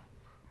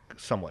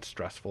somewhat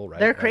stressful,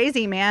 right? They're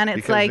crazy, man.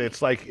 It's because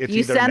it's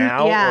either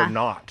now or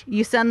not.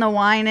 You send the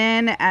wine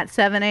in at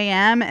 7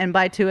 a.m. and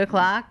by 2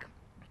 o'clock,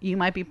 you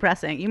might be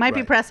pressing. You might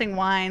be pressing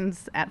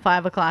wines at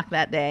 5 o'clock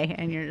that day,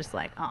 and you're just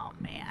like, oh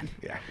man,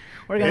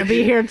 we're gonna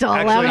be here till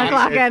 11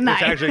 o'clock at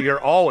night. It's actually you're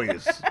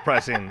always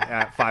pressing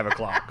at 5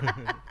 o'clock.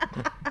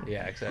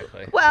 Yeah,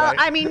 exactly. Well, Right?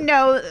 I mean,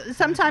 no.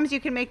 Sometimes you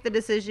can make the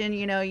decision.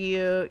 You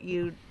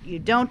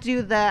don't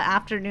do the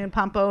afternoon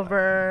pump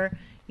over.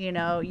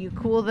 You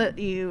cool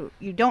you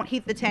don't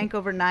heat the tank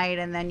overnight,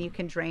 and then you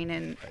can drain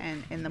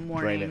in the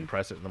morning. Drain it and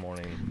press it in the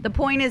morning. The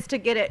point is to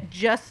get it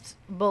just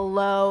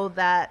below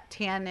that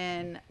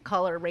tannin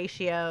color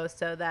ratio,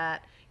 so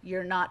that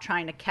you're not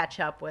trying to catch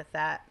up with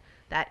that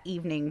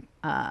evening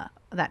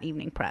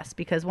press.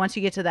 Because once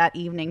you get to that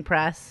evening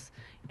press,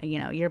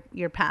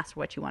 you're past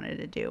what you wanted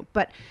to do.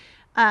 But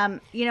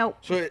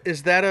So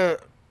is that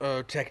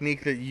a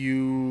technique that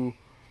you?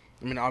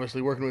 I mean,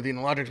 obviously working with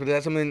enologics, but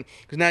that's something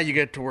because now you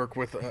get to work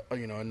with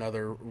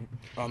another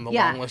on the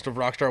long list of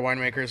rockstar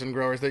winemakers and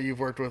growers that you've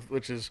worked with,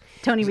 which is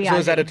Tony Biaggi. So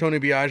is that a Tony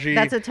Biaggi?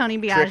 That's a Tony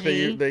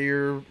Biaggi that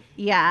you're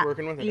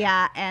working with.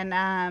 Yeah,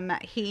 and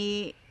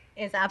he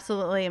is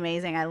absolutely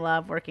amazing. I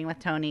love working with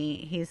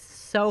Tony. He's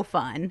so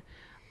fun,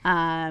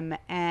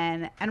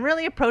 and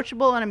really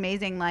approachable and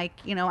amazing. Like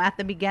at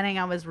the beginning,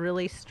 I was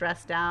really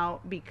stressed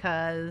out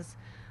because.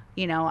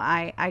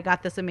 I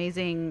got this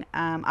amazing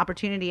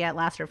opportunity at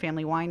Lasser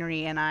Family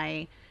Winery, and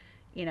I,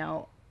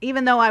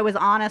 even though I was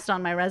honest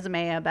on my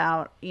resume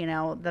about,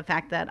 the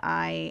fact that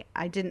I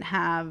didn't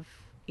have,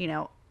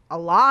 a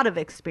lot of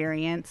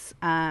experience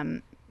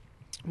running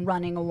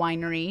a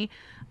winery,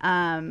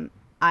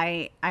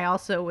 I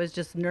also was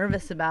just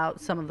nervous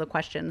about some of the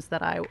questions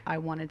that I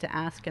wanted to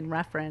ask and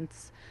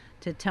reference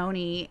to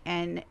Tony,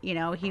 and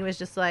he was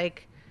just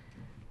like,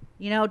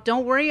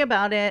 don't worry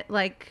about it.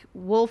 Like,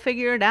 we'll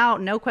figure it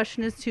out. No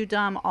question is too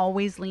dumb.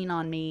 Always lean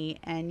on me.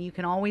 And you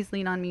can always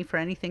lean on me for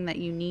anything that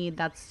you need.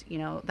 That's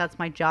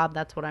my job.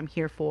 That's what I'm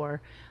here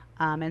for.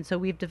 And so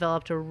we've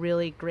developed a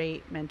really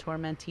great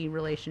mentor-mentee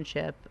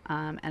relationship.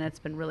 And it's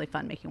been really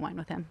fun making wine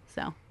with him.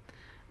 So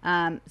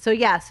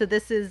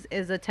this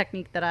is a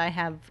technique that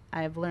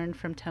I've learned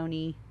from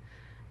Tony.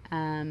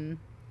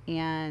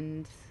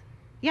 And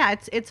yeah,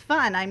 it's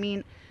fun. I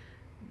mean,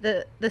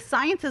 the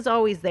science is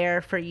always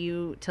there for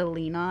you to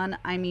lean on.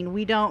 I mean,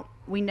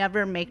 we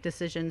never make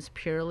decisions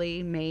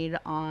purely made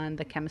on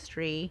the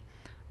chemistry,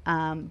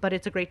 but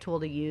it's a great tool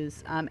to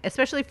use,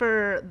 especially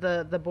for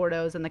the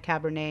Bordeaux and the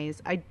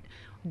Cabernets. I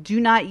do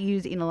not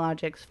use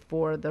enologics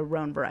for the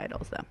Rhone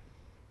varietals, though.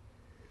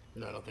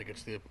 No, I don't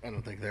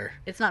think they're.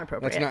 It's not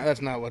appropriate.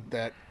 That's not what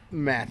that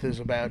math is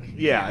about.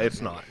 Yeah,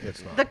 it's not.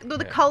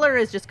 The color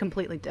is just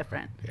completely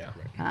different. Yeah.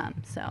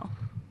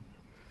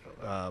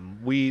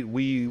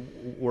 We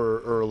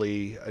were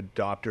early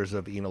adopters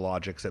of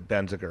enologics at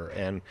Benziger,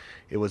 and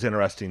it was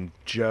interesting.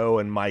 Joe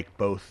and Mike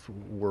both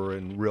were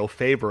in real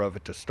favor of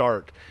it to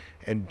start,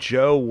 and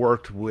Joe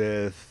worked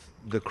with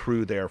the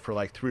crew there for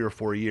like 3 or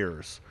 4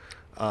 years,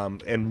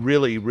 and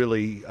really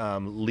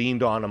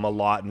leaned on them a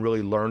lot and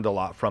really learned a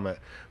lot from it.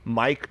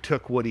 Mike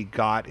took what he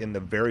got in the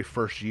very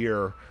first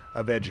year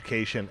of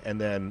education, and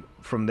then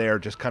from there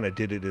just kind of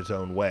did it his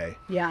own way.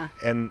 Yeah.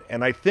 And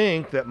I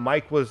think that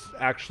Mike was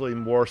actually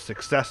more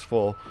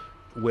successful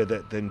with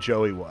it than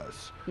Joey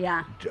was.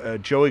 Yeah.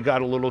 Joey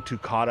got a little too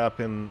caught up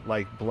in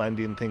like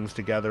blending things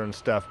together and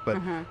stuff, but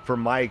for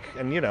Mike,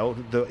 and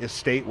the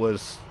estate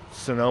was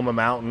Sonoma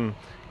Mountain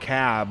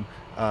Cab,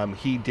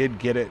 he did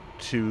get it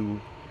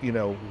to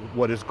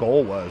what his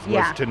goal was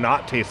to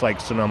not taste like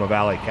Sonoma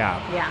Valley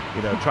Cab.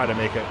 Yeah. Try to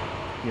make it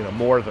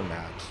more than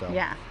that. So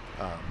yeah.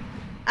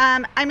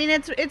 I mean,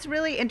 it's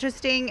really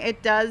interesting.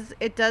 It does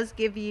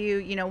give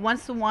you,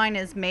 once the wine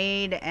is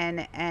made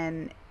and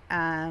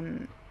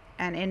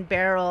in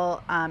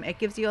barrel, it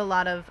gives you a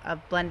lot of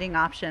blending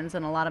options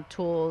and a lot of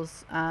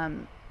tools.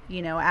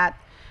 At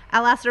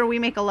Lassiter, we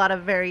make a lot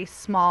of very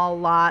small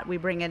lot. We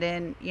bring it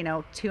in,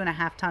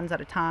 2.5 tons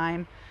at a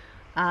time.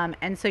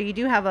 And so you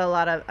do have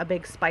a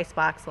big spice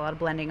box, a lot of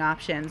blending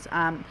options.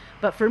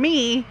 But for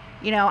me,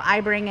 I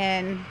bring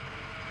in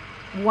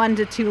 1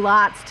 to 2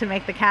 lots to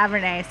make the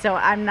Cabernet. So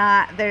I'm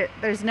not there.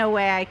 There's no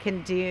way I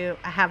can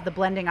have the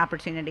blending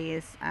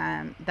opportunities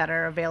that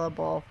are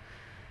available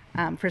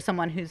for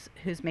someone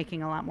who's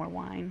making a lot more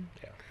wine.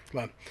 Yeah.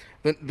 Well,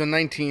 the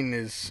 19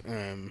 is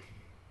going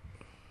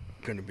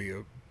to be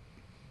a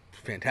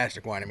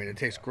fantastic wine. I mean, it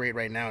tastes great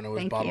right now, and it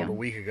was bottled a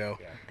week ago.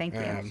 Yeah. Thank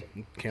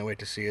you. Can't wait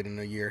to see it in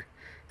a year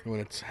when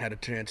it's had a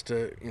chance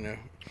to,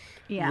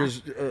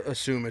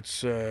 assume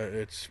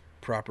its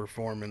proper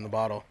form in the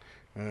bottle,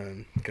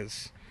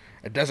 because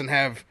it doesn't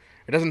have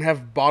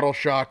bottle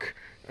shock.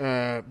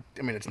 I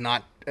mean, it's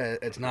not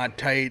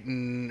tight,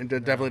 and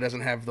it definitely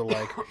doesn't have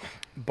the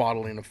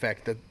bottling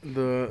effect that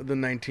the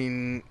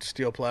 19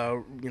 Steel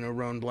Plow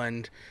Rhone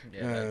blend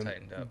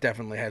tightened up.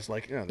 definitely has.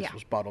 This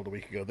was bottled a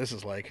week ago. This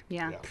is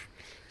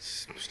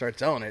start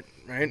selling it,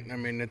 right? I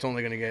mean, it's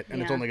only gonna get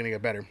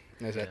better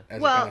as it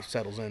kind of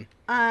settles in.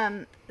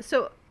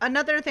 So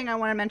another thing I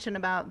want to mention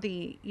about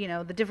the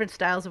the different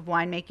styles of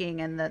winemaking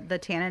and the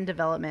tannin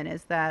development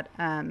is that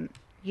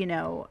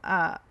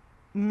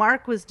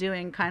Mark was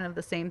doing kind of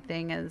the same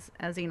thing as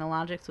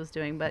Enologics was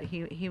doing, but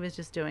he was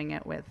just doing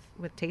it with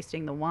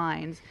tasting the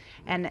wines,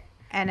 and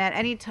at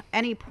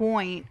any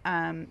point,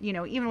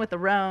 even with the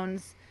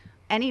Rhones,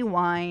 any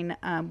wine,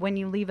 when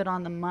you leave it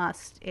on the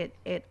must,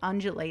 it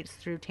undulates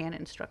through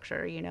tannin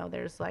structure.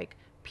 There's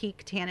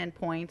peak tannin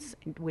points,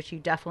 which you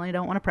definitely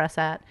don't want to press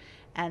at,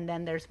 and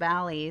then there's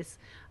valleys,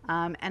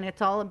 and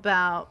it's all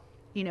about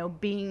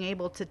being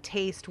able to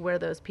taste where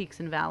those peaks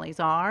and valleys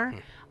are.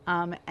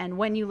 And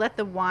when you let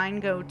the wine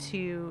go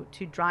to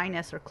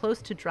dryness or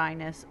close to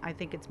dryness, I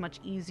think it's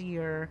much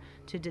easier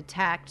to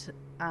detect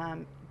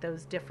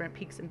those different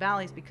peaks and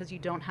valleys because you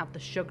don't have the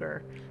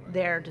sugar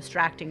there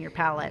distracting your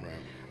palate.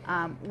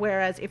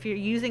 Whereas if you're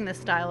using this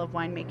style of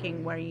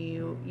winemaking where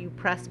you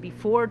press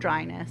before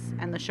dryness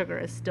and the sugar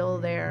is still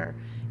there,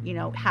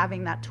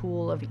 having that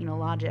tool of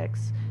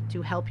enologics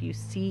to help you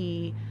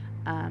see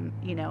and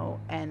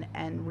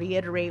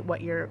reiterate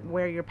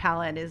where your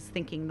palate is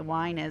thinking the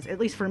wine is, at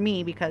least for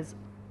me, because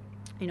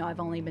I've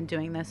only been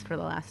doing this for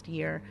the last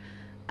year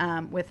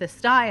with this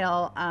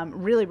style,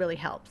 really, really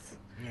helps.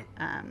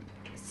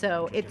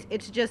 So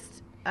it's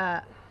just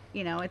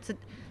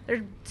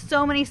there's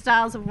so many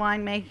styles of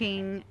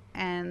winemaking,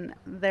 and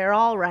they're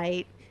all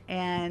right,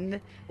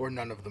 or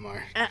none of them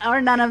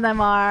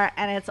are.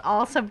 And it's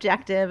all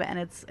subjective, and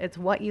it's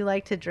what you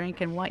like to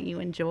drink and what you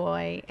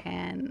enjoy.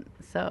 And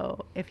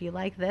so if you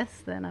like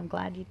this, then I'm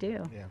glad you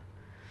do. Yeah.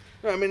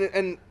 No, I mean,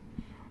 and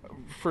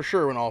for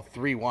sure, in all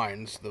 3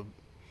 wines, the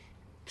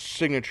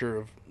signature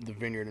of the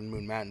vineyard and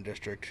Moon Mountain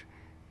District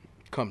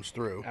comes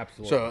through.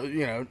 Absolutely. So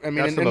I mean,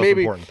 That's the and most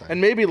maybe important thing.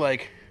 and maybe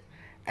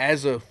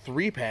as a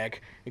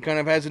 3-pack, it kind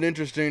of has an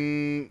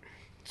interesting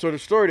sort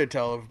of story to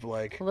tell of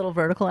like A little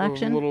vertical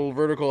action. A little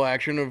vertical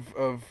action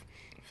of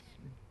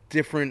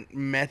different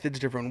methods,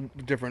 different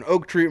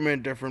oak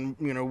treatment,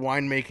 different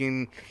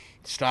winemaking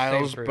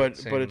styles, fruit, but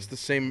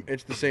same-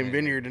 it's the same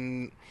vineyard,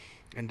 and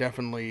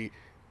definitely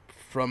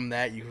from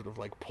that you sort of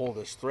like pull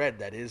this thread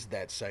that is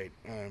that site.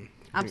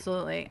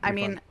 Absolutely. I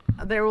mean,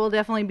 there will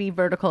definitely be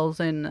verticals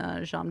in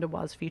Jambe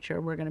Bois'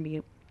 future. We're going to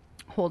be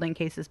holding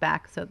cases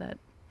back so that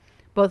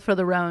both for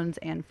the Rhones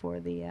and for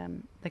the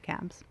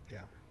cabs. Yeah.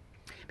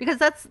 Because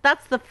that's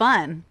the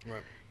fun.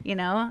 Right.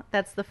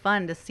 That's the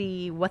fun to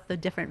see what the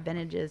different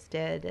vintages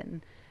did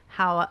and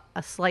how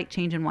a slight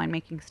change in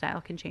winemaking style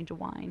can change a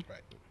wine.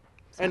 Right.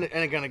 And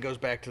it kind of goes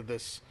back to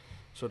this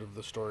sort of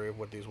the story of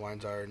what these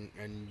wines are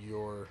and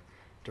your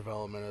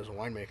development as a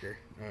winemaker.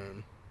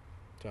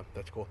 So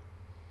that's cool.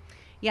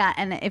 Yeah,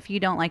 and if you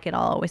don't like it,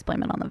 I'll always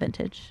blame it on the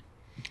vintage.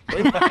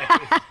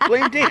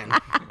 Blame Dan.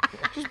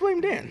 Just blame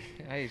Dan.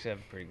 I used to have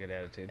a pretty good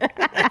attitude.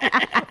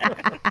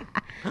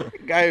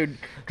 Guy who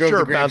drove Sure,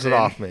 the grapes bounce it in.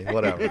 off me.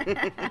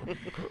 Whatever.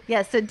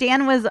 Yeah, so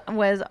Dan was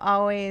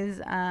always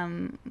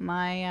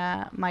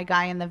my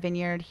guy in the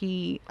vineyard.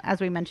 He,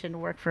 as we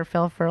mentioned, worked for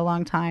Phil for a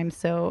long time,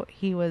 so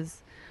he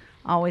was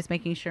always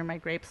making sure my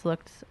grapes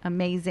looked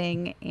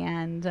amazing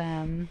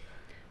and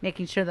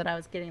making sure that I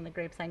was getting the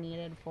grapes I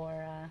needed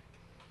for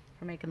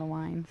making the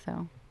wine.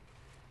 So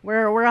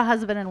we're a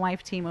husband and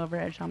wife team over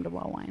at Jambe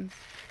Bois Wines.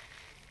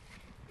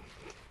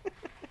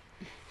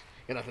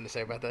 Got nothing to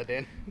say about that,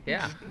 Dan?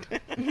 Yeah.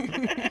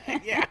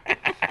 Yeah.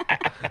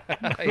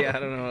 Yeah, I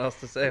don't know what else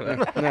to say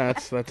about it. No,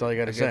 that's all you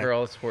got to Give say. her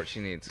all the support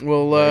she needs.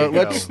 Well, There you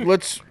go.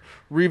 let's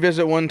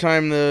revisit one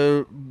time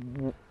the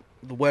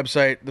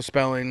website, the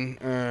spelling.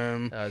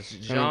 It's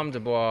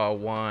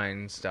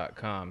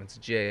jambedeboiswines.com. It's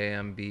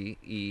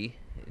Jambe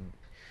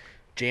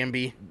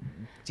Jambe.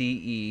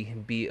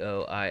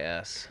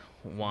 DEBOIS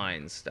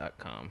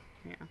wines.com.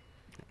 Yeah,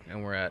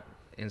 And we're at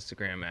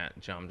Instagram at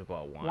Jambe de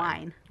Bois Wine.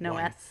 wine, no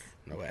Wine. S.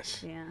 No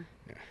S. Yeah.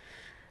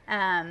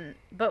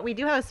 But we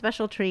do have a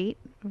special treat.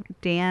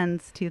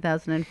 Dan's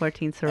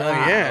 2014 Syrah.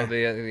 Oh, yeah. Oh,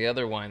 the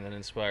other wine that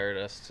inspired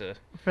us to...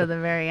 For the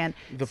very end.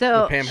 The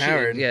so Pam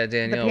Howard. Yeah,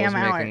 Danielle Pam was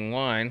Howard. making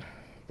wine,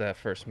 that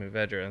first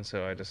Mourvedre, and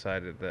so I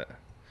decided that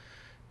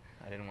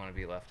I didn't want to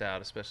be left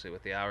out, especially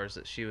with the hours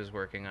that she was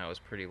working. I was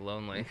pretty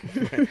lonely.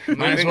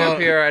 Moving well- up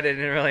here, I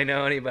didn't really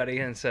know anybody,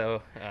 and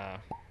so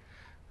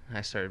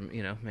I started,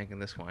 making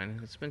this wine.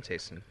 It's been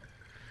tasting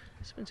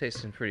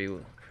pretty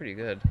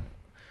good.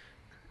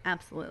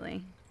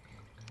 Absolutely.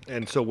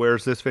 And so,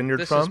 where's this vineyard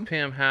This from? is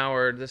Pam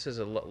Howard. This is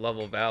a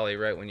Level Valley,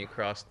 right when you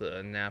cross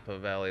the Napa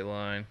Valley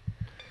line,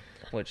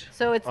 which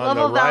So it's On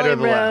the Level right Valley or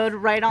the left?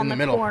 Road, right on In the the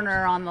middle.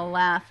 corner on the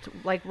left,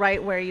 like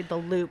right where the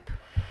loop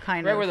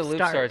kind right of where the loop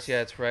starts. starts. Yeah,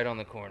 it's right on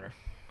the corner.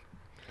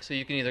 So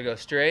you can either go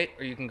straight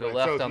or you can go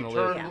left so on the if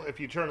loop. you turn, if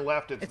you turn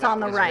left, it's It's on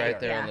the that way. right, right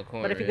there yeah. on the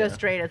corner, But if you go yeah.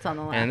 straight, it's on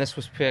the left. And this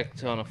was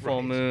picked on a full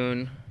Right.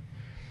 moon.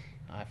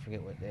 I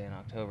forget what day in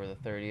October, the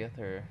 30th,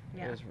 or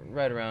Yeah. it was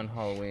right around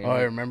Halloween. Oh,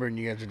 I remember when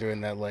you guys were doing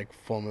that like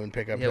full moon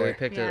pickup Yeah, there. we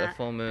picked it Yeah, a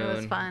full moon. It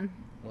was fun.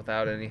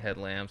 Without any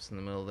headlamps in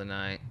the middle of the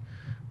night.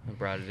 I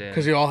brought it in.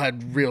 Because you all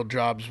had real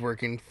jobs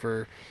working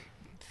for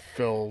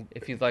Phil.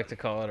 If you'd like to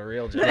call it a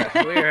real job.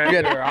 we were,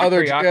 had we were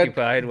other- you had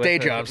preoccupied with day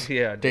the- jobs.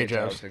 Yeah, Day day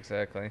jobs. jobs,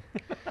 exactly.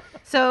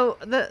 So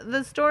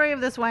the story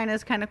of this wine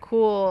is kind of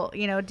cool.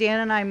 Dan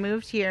and I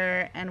moved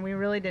here, and we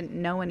really didn't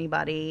know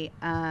anybody.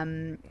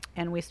 And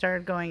we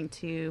started going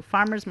to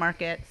farmers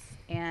markets.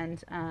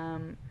 And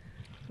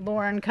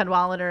Lauren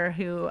Cadwallader,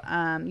 who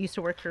used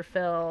to work for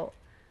Phil,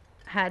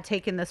 had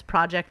taken this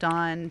project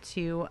on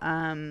to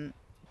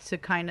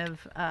kind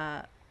of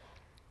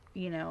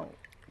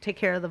take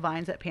care of the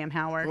vines at Pam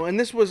Howard. Well, and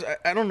this was,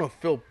 I don't know if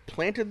Phil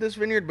planted this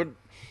vineyard, but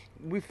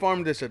we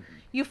farmed this at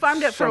You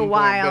farmed it for some a point,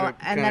 while, but it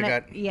and kinda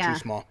then got yeah, too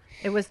small.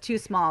 It was too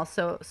small.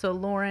 So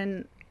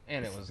Lauren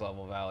And it was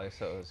Level Valley,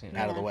 so it was,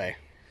 out of the way.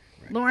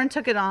 Lauren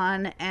took it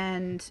on,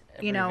 and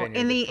every in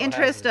vineyard the that Phil has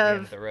interest is the end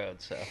of the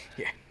road, so.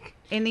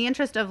 in the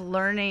interest of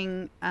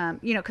learning,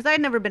 because I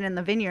had never been in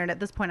the vineyard at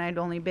this point. I'd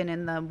only been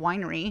in the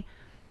winery,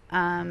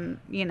 and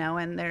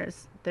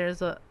there's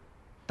the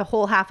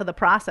whole half of the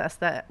process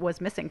that was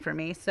missing for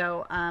me.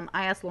 So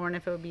I asked Lauren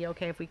if it would be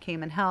okay if we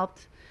came and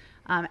helped,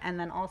 and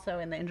then also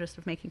in the interest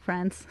of making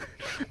friends.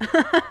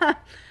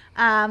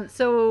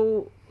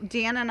 So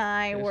Dan and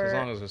I Just were as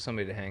long as there's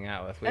somebody to hang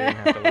out with, we didn't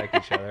have to like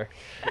each other.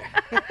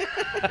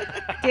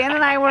 Dan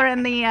and I were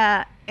in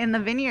the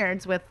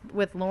vineyards with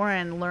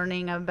Lauren,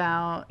 learning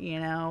about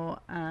No,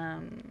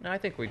 I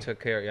think we took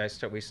care.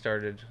 We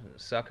started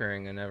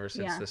suckering, and ever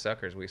since Yeah. the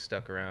suckers, we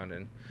stuck around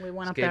and We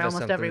went just up gave there us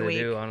almost something every to week.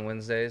 do on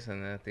Wednesdays,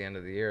 and then at the end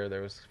of the year,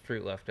 there was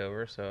fruit left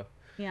over. So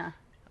yeah.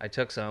 I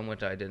took some,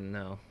 which I didn't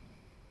know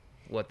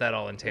what that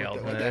all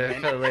entailed. what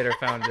And that I later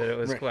found that it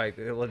was Right. quite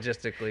a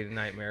logistically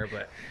nightmare,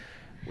 but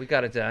we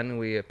got it done.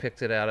 We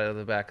picked it out of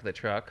the back of the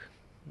truck,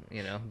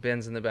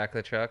 bins in the back of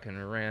the truck,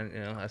 and ran,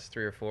 us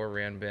 3 or 4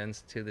 ran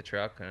bins to the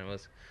truck, and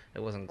it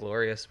wasn't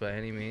glorious by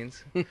any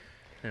means.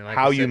 And like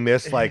How I you said-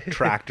 miss like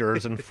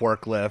tractors and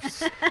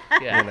forklifts,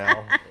 yeah, you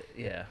know.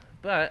 yeah.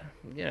 But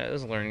yeah, it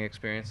was a learning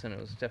experience, and it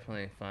was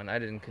definitely fun. I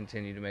didn't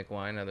continue to make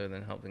wine other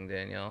than helping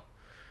Danielle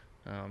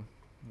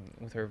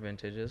with her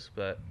vintages,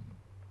 but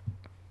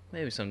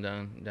maybe some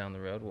down the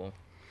road we'll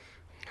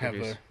Have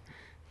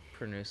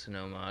produce an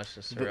homage to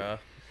Syrah.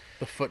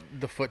 the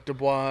foot de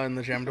Bois and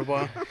the Jambe de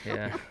Bois.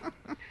 Yeah.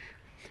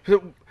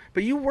 So,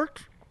 but you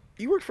worked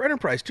for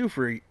Enterprise too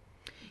for.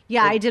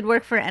 Yeah, I did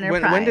work for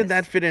Enterprise. When did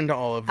that fit into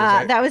all of this?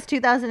 That was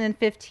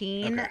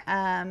 2015.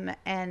 Okay.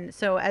 And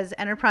so as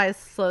Enterprise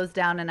slows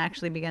down and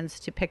actually begins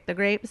to pick the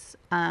grapes,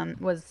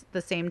 was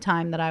the same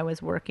time that I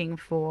was working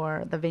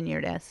for the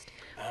Vineyardist.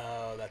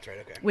 Oh, that's right.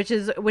 Okay. Which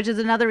is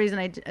another reason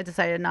I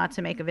decided not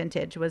to make a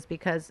vintage, was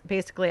because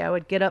basically I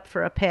would get up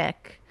for a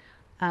pick,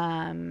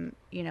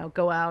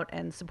 go out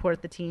and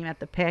support the team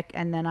at the pick,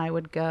 and then I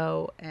would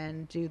go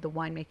and do the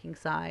winemaking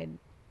side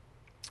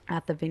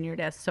at the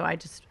Vineyardist. So I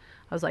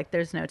was like,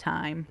 there's no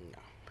time.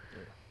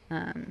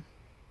 Well,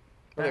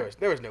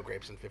 there was no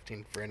grapes in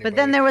 15 for anybody. But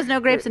then there was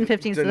no grapes in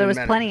 15, so there was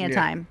plenty of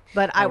time.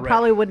 But I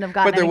probably wouldn't have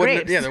gotten any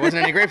grapes. Yeah, there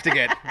wasn't any grapes to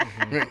get.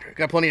 Right.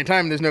 Got plenty of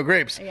time. There's no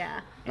grapes. Yeah.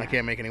 I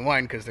can't make any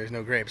wine because there's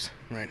no grapes.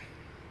 Right.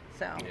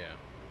 So. Yeah.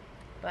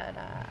 But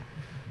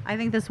I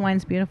think this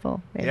wine's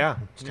beautiful. Babe. Yeah,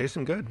 it's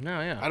tasting good. No,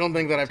 yeah. I don't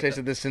think that I've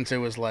tasted this since it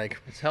was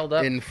It's held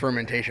up in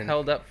fermentation.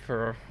 Held up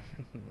for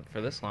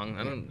this long.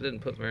 I didn't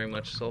put very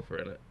much sulfur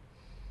in it.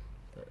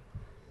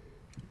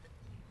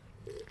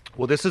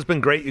 Well, this has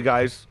been great, you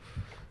guys.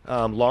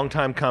 Long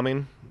time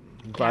coming.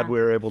 Glad we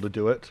were able to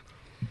do it.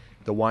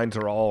 The wines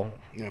are all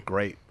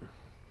great.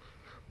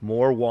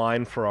 More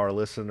wine for our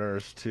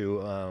listeners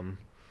to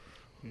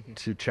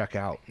check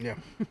out. Yeah.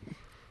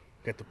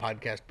 Get the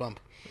podcast bump.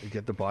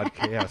 Get the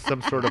podcast,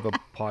 some sort of a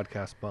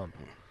podcast bump.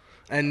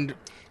 And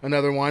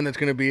another wine that's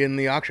going to be in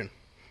the auction,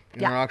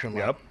 our auction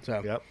lot.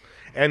 Yep.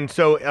 And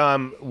so,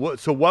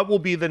 what will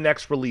be the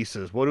next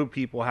releases? What do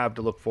people have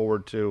to look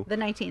forward to? The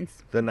 19s.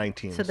 The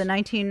 19s. So the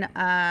 19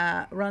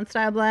 Rhone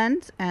style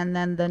blend, and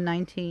then the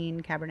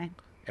 19 Cabernet.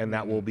 And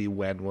that will be,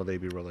 when will they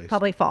be released?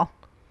 Probably fall.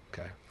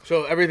 Okay.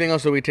 So everything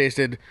else that we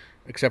tasted,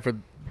 except for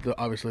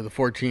obviously the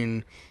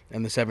 14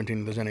 and the 17,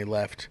 if there's any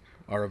left,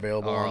 are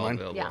available online.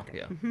 Yeah.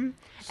 Mm-hmm.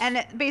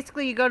 And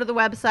basically, you go to the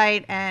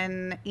website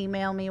and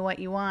email me what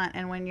you want,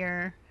 and when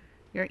you're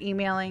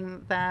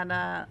emailing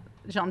that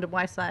Jambe de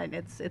Bois side,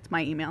 it's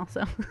my email.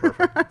 So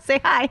say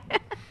hi.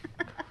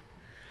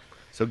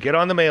 So get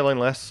on the mailing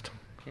list.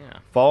 Yeah.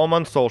 Follow them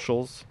on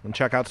socials and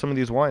check out some of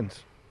these wines.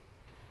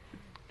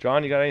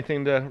 John, you got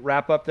anything to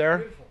wrap up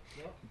there?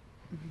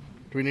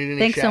 Do we need any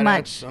Thanks so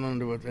much. shout-outs? I don't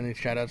know any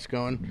shout-outs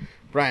going.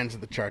 Brian's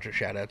at the charge of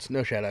shout-outs.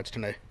 No shout-outs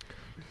tonight.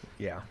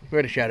 Yeah. We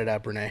had to shout it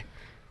out, Brene.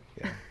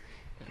 Yeah.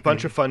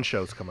 Bunch of fun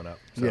shows coming up.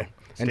 So Yeah.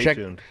 Stay And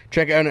tuned.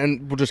 check out,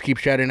 and we'll just keep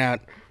shouting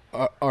out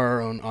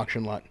our own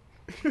auction lot.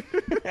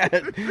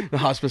 The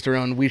Hospice their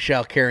own We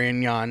Shall Carry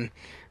On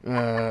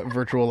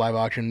virtual live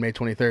auction May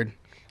 23rd.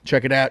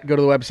 Check it out. Go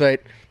to the website.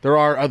 There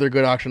are other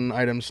good auction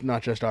items,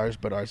 not just ours,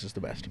 but ours is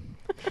the best.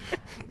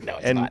 No,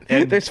 it's not.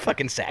 There's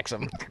fucking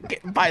Saxum.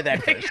 Buy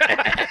that fish.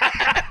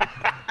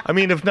 I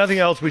mean, if nothing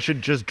else, we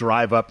should just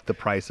drive up the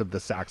price of the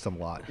Saxum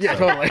lot. Yeah,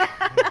 totally.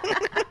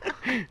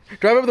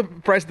 Drive up the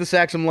price of the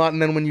Saxum lot,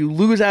 and then when you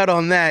lose out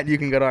on that, you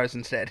can get ours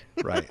instead.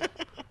 Right.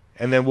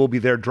 And then we'll be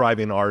there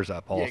driving ours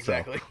up also. Yeah,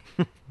 exactly.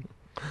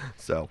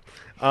 So,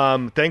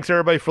 thanks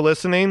everybody for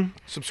listening.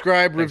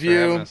 Subscribe, Thanks for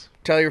having review, us.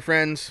 tell your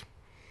friends.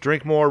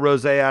 Drink more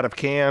rosé out of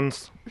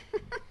cans.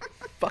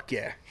 Fuck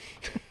yeah.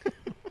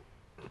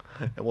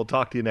 And we'll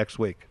talk to you next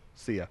week.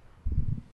 See ya.